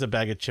 he finds a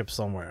bag of chips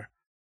somewhere.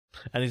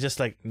 And he's just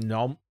like,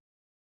 no.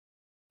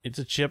 It's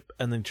a chip,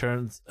 and then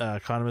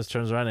Economist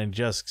turns around and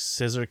just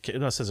scissor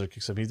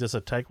kicks him. He does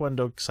a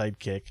Taekwondo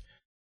sidekick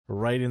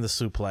right in the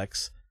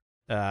suplex.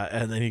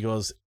 And then he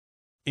goes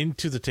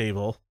into the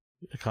table,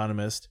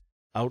 Economist,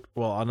 out,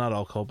 well, not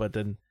Alco, but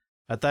then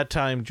at that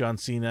time, John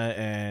Cena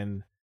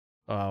and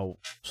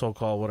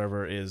so-called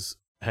whatever is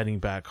heading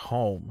back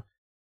home.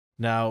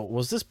 Now,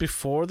 was this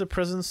before the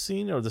prison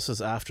scene, or this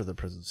is after the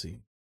prison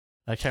scene?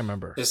 I can't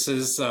remember. This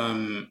is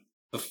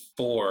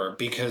before,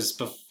 because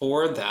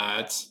before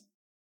that,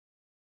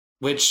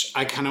 which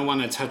I kind of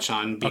want to touch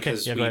on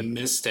because we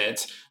missed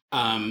it.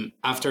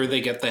 After they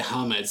get the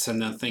helmets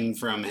and the thing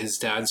from his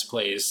dad's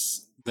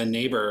place, the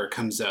neighbor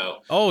comes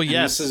out. Oh, yes.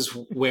 And this is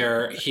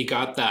where he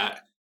got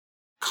that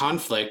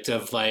conflict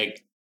of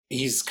like,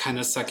 he's kind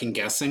of second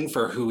guessing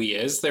for who he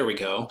is. There we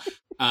go.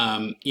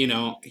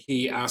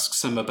 He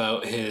asks him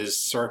about his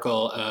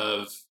circle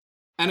of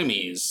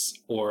enemies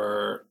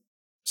or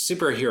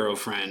superhero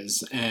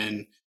friends,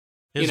 and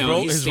his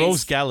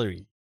Rose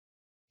Gallery.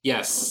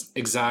 Yes,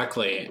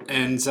 exactly.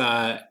 And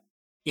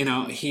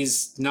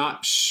he's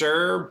not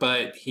sure,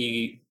 but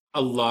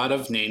a lot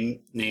of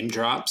name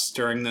drops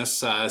during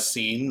this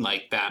scene,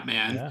 like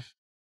Batman. Yeah.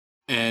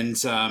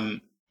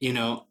 And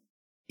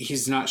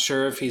he's not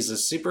sure if he's a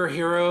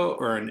superhero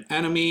or an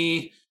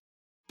enemy.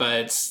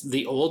 But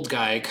the old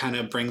guy kind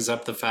of brings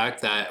up the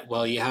fact that,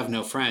 well, you have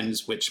no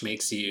friends, which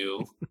makes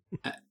you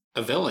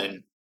a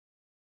villain.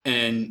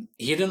 And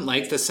he didn't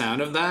like the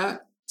sound of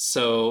that.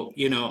 So,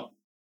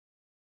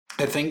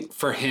 I think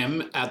for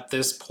him at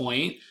this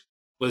point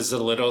was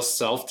a little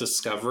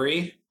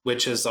self-discovery,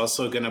 which is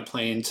also going to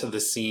play into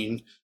the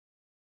scene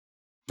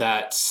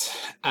that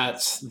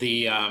at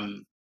the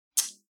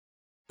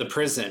the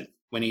prison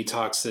when he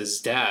talks to his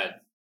dad.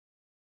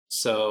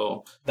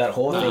 So that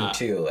whole thing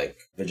too, like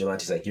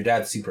Vigilante's like, your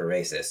dad's super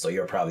racist, so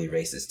you're probably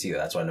racist too.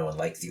 That's why no one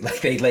likes you. Like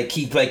they like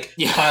keep like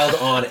piled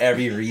on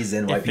every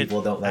reason why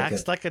people don't like him.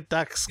 Acts like a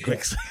duck,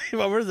 Squix.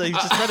 What was that? He's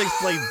just trying to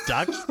explain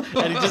ducks,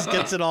 and he just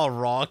gets it all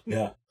wrong.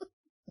 Yeah.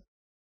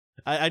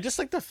 I just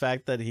like the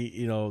fact that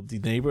he, the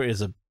neighbor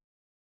is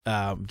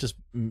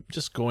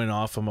just going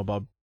off him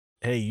about,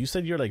 hey, you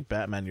said you're like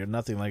Batman, you're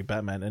nothing like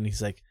Batman, and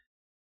he's like,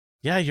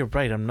 yeah, you're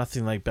right, I'm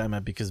nothing like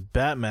Batman because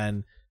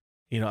Batman,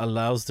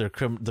 allows the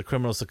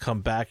criminals to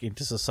come back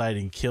into society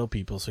and kill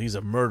people, so he's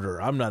a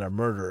murderer. I'm not a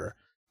murderer,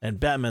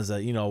 and Batman's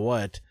a,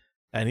 what,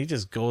 and he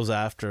just goes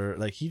after,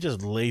 like, he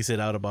just lays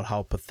it out about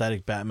how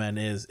pathetic Batman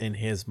is in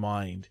his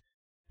mind,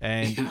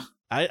 and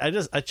I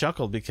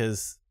chuckled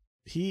because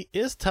he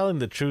is telling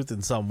the truth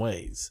in some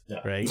ways,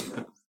 right?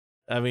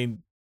 I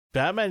mean,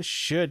 Batman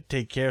should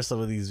take care of some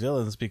of these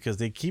villains because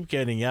they keep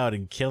getting out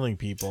and killing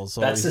people. So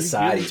that's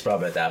society's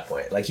problem at that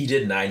point. Like, he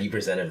did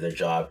 90% of their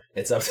job.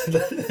 It's up to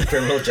the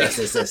criminal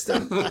justice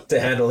system to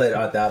handle it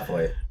at that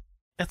point.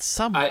 At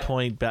some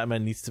point,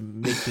 Batman needs to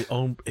make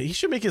he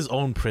should make his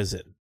own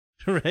prison,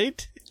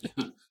 right?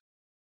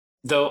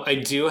 Though I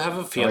do have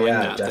a feeling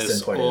that Justin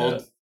this pointed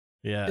out.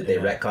 Did they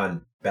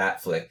retcon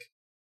Batflick?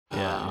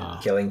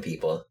 Killing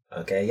people.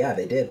 Okay, yeah,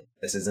 they did.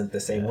 This isn't the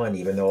same one,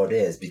 even though it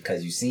is,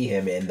 because you see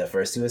him in the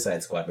first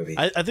Suicide Squad movie.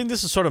 I think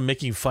this is sort of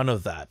making fun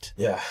of that.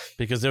 Yeah.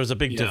 Because there was a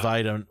big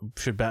divide on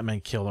should Batman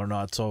kill or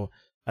not. So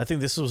I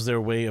think this was their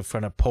way of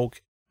trying to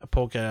poke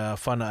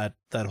fun at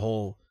that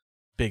whole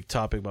big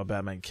topic about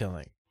Batman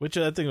killing, which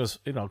I think was,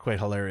 quite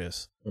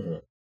hilarious. Mm-hmm.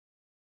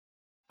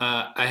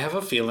 I have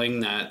a feeling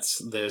that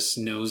this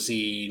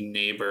nosy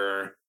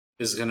neighbor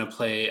is going to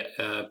play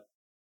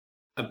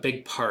a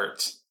big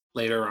part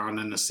later on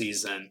in the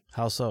season.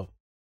 How so?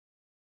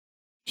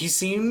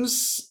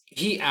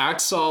 He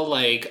acts all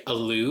like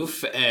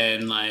aloof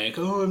and like,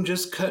 oh, I'm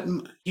just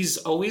cutting. He's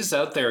always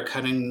out there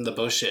cutting the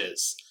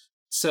bushes.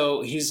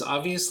 So he's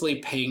obviously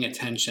paying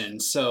attention.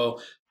 So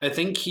I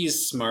think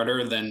he's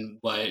smarter than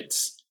what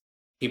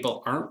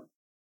people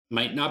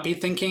might not be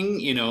thinking.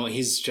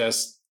 He's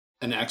just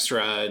an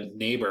extra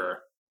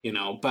neighbor,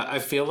 but I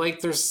feel like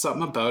there's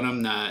something about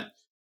him that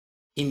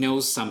he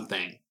knows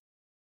something.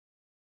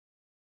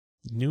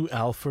 New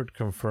Alfred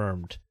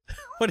confirmed.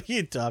 What are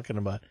you talking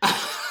about?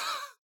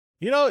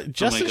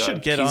 Justin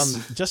should get on.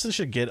 Justin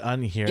should get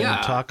on here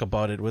and talk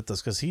about it with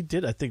us because he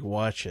did, I think,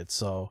 watch it.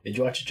 So did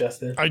you watch it,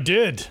 Justin? I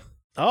did.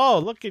 Oh,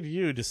 look at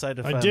you!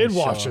 Decided. I did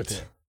watch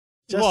it.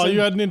 Justin, well,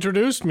 you hadn't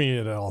introduced me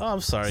at all. Oh, I'm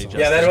sorry, Justin.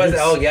 Yeah, that was.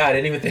 Oh, yeah, I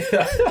didn't even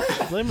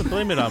think.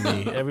 Blame it on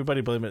me.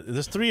 Everybody blame it.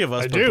 There's three of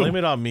us, but blame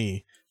it on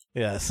me.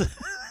 Yes.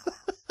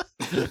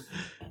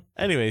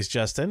 Anyways,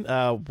 Justin,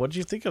 what did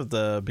you think of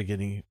the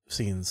beginning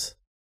scenes?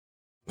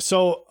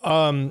 So,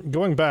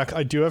 going back,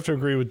 I do have to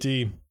agree with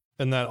D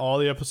in that all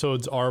the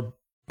episodes are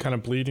kind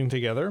of bleeding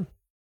together,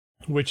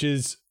 which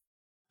is,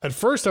 at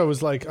first I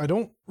was like, I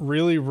don't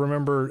really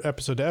remember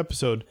episode to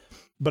episode,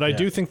 but I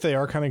do think they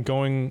are kind of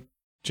going,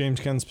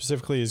 James Gunn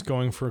specifically is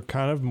going for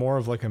kind of more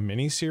of like a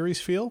mini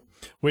series feel,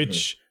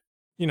 which,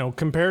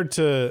 compared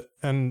to,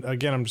 and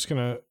again, I'm just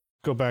going to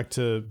go back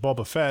to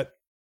Boba Fett,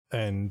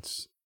 and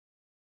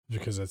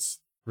because that's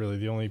really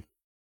the only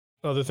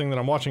other thing that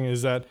I'm watching,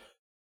 is that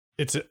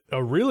it's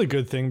a really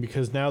good thing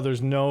because now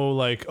there's no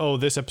like, oh,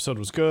 this episode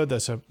was good,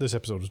 this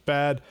episode was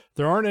bad.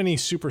 There aren't any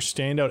super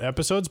standout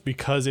episodes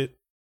because it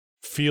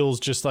feels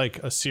just like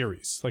a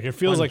series. Like it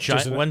feels like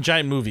one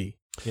giant movie.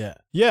 Yeah.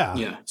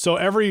 So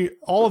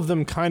all of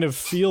them kind of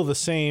feel the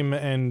same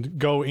and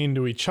go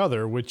into each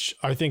other, which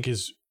I think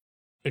is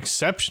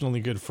exceptionally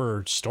good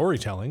for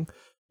storytelling.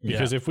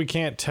 Because if we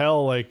can't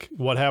tell like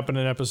what happened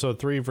in episode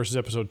 3 versus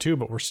episode 2,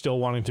 but we're still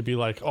wanting to be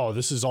like, oh,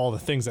 this is all the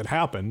things that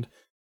happened,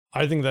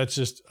 I think that's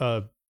just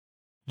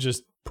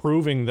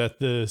proving that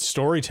the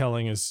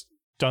storytelling is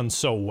done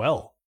so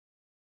well.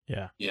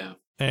 Yeah.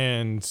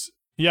 And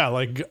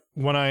like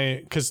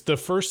because the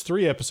first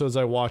 3 episodes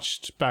I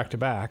watched back to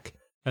back,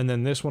 and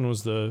then this one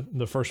was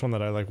the first one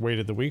that I like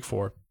waited the week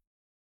for.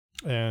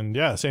 And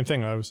same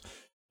thing. I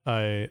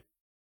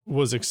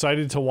was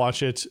excited to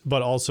watch it,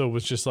 but also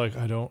was just like,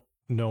 I don't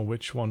know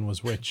which one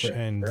was which.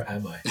 And where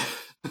am I?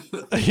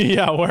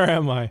 Yeah, where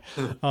am I?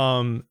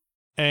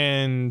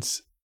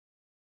 And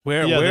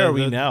where are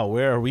we now?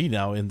 Where are we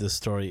now in this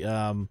story?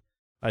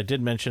 I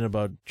did mention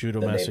about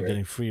Judo Master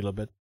getting free a little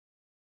bit.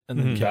 And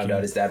then found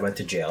out his dad went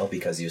to jail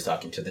because he was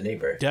talking to the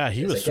neighbor. Yeah,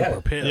 he was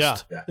super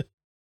pissed.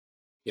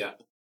 Yeah.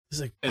 He's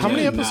like, how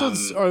many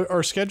episodes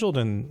are scheduled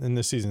in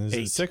this season? Is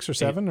 8. it 6 or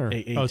 7 or?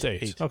 Eight. Oh, it's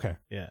 8. Okay.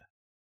 Yeah.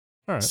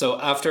 All right. So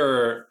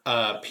after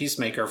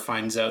Peacemaker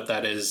finds out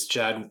that his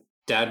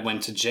dad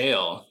went to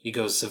jail, he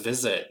goes to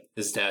visit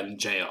his dad in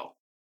jail.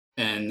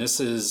 And this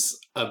is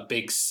a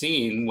big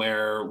scene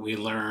where we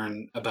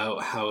learn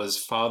about how his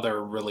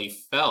father really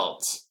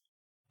felt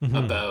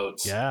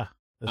about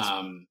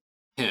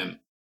him.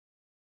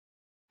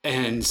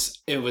 And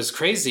it was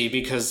crazy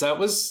because that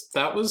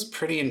was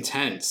pretty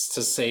intense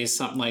to say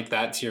something like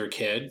that to your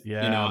kid.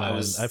 Yeah,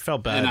 I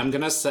felt bad. And I'm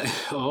gonna say,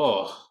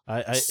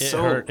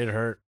 It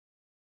hurt.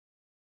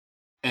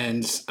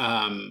 And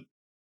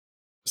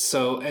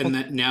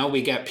now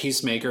we get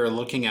Peacemaker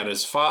looking at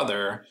his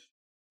father,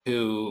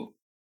 who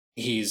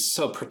he's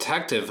so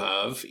protective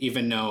of,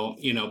 even though,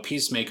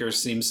 Peacemaker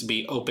seems to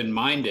be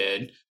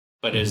open-minded,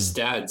 but his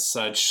dad's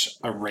such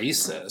a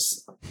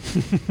racist.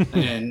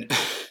 And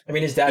I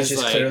mean, his dad's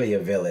just clearly a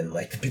villain.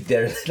 Like,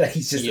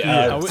 he's just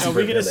Are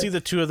we going to see the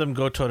two of them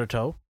go toe to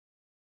toe?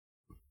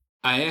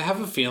 I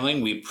have a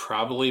feeling we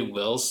probably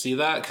will see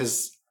that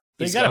because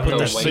they got to put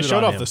the They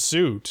showed off the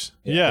suit.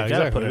 Yeah,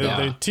 exactly.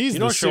 They teased the suit. You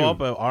don't show up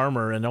with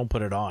armor and don't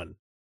put it on.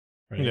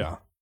 Right? Yeah.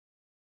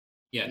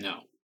 Yeah, no.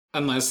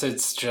 Unless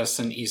it's just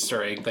an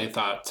Easter egg they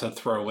thought to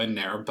throw in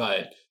there,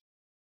 but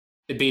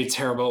it'd be a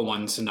terrible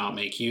one to not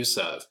make use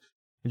of.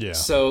 Yeah.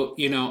 So,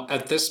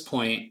 at this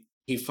point,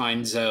 he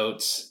finds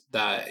out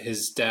that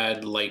his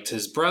dad liked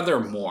his brother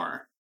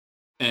more.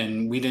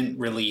 And we didn't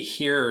really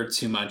hear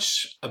too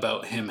much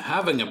about him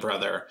having a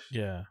brother.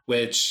 Yeah.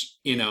 Which,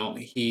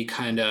 he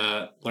kind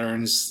of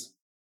learns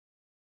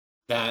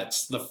that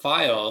the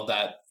file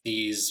that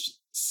these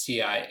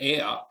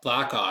CIA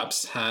Black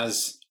Ops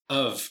has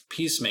of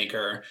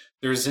Peacemaker,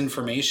 there's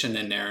information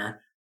in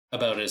there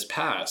about his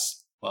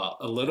past. Well,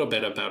 a little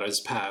bit about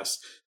his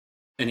past.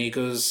 And he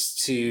goes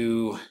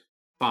to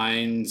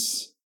find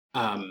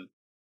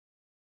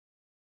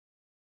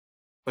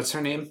what's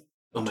her name?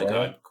 Oh my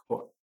god.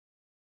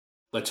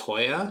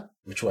 LaToya?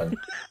 Which one?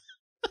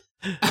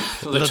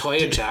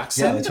 LaToya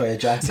Jackson? Yeah, LaToya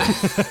Jackson.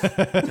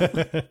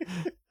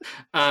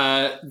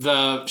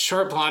 The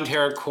short blonde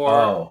hair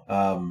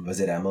was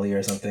it Emily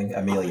or something?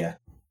 Amelia,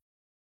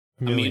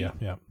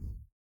 yeah.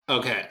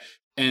 Okay.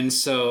 And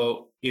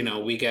so,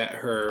 we get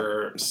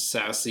her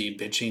sassy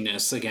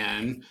bitchiness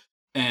again.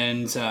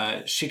 And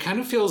she kind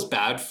of feels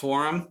bad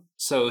for him.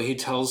 So he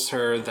tells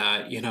her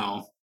that,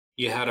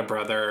 you had a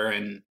brother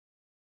and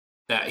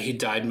that he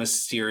died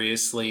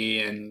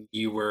mysteriously and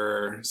you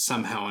were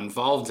somehow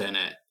involved in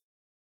it.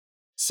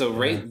 So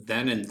right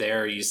then and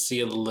there, you see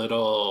a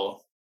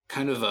little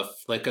kind of a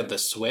flick of the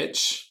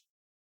switch.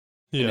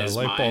 Yeah,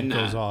 light bulb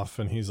goes off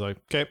and he's like,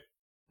 okay.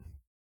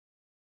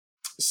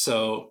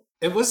 So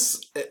it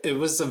was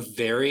a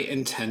very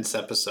intense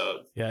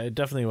episode. Yeah, it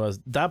definitely was.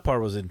 That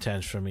part was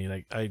intense for me.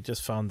 Like, I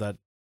just found that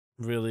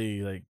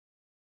really,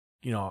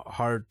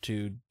 hard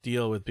to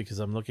deal with because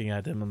I'm looking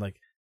at him and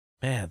like,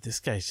 man, this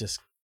guy's just,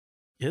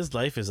 his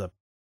life is a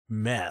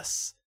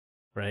mess,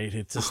 right?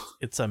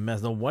 It's a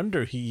mess. No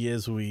wonder he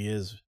is who he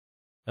is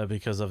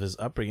because of his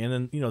upbringing.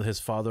 And then, his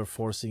father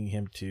forcing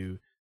him to,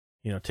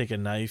 take a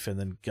knife and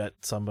then gut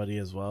somebody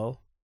as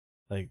well.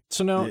 Like,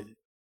 so now,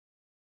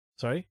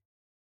 sorry?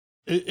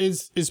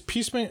 Is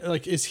Peacemaker,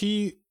 like, is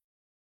he,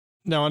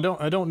 now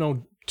I don't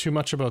know too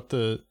much about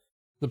the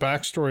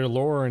backstory or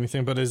lore or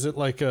anything, but is it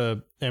like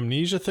a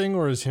amnesia thing,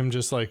 or is him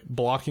just like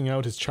blocking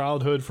out his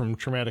childhood from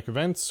traumatic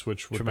events,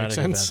 which would make sense?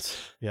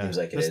 Events. Yeah. Seems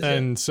like it is.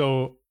 And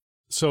so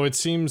it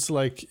seems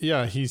like,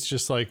 yeah, he's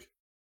just like,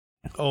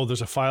 oh,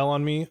 there's a file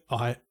on me.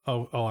 I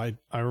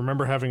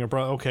remember having a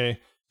brother. Okay.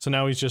 So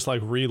now he's just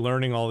like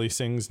relearning all these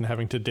things and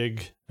having to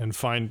dig and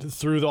find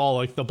through all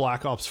like the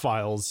Black Ops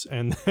files.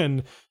 And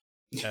then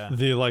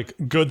the like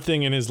good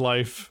thing in his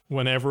life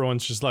when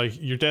everyone's just like,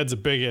 your dad's a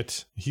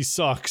bigot, he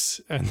sucks,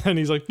 and then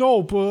he's like,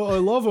 no, but I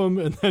love him,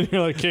 and then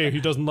you're like, okay,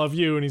 he doesn't love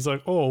you, and he's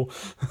like, oh.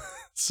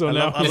 So I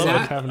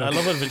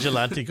love when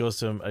Vigilante goes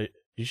to him,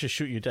 you should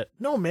shoot your dad.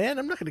 No, man,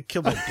 I'm not going to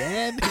kill my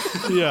dad.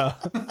 Yeah.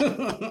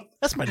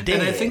 That's my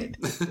dad.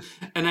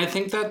 And I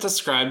think that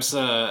describes,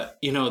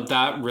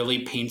 that really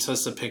paints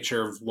us a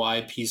picture of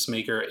why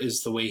Peacemaker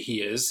is the way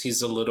he is.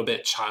 He's a little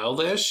bit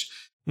childish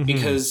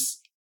because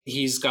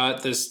he's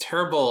got this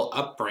terrible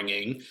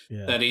upbringing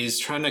that he's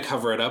trying to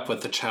cover it up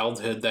with the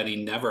childhood that he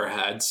never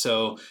had.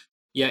 So,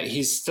 yeah,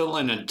 he's still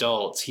an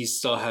adult. He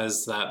still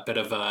has that bit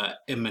of a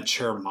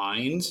immature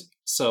mind.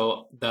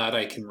 So that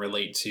I can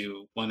relate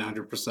to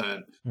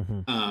 100%.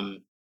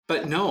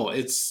 But no,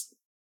 it's,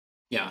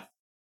 yeah.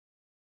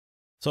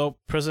 So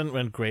prison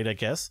went great, I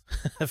guess.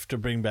 Have to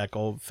bring back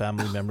old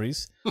family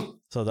memories.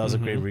 So that was a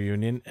great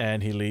reunion.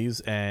 And he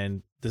leaves,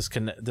 and this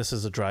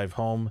is a drive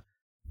home.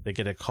 They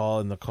get a call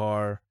in the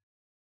car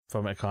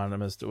from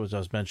Economist, which I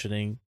was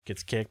mentioning,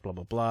 gets kicked, blah,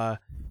 blah, blah.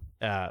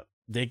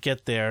 They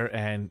get there,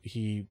 and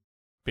he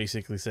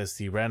basically says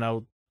he ran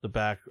out the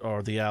back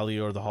or the alley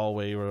or the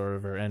hallway or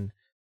whatever. And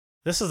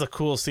this is a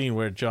cool scene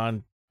where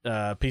John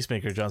Cena's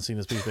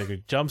Peacemaker,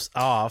 jumps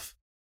off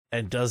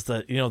and does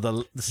the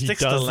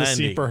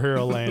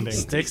superhero landing.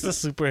 Sticks the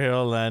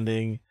superhero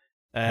landing.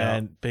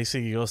 And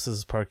basically goes to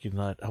this parking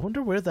lot. I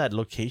wonder where that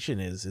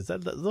location is.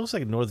 That looks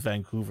like North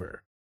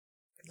Vancouver.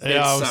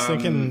 Yeah, I was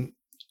thinking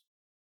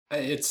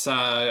it's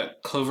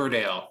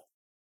Cloverdale.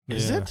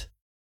 Is it?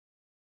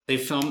 They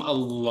film a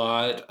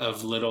lot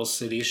of little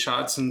city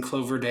shots in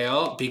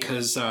Cloverdale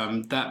because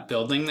that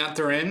building that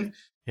they're in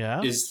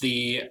is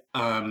the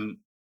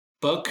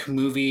book,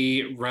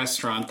 movie,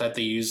 restaurant that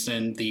they used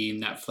in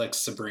the Netflix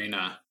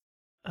Sabrina.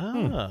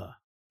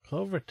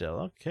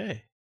 Cloverdale.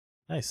 Okay,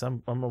 nice.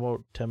 I'm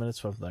about 10 minutes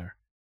from there.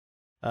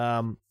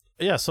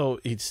 yeah, so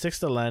he sticks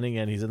the landing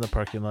and he's in the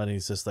parking lot and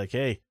he's just like,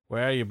 "Hey,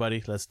 where are you,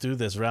 buddy? Let's do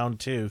this round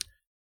 2."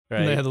 Right?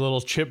 And they had a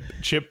little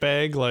chip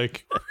bag,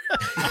 like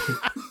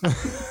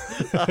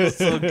That was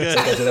so good.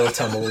 It's a little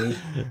tumbleweed.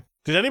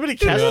 Did anybody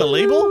catch the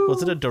label?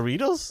 Was it a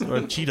Doritos or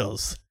a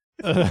Cheetos?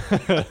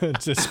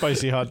 it's a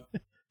spicy hot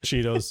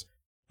Cheetos.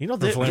 You know, Or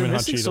they're Flamin' Hot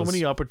missing so Cheetos.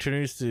 many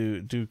opportunities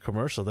to do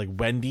commercials, like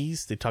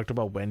Wendy's. They talked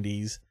about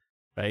Wendy's,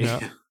 right?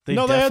 Yeah. They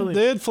No, definitely.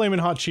 they had Flamin'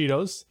 Hot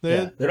Cheetos. They Yeah,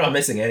 had, they're not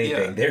missing anything.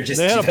 Yeah. They're just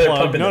They had a they're plug.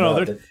 pumping No, them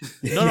no, out.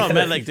 they're- No,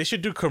 man, like they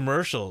should do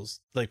commercials.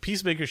 Like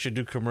Peacemaker should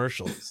do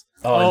commercials.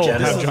 Oh, in Oh, This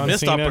general. is John missed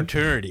Cena.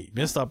 opportunity.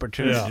 Missed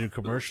opportunity Yeah. to do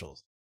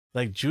commercials.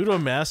 Like Judo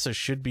Master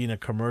should be in a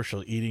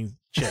commercial eating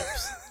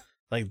chips.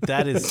 Like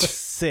that is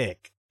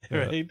sick,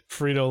 right?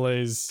 Frito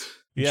Lay's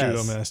Yes.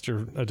 Judo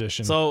Master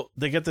edition. So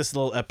they get this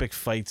little epic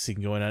fight scene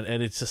going on,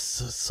 and it's just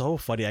so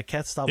funny. I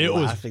can't stop It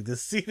was- laughing.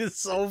 This scene is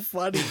so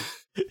funny.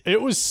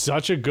 it was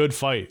such a good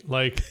fight.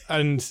 Like,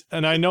 and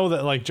I know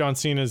that like John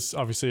Cena's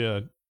obviously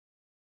a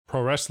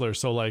pro wrestler,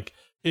 so like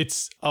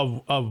it's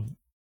a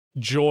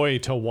joy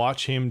to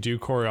watch him do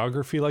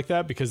choreography like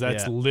that because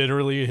that's Yeah.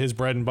 literally his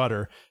bread and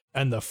butter.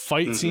 And the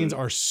fight Mhm. scenes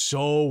are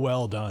so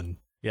well done.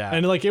 Yeah,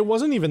 And like it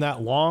wasn't even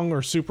that long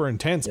or super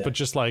intense, Yeah. but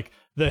just like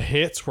the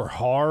hits were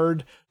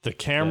hard. The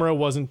camera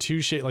wasn't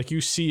too shit. Like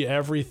you see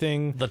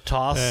everything. the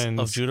toss And-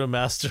 of Judo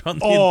Master on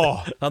the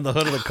Oh, on the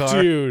hood of the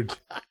car. dude,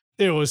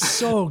 it was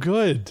so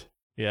good.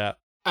 Yeah,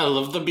 I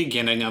love the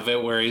beginning of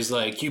it where he's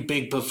like, "You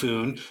big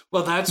buffoon."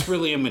 Well, that's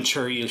really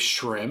immature, you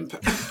shrimp.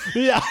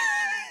 Yeah.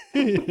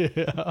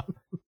 Yeah.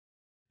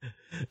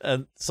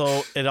 and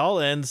so it all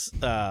ends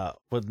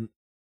with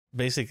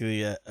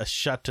basically a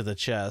shot to the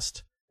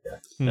chest.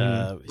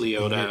 Mhm.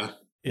 Leota.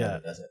 Yeah,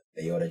 Does it?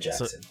 The Yoda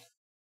Jackson.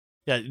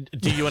 yeah.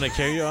 Do you want to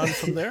carry on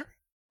from there?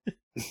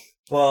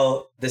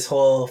 Well, this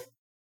whole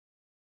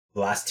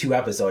last 2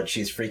 episodes,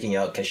 she's freaking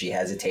out because she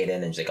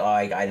hesitated and she's like,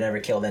 "Oh, I never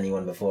killed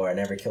anyone before. I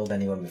never killed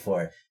anyone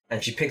before."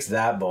 And she picks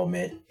that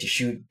moment to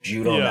shoot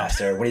Judo Yeah.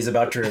 Master when he's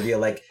about to reveal,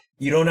 like,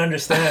 "You don't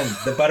understand.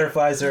 The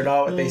butterflies are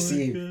not what they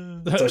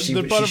seem." So she,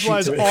 the she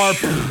butterflies shoots are.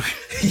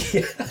 her.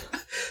 Yeah.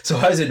 So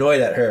I was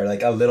annoyed at her,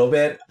 like a little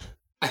bit.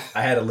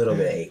 I had a little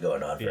bit of hate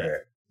going on for Yeah.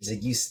 her.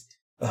 She's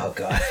like, "Oh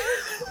god."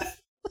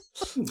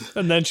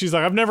 And then she's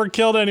like, I've never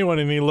killed anyone.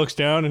 And he looks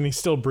down and he's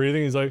still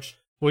breathing. He's like,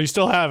 well, you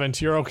still haven't.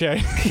 You're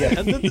okay. Yeah.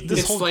 And then this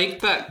It's whole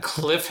like that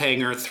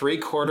cliffhanger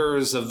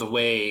 3/4 of the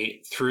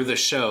way through the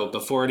show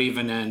before it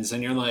even ends,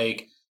 and you're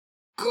like,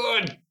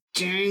 "Good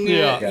dang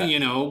it!" Yeah. You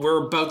know,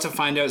 we're about to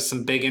find out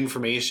some big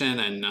information,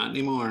 and not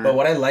anymore. But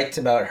what I liked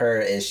about her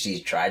is she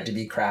tried to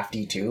be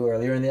crafty too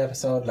earlier in the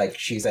episode. Like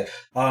she's like,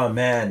 "Oh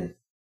man,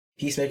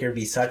 Peacemaker would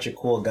be such a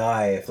cool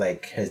guy if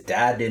like his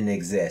dad didn't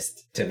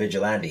exist," to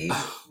Vigilante,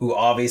 who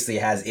obviously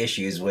has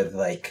issues with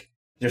like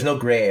there's no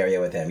gray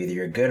area with him. Either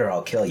you're good or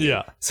I'll kill you.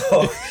 Yeah.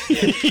 So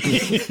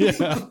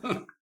Yeah.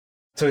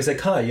 so he's like,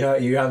 "Huh,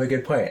 you have a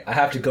good point. I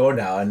have to go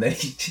now." And then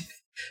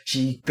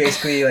she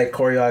basically like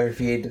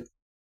choreographed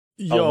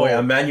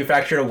a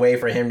manufactured a way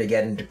for him to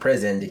get into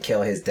prison to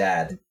kill his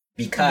dad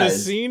the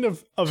because scene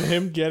of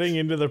him getting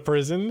into the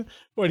prison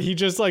when he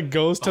just like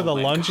goes to Oh the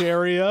my lunch God.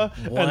 area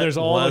What and there's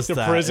all like was the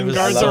that? prison It was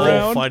guards so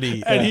around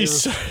funny. and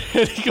Yeah.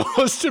 and he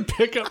goes to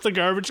pick up the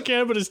garbage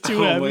can but it's too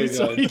Oh my heavy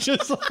so God. he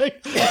just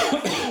like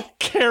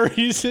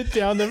carries it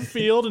down the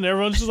field and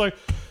everyone's just like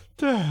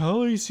the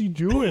hell is he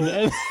doing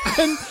And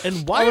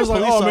why I was are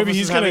like, police oh, maybe officers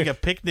he's gonna- having a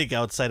picnic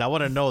outside? I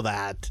want to know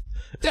that.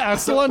 yeah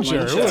it's the lunch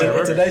area Lunch it's area.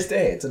 whatever. a nice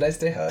day. It's a nice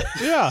day, huh?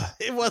 Yeah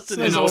It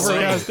wasn't. it's And an also-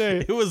 overcast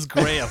day. It was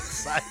gray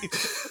outside.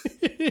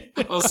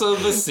 Also,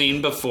 the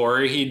scene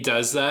before he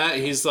does that,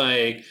 he's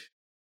like,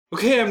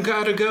 "Okay, I'm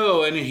gotta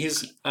go," and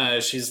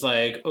she's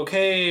like,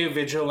 "Okay,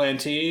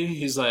 Vigilante."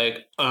 He's like,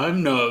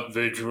 "I'm not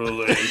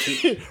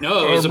Vigilante."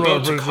 No, I was I'm about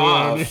not to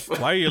Vigilante. cough.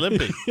 Why are you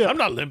limping? Yeah. I'm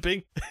not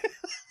limping.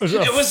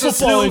 It was a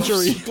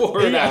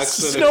snowboard Yeah,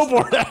 accident.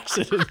 snowboard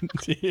accident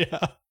yeah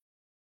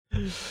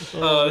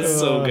Oh, it's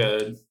so Uh,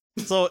 good.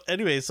 So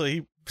anyway, so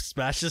he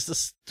smashes the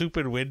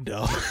stupid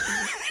window.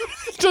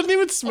 doesn't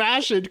even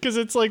smash it because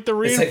it's like the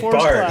It's like reinforced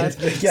barred.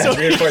 glass. Yeah, it's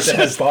reinforced, he it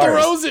has just bars.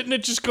 throws it and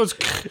it just goes.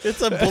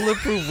 It's a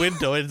bulletproof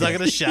window. And it's not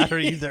gonna shatter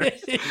either.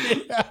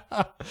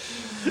 Yeah.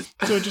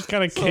 So it just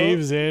kind of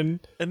caves in.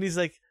 And he's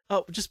like,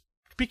 "Oh, just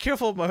be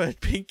careful with my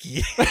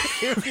pinky."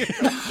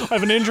 I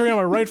have an injury on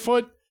my right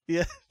foot.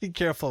 Yeah, be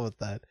careful with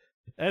that.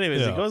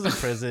 Anyways, Yeah. he goes to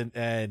prison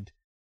and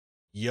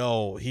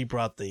he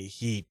brought the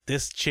heat.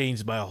 This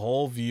changed my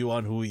whole view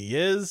on who he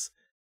is.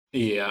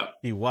 Yeah.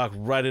 He walked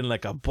right in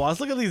like a boss.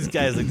 Look at these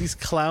guys. Like these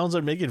clowns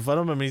are making fun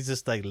of him and he's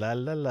just like la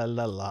la la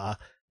la la.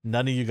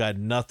 None of you got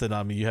nothing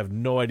on me. You have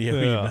no idea who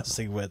you're Yeah.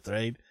 messing with,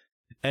 right?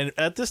 And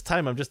at this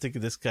time I'm just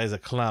thinking this guy's a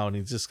clown.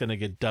 He's just gonna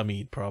get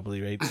dummied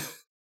probably, right?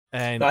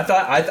 And No,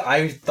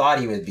 I thought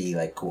he would be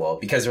like cool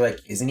because they're like,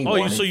 isn't he? oh,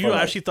 wanted so you for,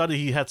 like- actually thought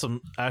he had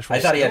some actual I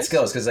thought he had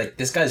skills? skills because like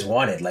this guy's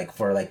wanted like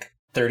for like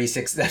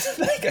 36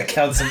 like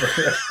accounts.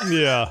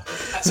 Yeah.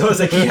 So it's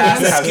like he has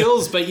to have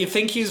skills, but you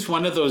think he's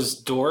one of those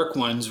dork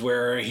ones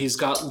where he's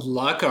got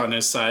luck on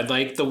his side.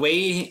 Like the way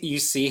you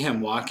see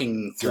him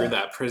walking through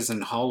that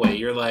prison hallway,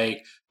 you're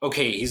like,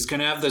 okay, he's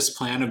gonna have this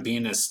plan of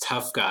being this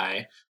tough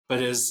guy, but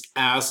his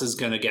ass is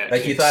gonna get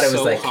like you thought it was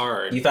so like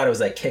hard. you thought it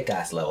was like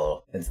Kick-Ass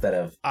level instead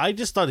of. I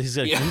just thought he's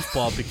a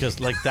goofball because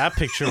like that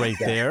picture right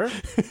there.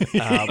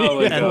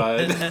 Oh my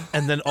God.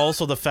 And then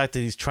also the fact that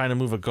he's trying to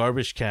move a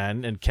garbage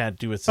can and can't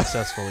do it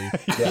successfully.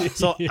 Yeah.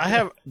 So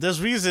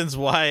there's reasons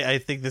why I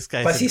think this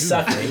guy's. But he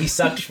sucked. He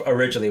sucked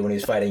originally when he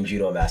was fighting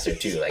Judo Master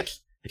too. Like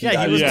He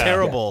was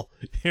terrible,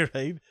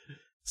 right?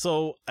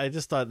 So I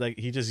just thought like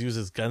he just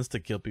uses guns to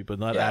kill people,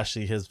 not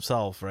actually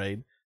himself, right?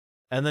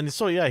 And then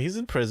he's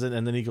in prison,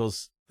 and then he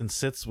goes and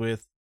sits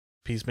with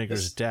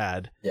Peacemaker's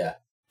dad. Yeah.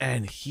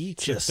 And he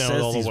just down with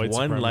says all the these white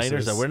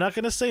one-liners that supremacists. we're not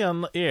going to say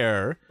on the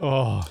air.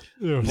 Oh,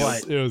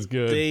 it was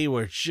good. They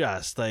were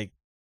just like,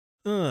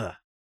 ugh.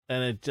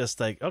 And it just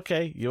like,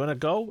 okay, you want to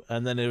go?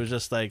 And then it was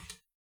just like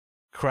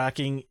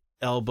cracking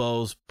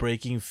elbows,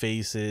 breaking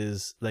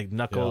faces, like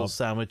knuckle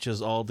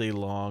sandwiches all day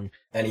long.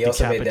 And he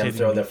also made them decapitating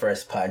throw the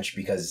first punch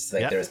because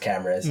like there's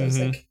cameras. So it's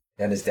like,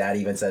 and his dad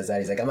even says that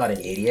he's like, I'm not an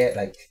idiot.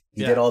 Like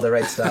he did all the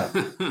right stuff.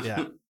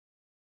 Yeah.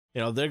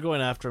 They're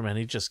going after him and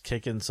he's just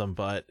kicking some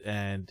butt,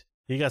 and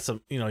he got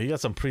some,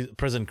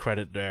 prison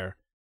credit there.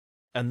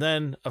 And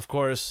then, of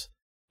course,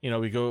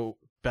 we go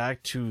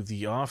back to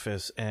the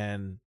office,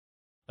 and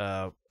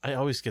I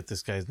always get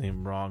this guy's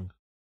name wrong.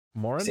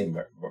 Morin? Say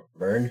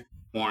Mern?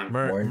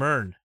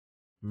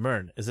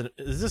 Mern. Is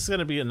this going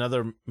to be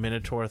another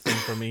Minotaur thing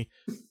for me?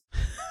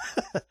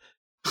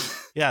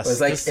 Yes.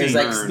 This is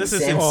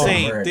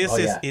insane. This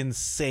is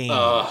insane.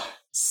 Oh,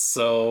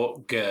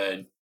 so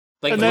good.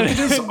 Like, And look then-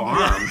 at his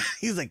arm.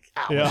 He's like,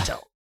 ow, Yeah.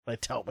 my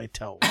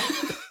toe.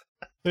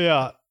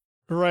 Yeah.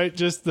 Right.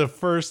 Just the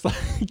first,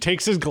 he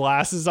takes his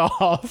glasses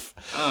off,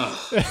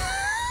 Ugh.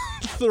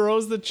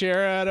 throws the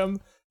chair at him.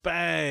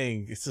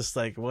 Bang! It's just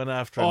like one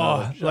after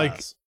another. like-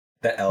 Just-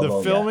 The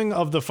elbow. The filming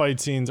of the fight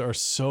scenes are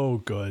so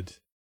good.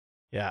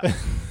 yeah.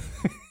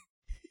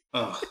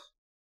 Ugh.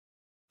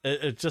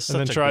 It just And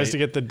then such a tries great- to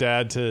get the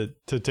dad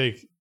to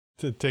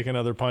take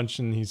another punch,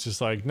 and he's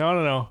just like,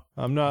 no,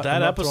 I'm not. That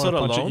I'm not throwing episode a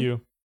punch alone? at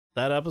you.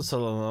 that episode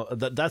alone,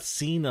 that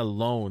scene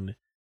alone,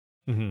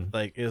 Mm-hmm.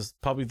 like, is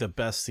probably the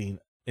best scene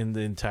in the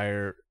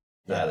entire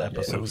Yeah, that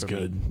episode. It was for me.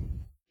 good.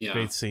 Yeah.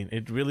 Great scene.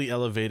 It really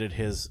elevated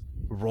his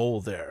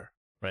role there,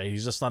 right?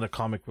 He's just not a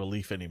comic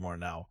relief anymore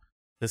now.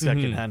 This guy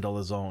can Mhm. handle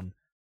his own.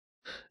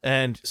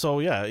 And so,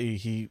 yeah,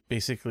 he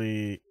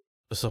basically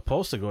is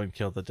supposed to go and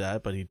kill the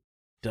dad, but he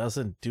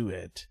doesn't do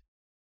it.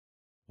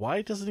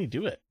 Why doesn't he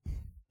do it?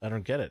 I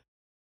don't get it.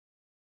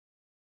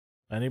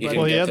 Anybody?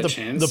 Well, he get had the the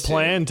chance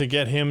plan to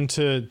get him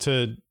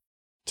to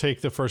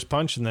take the first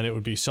punch, and then it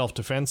would be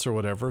self-defense or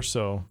whatever.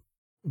 So,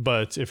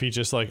 but if he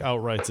just like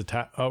outright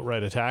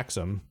attacks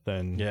him,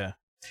 then Yeah.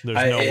 there's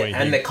no way.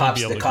 And the he'd cops,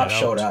 be able the to cops get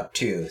showed out. up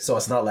too. So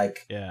it's not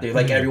like Yeah. they're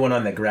like Mhm. everyone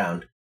on the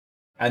ground.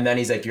 And then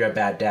he's like, "You're a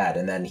bad dad."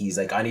 And then he's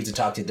like, "I need to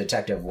talk to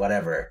detective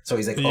whatever." So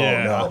he's like, "Oh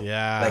Yeah. no!"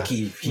 Yeah. Like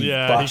he He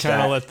botched kind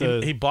that. of let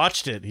the He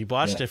botched it. He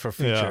botched Yeah. it for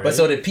future. Yeah. Right? But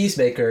so did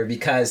Peacemaker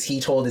because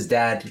he told his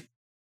dad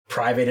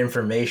private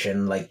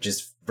information, like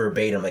just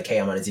verbatim, like, "Hey,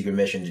 I'm on a secret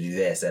mission to do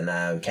this, and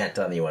I can't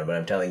tell anyone, but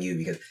I'm telling you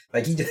because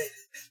like he just."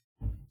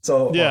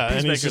 So yeah, and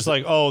he's Peacemaker's- just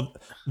like, oh,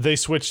 they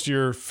switched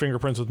your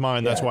fingerprints with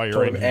mine. That's why you're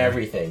told in him here.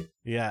 everything.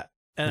 Yeah.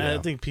 And Yeah. I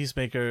think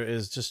Peacemaker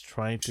is just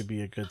trying to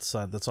be a good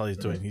son. That's all he's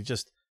Mm-hmm. doing.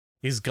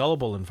 He's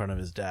gullible in front of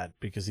his dad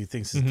because he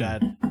thinks his Mhm.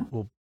 dad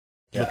will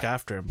look Yeah.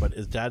 after him, but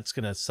his dad's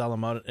gonna sell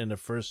him out in the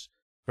first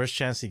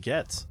chance he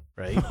gets,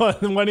 right?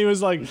 When he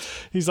was like,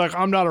 he's like,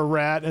 I'm not a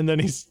rat, and then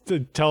he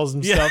tells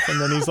him Yeah. stuff, and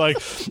then he's like,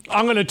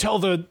 I'm gonna tell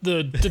the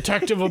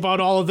detective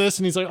about all of this,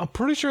 and he's like, I'm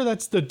pretty sure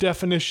that's the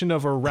definition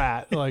of a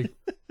rat. Like,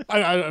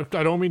 I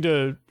don't mean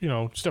to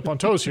step on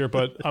toes here,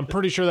 but I'm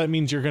pretty sure that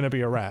means you're gonna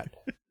be a rat.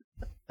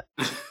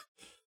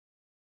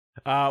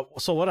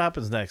 So what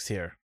happens next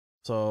here?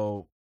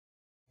 So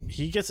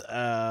he gets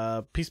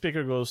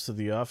Peacemaker goes to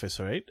the office,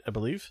 right? I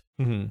believe.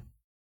 Mm-hmm.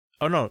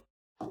 Oh no,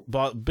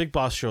 Big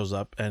Boss shows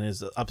up and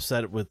is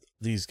upset with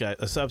these guys.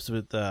 Upset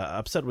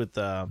with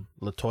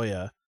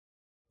Latoya.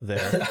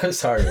 There, I'm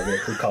sorry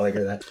for calling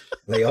her that,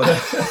 Leona.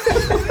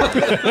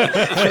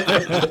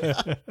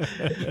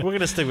 we're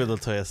gonna stick with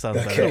Latoya. Sounds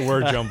Okay. better.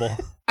 Word jumble.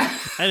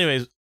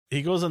 Anyways,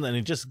 he goes in and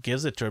he just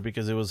gives it to her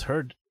because it was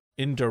her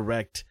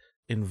indirect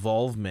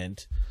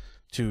involvement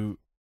to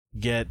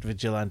get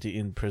Vigilante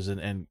in prison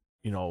and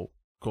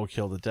go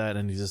kill the dad.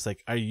 And he's just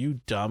like, "Are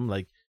you dumb?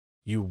 Like,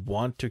 you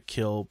want to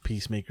kill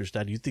Peacemaker's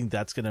dad? You think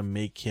that's gonna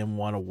make him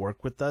want to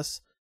work with us?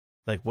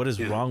 Like, what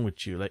is wrong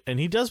with you?" Like, and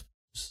he does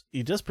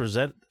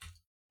present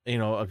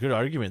a good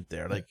argument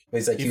there. Like,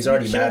 He's like, if he's you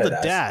already kill mad the at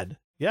us. dad.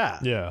 Yeah.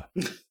 Yeah.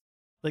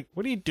 Like,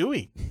 what are you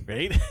doing?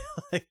 Right?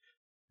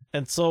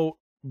 And so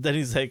then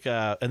he's like,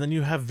 and then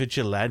you have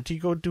Vigilante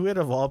go do it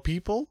of all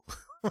people.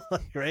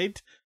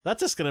 Right? that's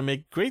just gonna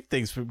make great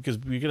things because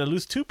we're gonna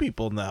lose 2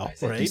 people now, I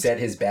said, right? You sent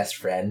his best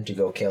friend to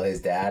go kill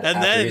his dad And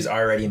after then- he's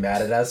already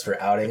mad at us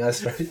for outing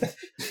us.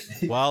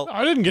 Well,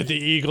 I didn't get the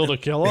eagle to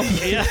kill him.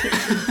 yeah.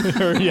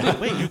 Or, yeah.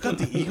 Wait, you got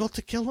the eagle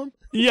to kill him?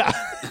 Yeah.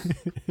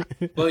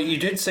 Well, you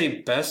did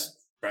say best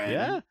friend.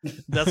 Yeah,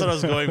 that's what I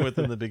was going with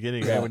in the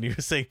beginning, right? When you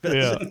were saying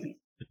Yeah.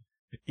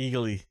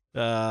 eagerly.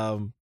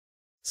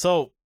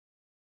 So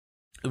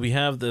we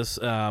have this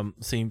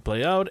scene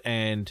play out,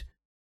 and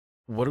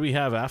what do we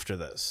have after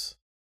this?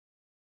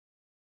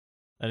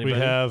 Anybody? We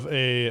have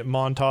a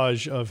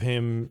montage of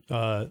him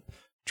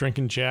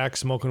drinking Jack,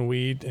 smoking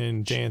weed,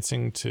 and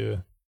dancing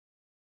to.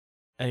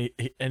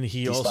 and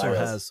he also spirals.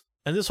 has,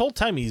 and this whole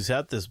time he's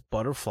had this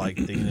butterfly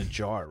thing in a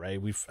jar, right?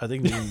 I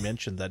think we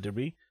mentioned that, did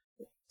we?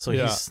 So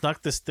Yeah. he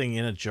snuck this thing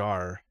in a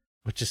jar,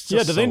 which is just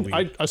Yeah, so they?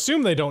 weird. I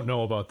assume they don't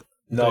know about.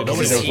 No, Nobody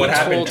because knows. like, what He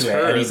happened told to it?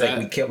 her And he's that-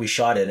 like, we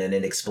shot it and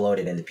it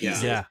exploded into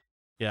pieces. Yeah.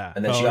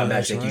 And then she Oh, got mad.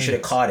 that's She's like, you right. should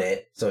have caught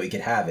it so we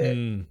could have it.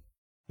 Mm,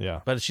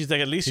 yeah. But she's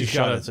like, at least you He's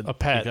shot got it, so a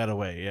pet. he got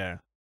away, yeah.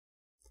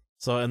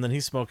 So, and then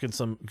he's smoking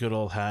some good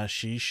old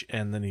hashish,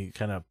 and then he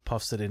kind of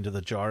puffs it into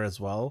the jar as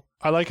well.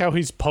 I like how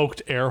he's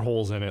poked air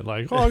holes in it.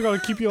 Like, oh, I gotta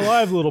keep you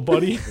alive, little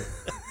buddy.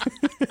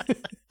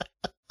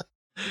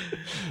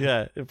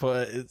 Yeah,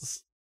 but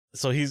it's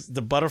so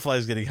the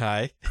butterfly's getting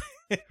high,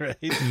 right?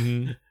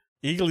 Mhm.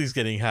 Eagle's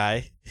getting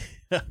high.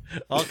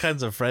 All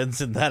kinds of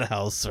friends in that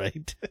house,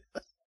 right?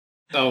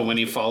 Oh, when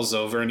he falls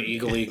over and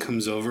Eagle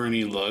comes over and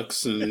he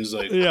looks and he's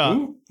like, Yeah.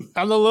 "Ooh."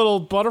 And the little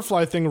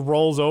butterfly thing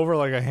rolls over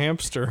like a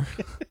hamster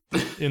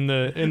in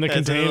the It's in a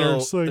container. little,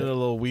 It's like, in a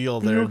little wheel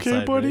are there. you okay,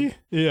 inside, buddy? right?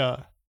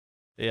 Yeah.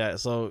 Yeah.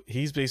 So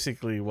he's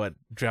basically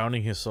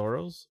drowning his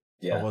sorrows.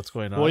 Yeah. Of what's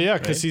going on? Well, yeah,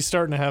 because right? he's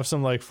starting to have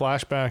some like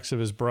flashbacks of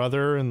his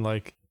brother, and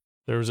like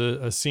there was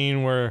a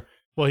scene where,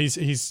 well,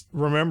 he's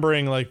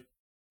remembering like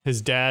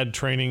his dad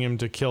training him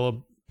to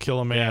kill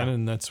a man, Yeah.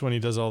 and that's when he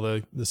does all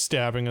the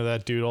stabbing of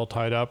that dude all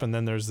tied up, and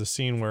then there's the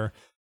scene where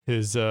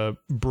his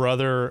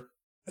brother.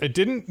 It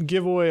didn't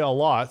give away a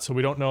lot, so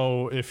we don't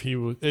know if he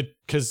was it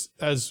because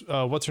as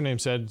what's her name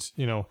said,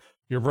 you know,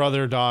 your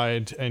brother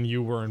died and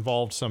you were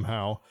involved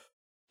somehow.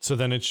 So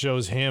then it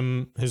shows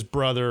his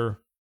brother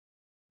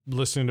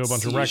listening to a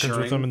bunch of records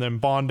with him Seizuring. and then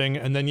bonding,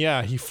 and then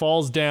he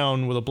falls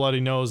down with a bloody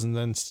nose and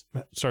then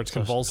starts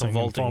convulsing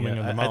and foaming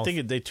yeah. in the mouth. I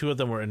think they 2 of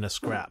them were in a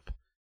scrap.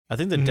 I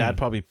think the dad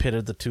probably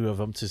pitted the 2 of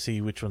them to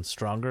see which one's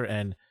stronger,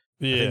 and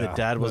I think the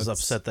dad was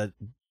upset that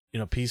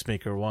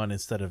Peacemaker won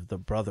instead of the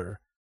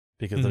brother,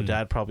 because the Mhm.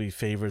 dad probably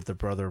favored the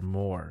brother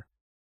more.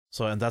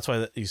 So, and that's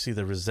why you see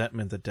the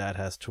resentment the dad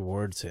has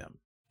towards him.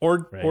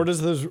 Or Right.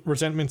 does the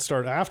resentment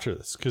start after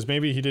this? Because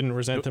maybe he didn't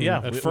resent him Yeah,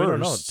 at we first. don't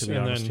know, to be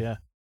and honest. then,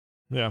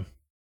 Yeah, yeah.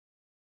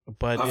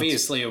 but it's-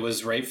 Obviously, it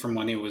was right from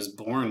when he was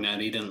born that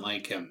he didn't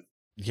like him.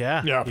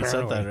 yeah, Yeah, he said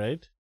that, apparently.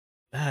 right?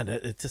 Man,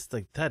 it's just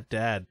like that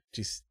dad.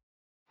 Just,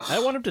 I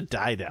want him to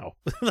die now.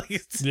 Like,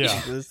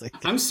 Yeah. it's like,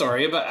 I'm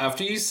sorry, but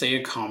after you say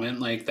a comment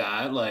like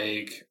that,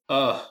 like,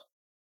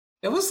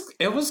 it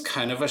was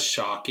kind of a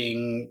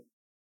shocking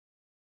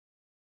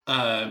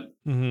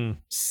Mm-hmm.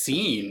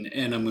 scene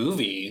in a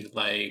movie,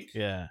 like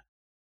yeah.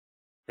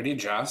 pretty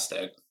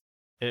drastic.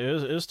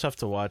 It was tough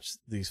to watch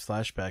these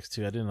flashbacks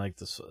too. I didn't like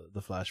the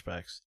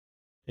flashbacks.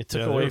 It took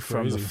Yeah, they away were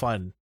from the crazy.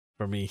 fun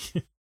for me.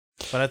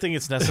 But I think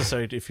it's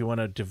necessary if you want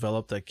to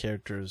develop that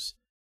character's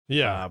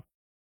Yeah.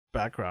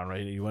 background,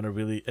 right? You want to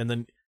really, and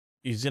then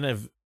he's gonna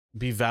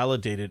be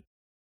validated,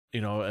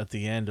 at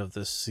the end of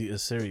this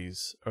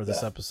series or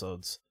this Yeah.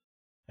 episodes,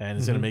 and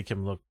it's gonna Mhm. make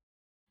him look,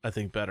 I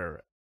think,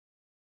 better.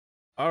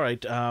 All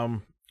right.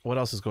 What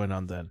else is going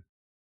on then?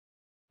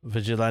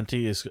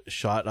 Vigilante is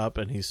shot up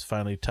and he's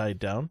finally tied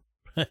down.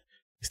 He's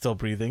still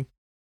breathing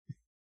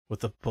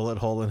with a bullet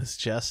hole in his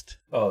chest.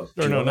 Oh, Or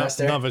Judo no,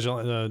 Master? not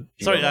vigilant. Judo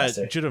Sorry,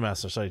 Master. Judo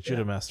Master. Sorry,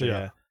 Judo Master. Yeah.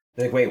 Yeah.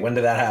 Like, wait, when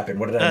did that happen?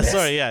 What did I miss?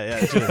 Sorry,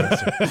 yeah, Judo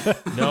Master.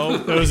 No.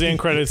 It was the end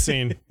credit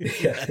scene.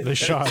 Yeah. They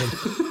shot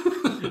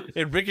him.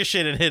 It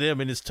ricocheted and hit him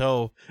in his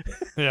toe.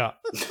 Yeah.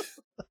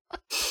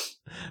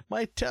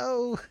 My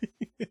toe.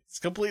 It's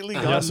completely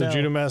gone Yeah, so now.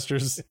 Judo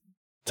Master's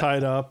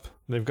tied up.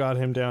 They've got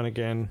him down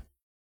again.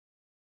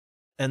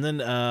 And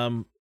then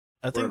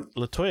I think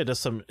Latoya does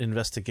some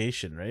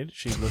investigation, right?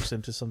 She looks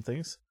into some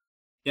things.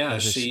 Yeah,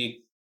 As a-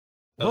 she.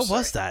 What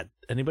was that?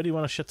 Anybody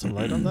want to shed some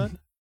light on that?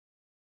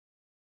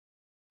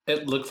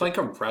 It looked like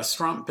a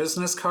restaurant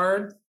business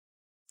card.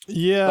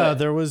 Yeah, But-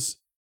 there was.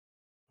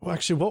 Well,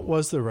 actually, what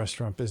was the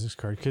restaurant business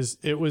card? Because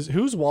it was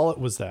whose wallet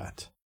was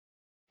that?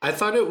 I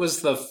thought it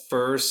was the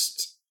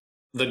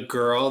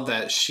girl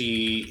that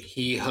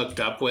he hooked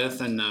up with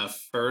in the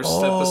first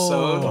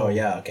episode. Oh,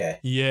 yeah, okay.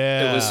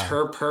 Yeah, It was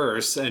her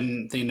purse,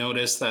 and they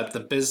noticed that the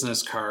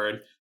business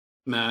card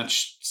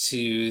matched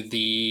to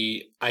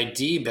the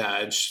ID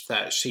badge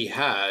that she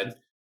had.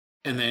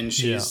 And then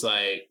she's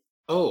like,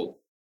 oh,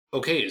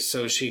 okay.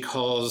 So she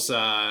calls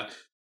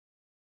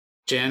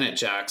Janet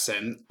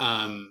Jackson,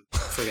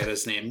 forget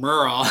his name,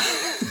 Merle.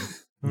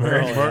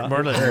 Merlin.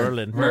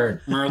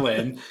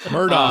 Merlin.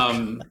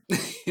 Murdoch.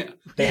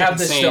 They have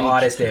the Insane.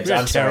 oddest names. We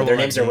have I'm sorry, their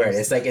terrible names are weird. names.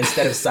 It's like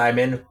instead of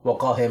Simon, we'll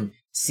call him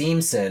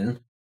Seamson,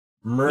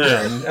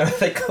 Mern. I'm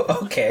like,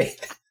 okay.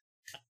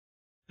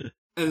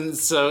 And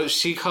so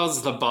she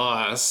calls the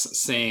boss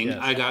saying, Yes.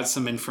 I got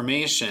some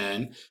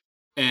information.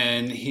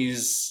 And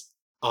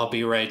I'll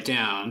be right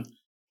down,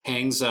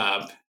 hangs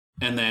up.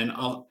 And then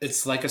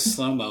it's like a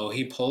slow-mo.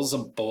 He pulls a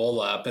bowl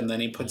up and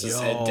then he puts his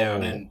head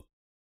down and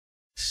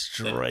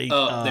straight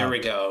up. up. There we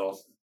go.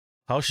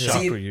 How shocked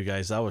See, were you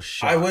guys? I was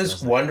shocked. I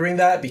was wondering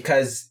that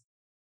because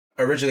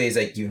originally it's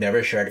like you've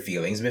never shared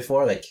feelings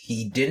before. Like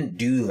he didn't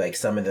do like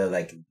some of the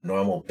like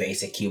normal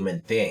basic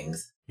human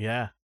things.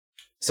 Yeah.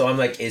 So I'm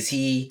like, is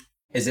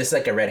this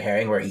like a red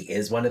herring where he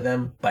is one of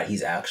them, but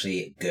he's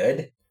actually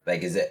good?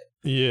 Like, is it?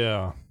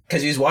 Yeah.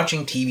 Because he was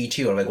watching TV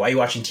too. I'm like, why are you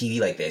watching TV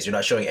like this? You're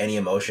not showing any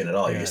emotion at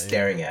all. You're just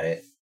staring at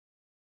it.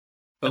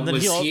 But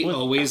was he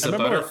always a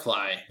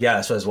butterfly? Yeah,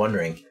 that's what I was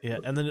wondering. Yeah,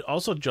 and then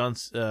also John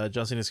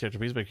Cena's character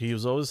Peacemaker,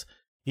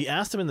 he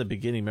asked him in the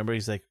beginning, remember,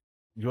 he's like,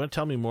 you want to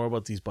tell me more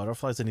about these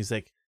butterflies? And he's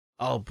like,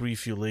 I'll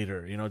brief you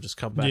later, just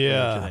come back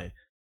later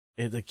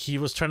today. Like he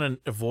was trying to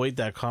avoid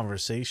that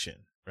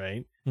conversation,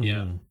 right?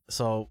 Yeah.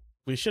 So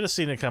we should have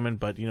seen it coming,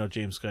 but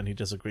James Gunn, he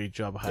does a great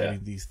job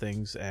hiding these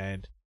things,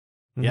 and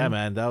yeah,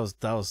 man, that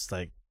was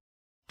like,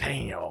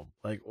 damn,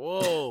 like,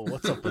 whoa,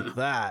 what's up with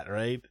that,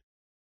 right?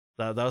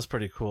 That was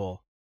pretty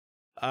cool.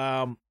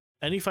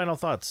 Any final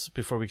thoughts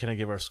before we kind of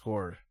give our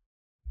score?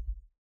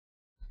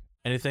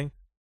 Anything?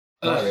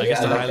 I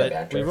guess the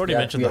highlight. We've already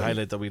mentioned the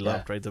highlight that we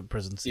loved, right? The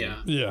prison scene.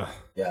 Yeah.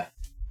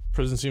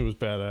 Prison scene was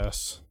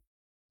badass.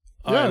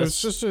 Yeah,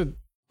 it's just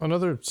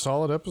another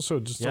solid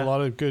episode. Just a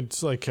lot of good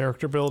like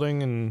character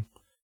building and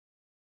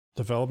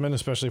development,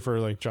 especially for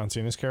like John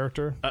Cena's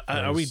character.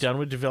 Are we done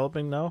with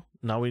developing now?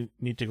 Now we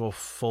need to go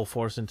full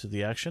force into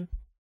the action.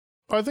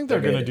 I think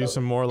they're going to do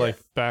some more like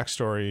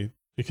backstory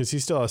because he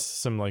still has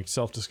some like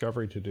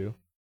self-discovery to do.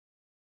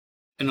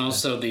 And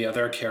also the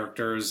other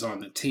characters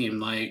on the team,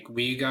 like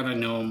we got to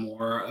know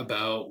more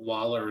about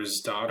Waller's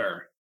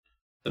daughter,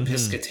 the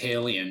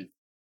Piscatalian.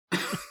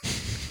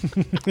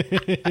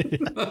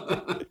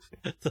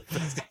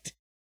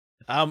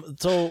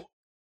 So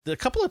the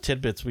couple of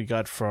tidbits we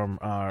got from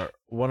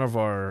one of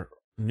our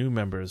new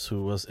members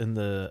who was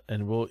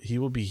he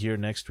will be here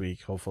next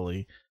week,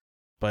 hopefully.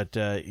 But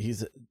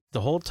he's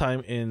the whole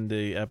time in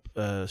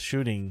the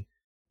shooting,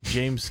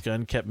 James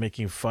Gunn kept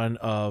making fun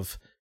of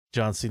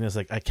John Cena's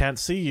like, I can't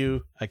see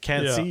you.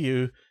 See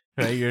you.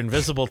 Right? You're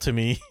invisible to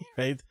me.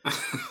 Right?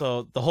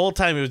 So the whole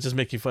time he was just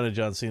making fun of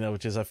John Cena,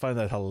 I find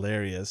that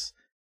hilarious.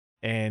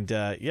 And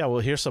we'll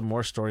hear some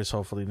more stories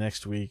hopefully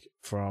next week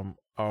from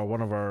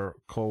one of our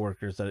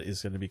coworkers that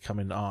is going to be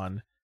coming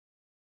on.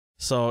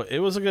 So it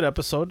was a good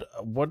episode.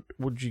 What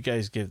would you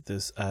guys give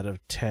this out of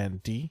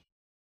 10, D?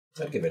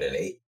 I'd give it an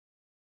 8.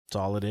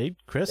 Solid 8.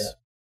 Chris?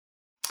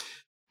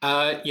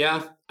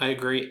 Yeah, I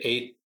agree.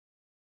 8.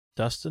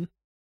 Dustin?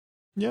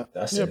 Yeah,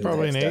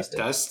 probably an 8.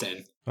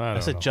 Dustin. I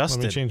said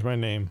Justin. Let me change my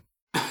name.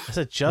 I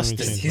said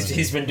Justin.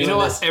 He's been doing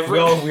this.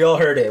 We all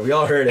heard it.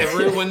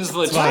 Everyone's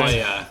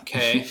Latoya,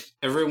 okay?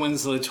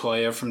 Everyone's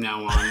Latoya from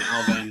now on,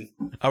 Alvin.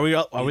 Are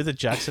we the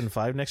Jackson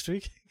 5 next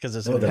week? Because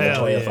it's the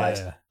Latoya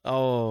 5s.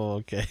 Oh,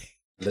 okay.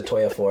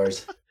 Latoya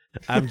 4s.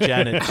 I'm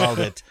Janet. Called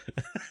it.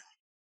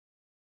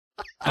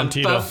 I'm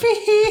Buffy,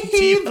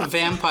 the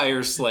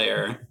Vampire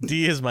Slayer.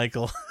 D is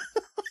Michael.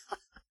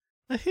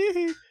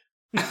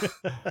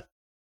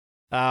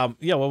 What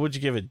would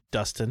you give it,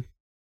 Dustin?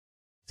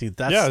 See,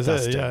 that's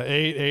Dustin.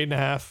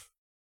 8.5.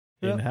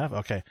 8.5.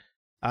 Okay,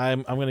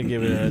 I'm gonna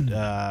give it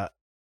I'm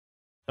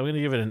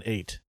gonna give it an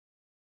 8.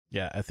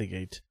 Yeah, I think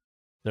 8.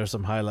 There are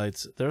some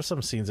highlights. There are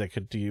some scenes I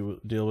could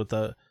deal with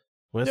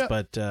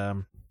but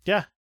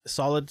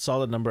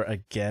solid number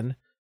again.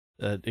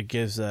 It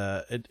gives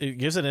it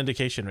gives an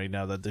indication right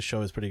now that the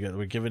show is pretty good.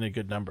 We're giving it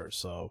good numbers,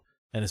 so,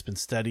 and it's been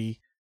steady.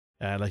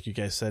 Like you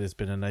guys said, it's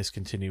been a nice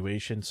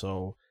continuation.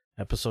 So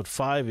episode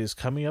 5 is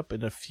coming up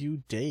in a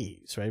few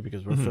days, right?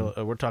 Because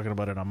we're talking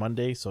about it on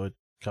Monday, so it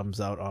comes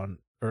out on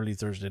early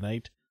Thursday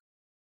night.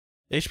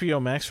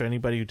 HBO Max, for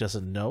anybody who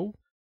doesn't know.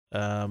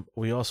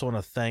 We also want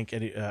to thank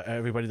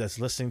everybody that's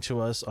listening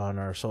to us on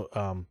our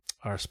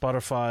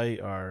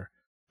Spotify, our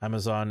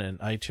Amazon, and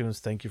iTunes.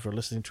 Thank you for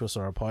listening to us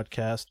on our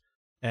podcast.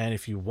 And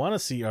if you want to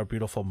see our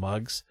beautiful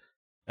mugs,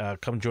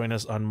 come join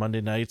us on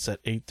Monday nights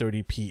at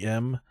 8:30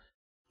 p.m.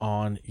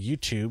 on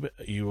YouTube.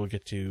 You will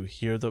get to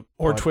hear the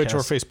or podcast. Twitch or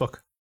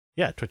Facebook.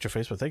 Yeah, Twitch or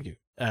Facebook. Thank you.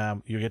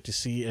 You get to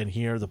see and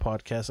hear the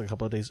podcast a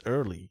couple of days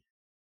early,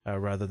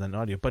 rather than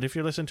audio. But if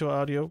you're listening to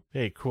audio,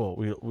 hey, cool.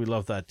 We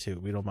love that too.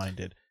 We don't mind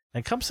it.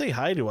 And come say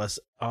hi to us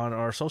on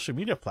our social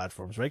media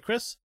platforms, right,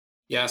 Chris?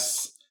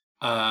 Yes.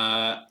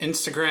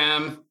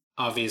 Instagram,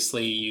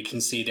 obviously, you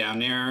can see down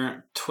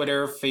there.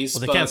 Twitter, Facebook.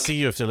 Well, they can't see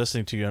you if they're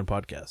listening to you on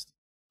podcast.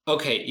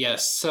 Okay,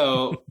 yes.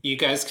 So you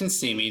guys can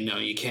see me. No,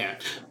 you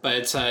can't.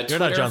 But Twitter,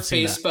 not John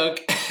Cena. Facebook.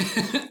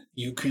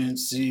 You can't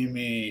see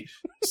me.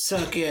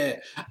 Suck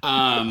it.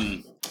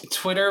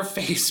 Twitter,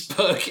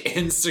 Facebook,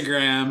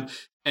 Instagram.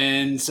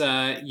 And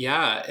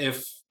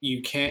if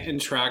you can't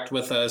interact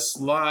with us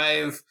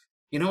live,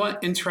 you know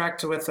what?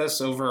 Interact with us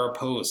over our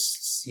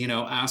posts.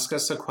 Ask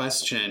us a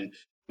question.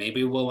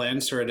 Maybe we'll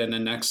answer it in the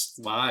next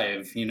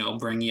live,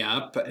 bring you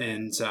up.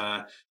 And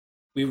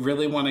we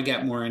really want to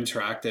get more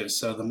interactive.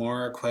 So the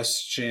more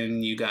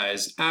question you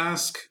guys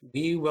ask,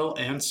 we will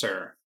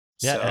answer.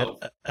 Yeah, So,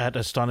 at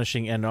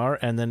Astonishing NR.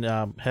 And then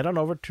head on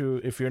over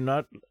to, if you're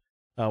not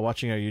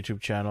watching our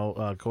YouTube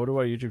channel, go to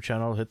our YouTube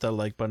channel, hit that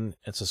like button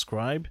and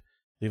subscribe.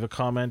 Leave a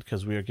comment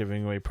because we are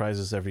giving away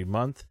prizes every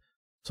month.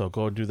 So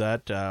go do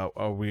that.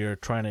 We are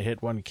trying to hit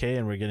 1K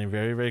and we're getting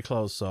very, very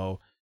close. So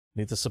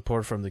need the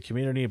support from the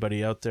community,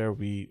 buddy out there.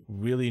 We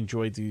really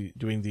enjoyed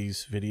doing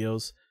these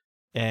videos.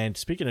 And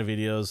speaking of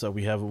videos,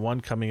 we have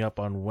one coming up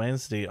on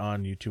Wednesday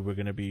on YouTube. We're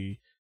going to be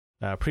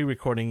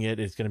pre-recording it.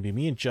 It's going to be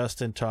me and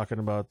Justin talking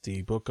about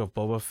the Book of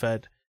Boba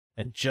Fett.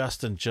 And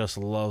Justin just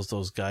loves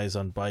those guys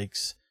on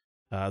bikes.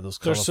 Those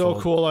They're so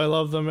cool. I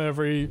love them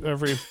every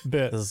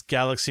bit. Those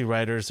Galaxy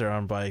Riders, they're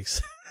on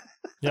bikes.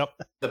 Yep.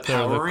 the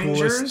Power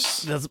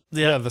Rangers?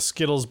 Yeah, the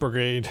Skittles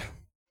Brigade.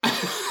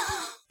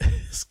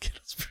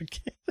 Skittles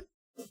Brigade.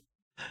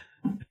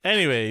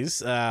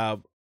 Anyways,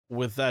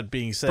 with that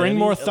being said, bring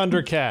more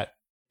Thundercat.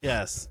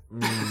 Yes,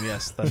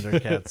 yes,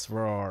 Thundercats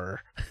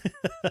roar.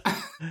 All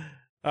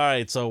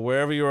right, so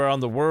wherever you are on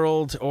the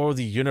world or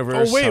the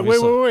universe.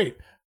 Oh wait!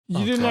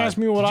 You didn't ask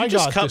me what I got. Did you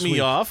just cut this me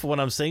week? off when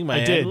I'm saying my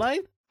headline?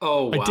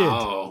 Oh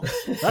wow! I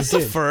did. That's the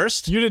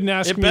first. You didn't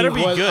ask me better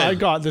be what good. I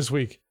got this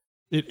week.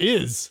 It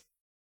is.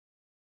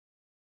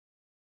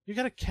 You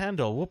got a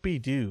candle. Whoopee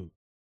doo.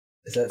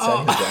 Is that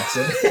Samuel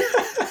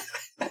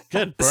Jackson?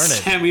 Good, burn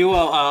it. Samuel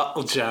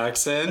L.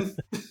 Jackson.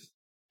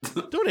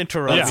 Don't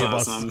interrupt Yeah. me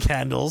about Awesome.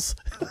 candles.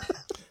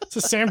 It's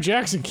a Sam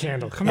Jackson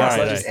candle. Come All on. It's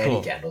right, not just all right, any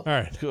cool. candle. All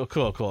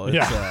right. Cool.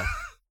 Yeah.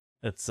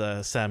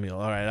 It's Samuel.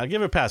 All right, I'll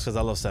give it a pass because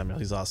I love Samuel.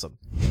 He's awesome.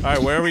 All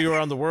right, wherever you are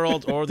on the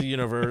world or the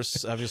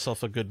universe, have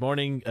yourself a good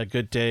morning, a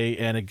good day,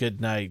 and a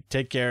good night.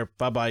 Take care.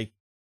 Bye-bye.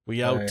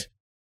 We out.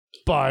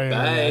 Bye.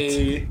 Bye.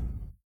 Internet. Bye.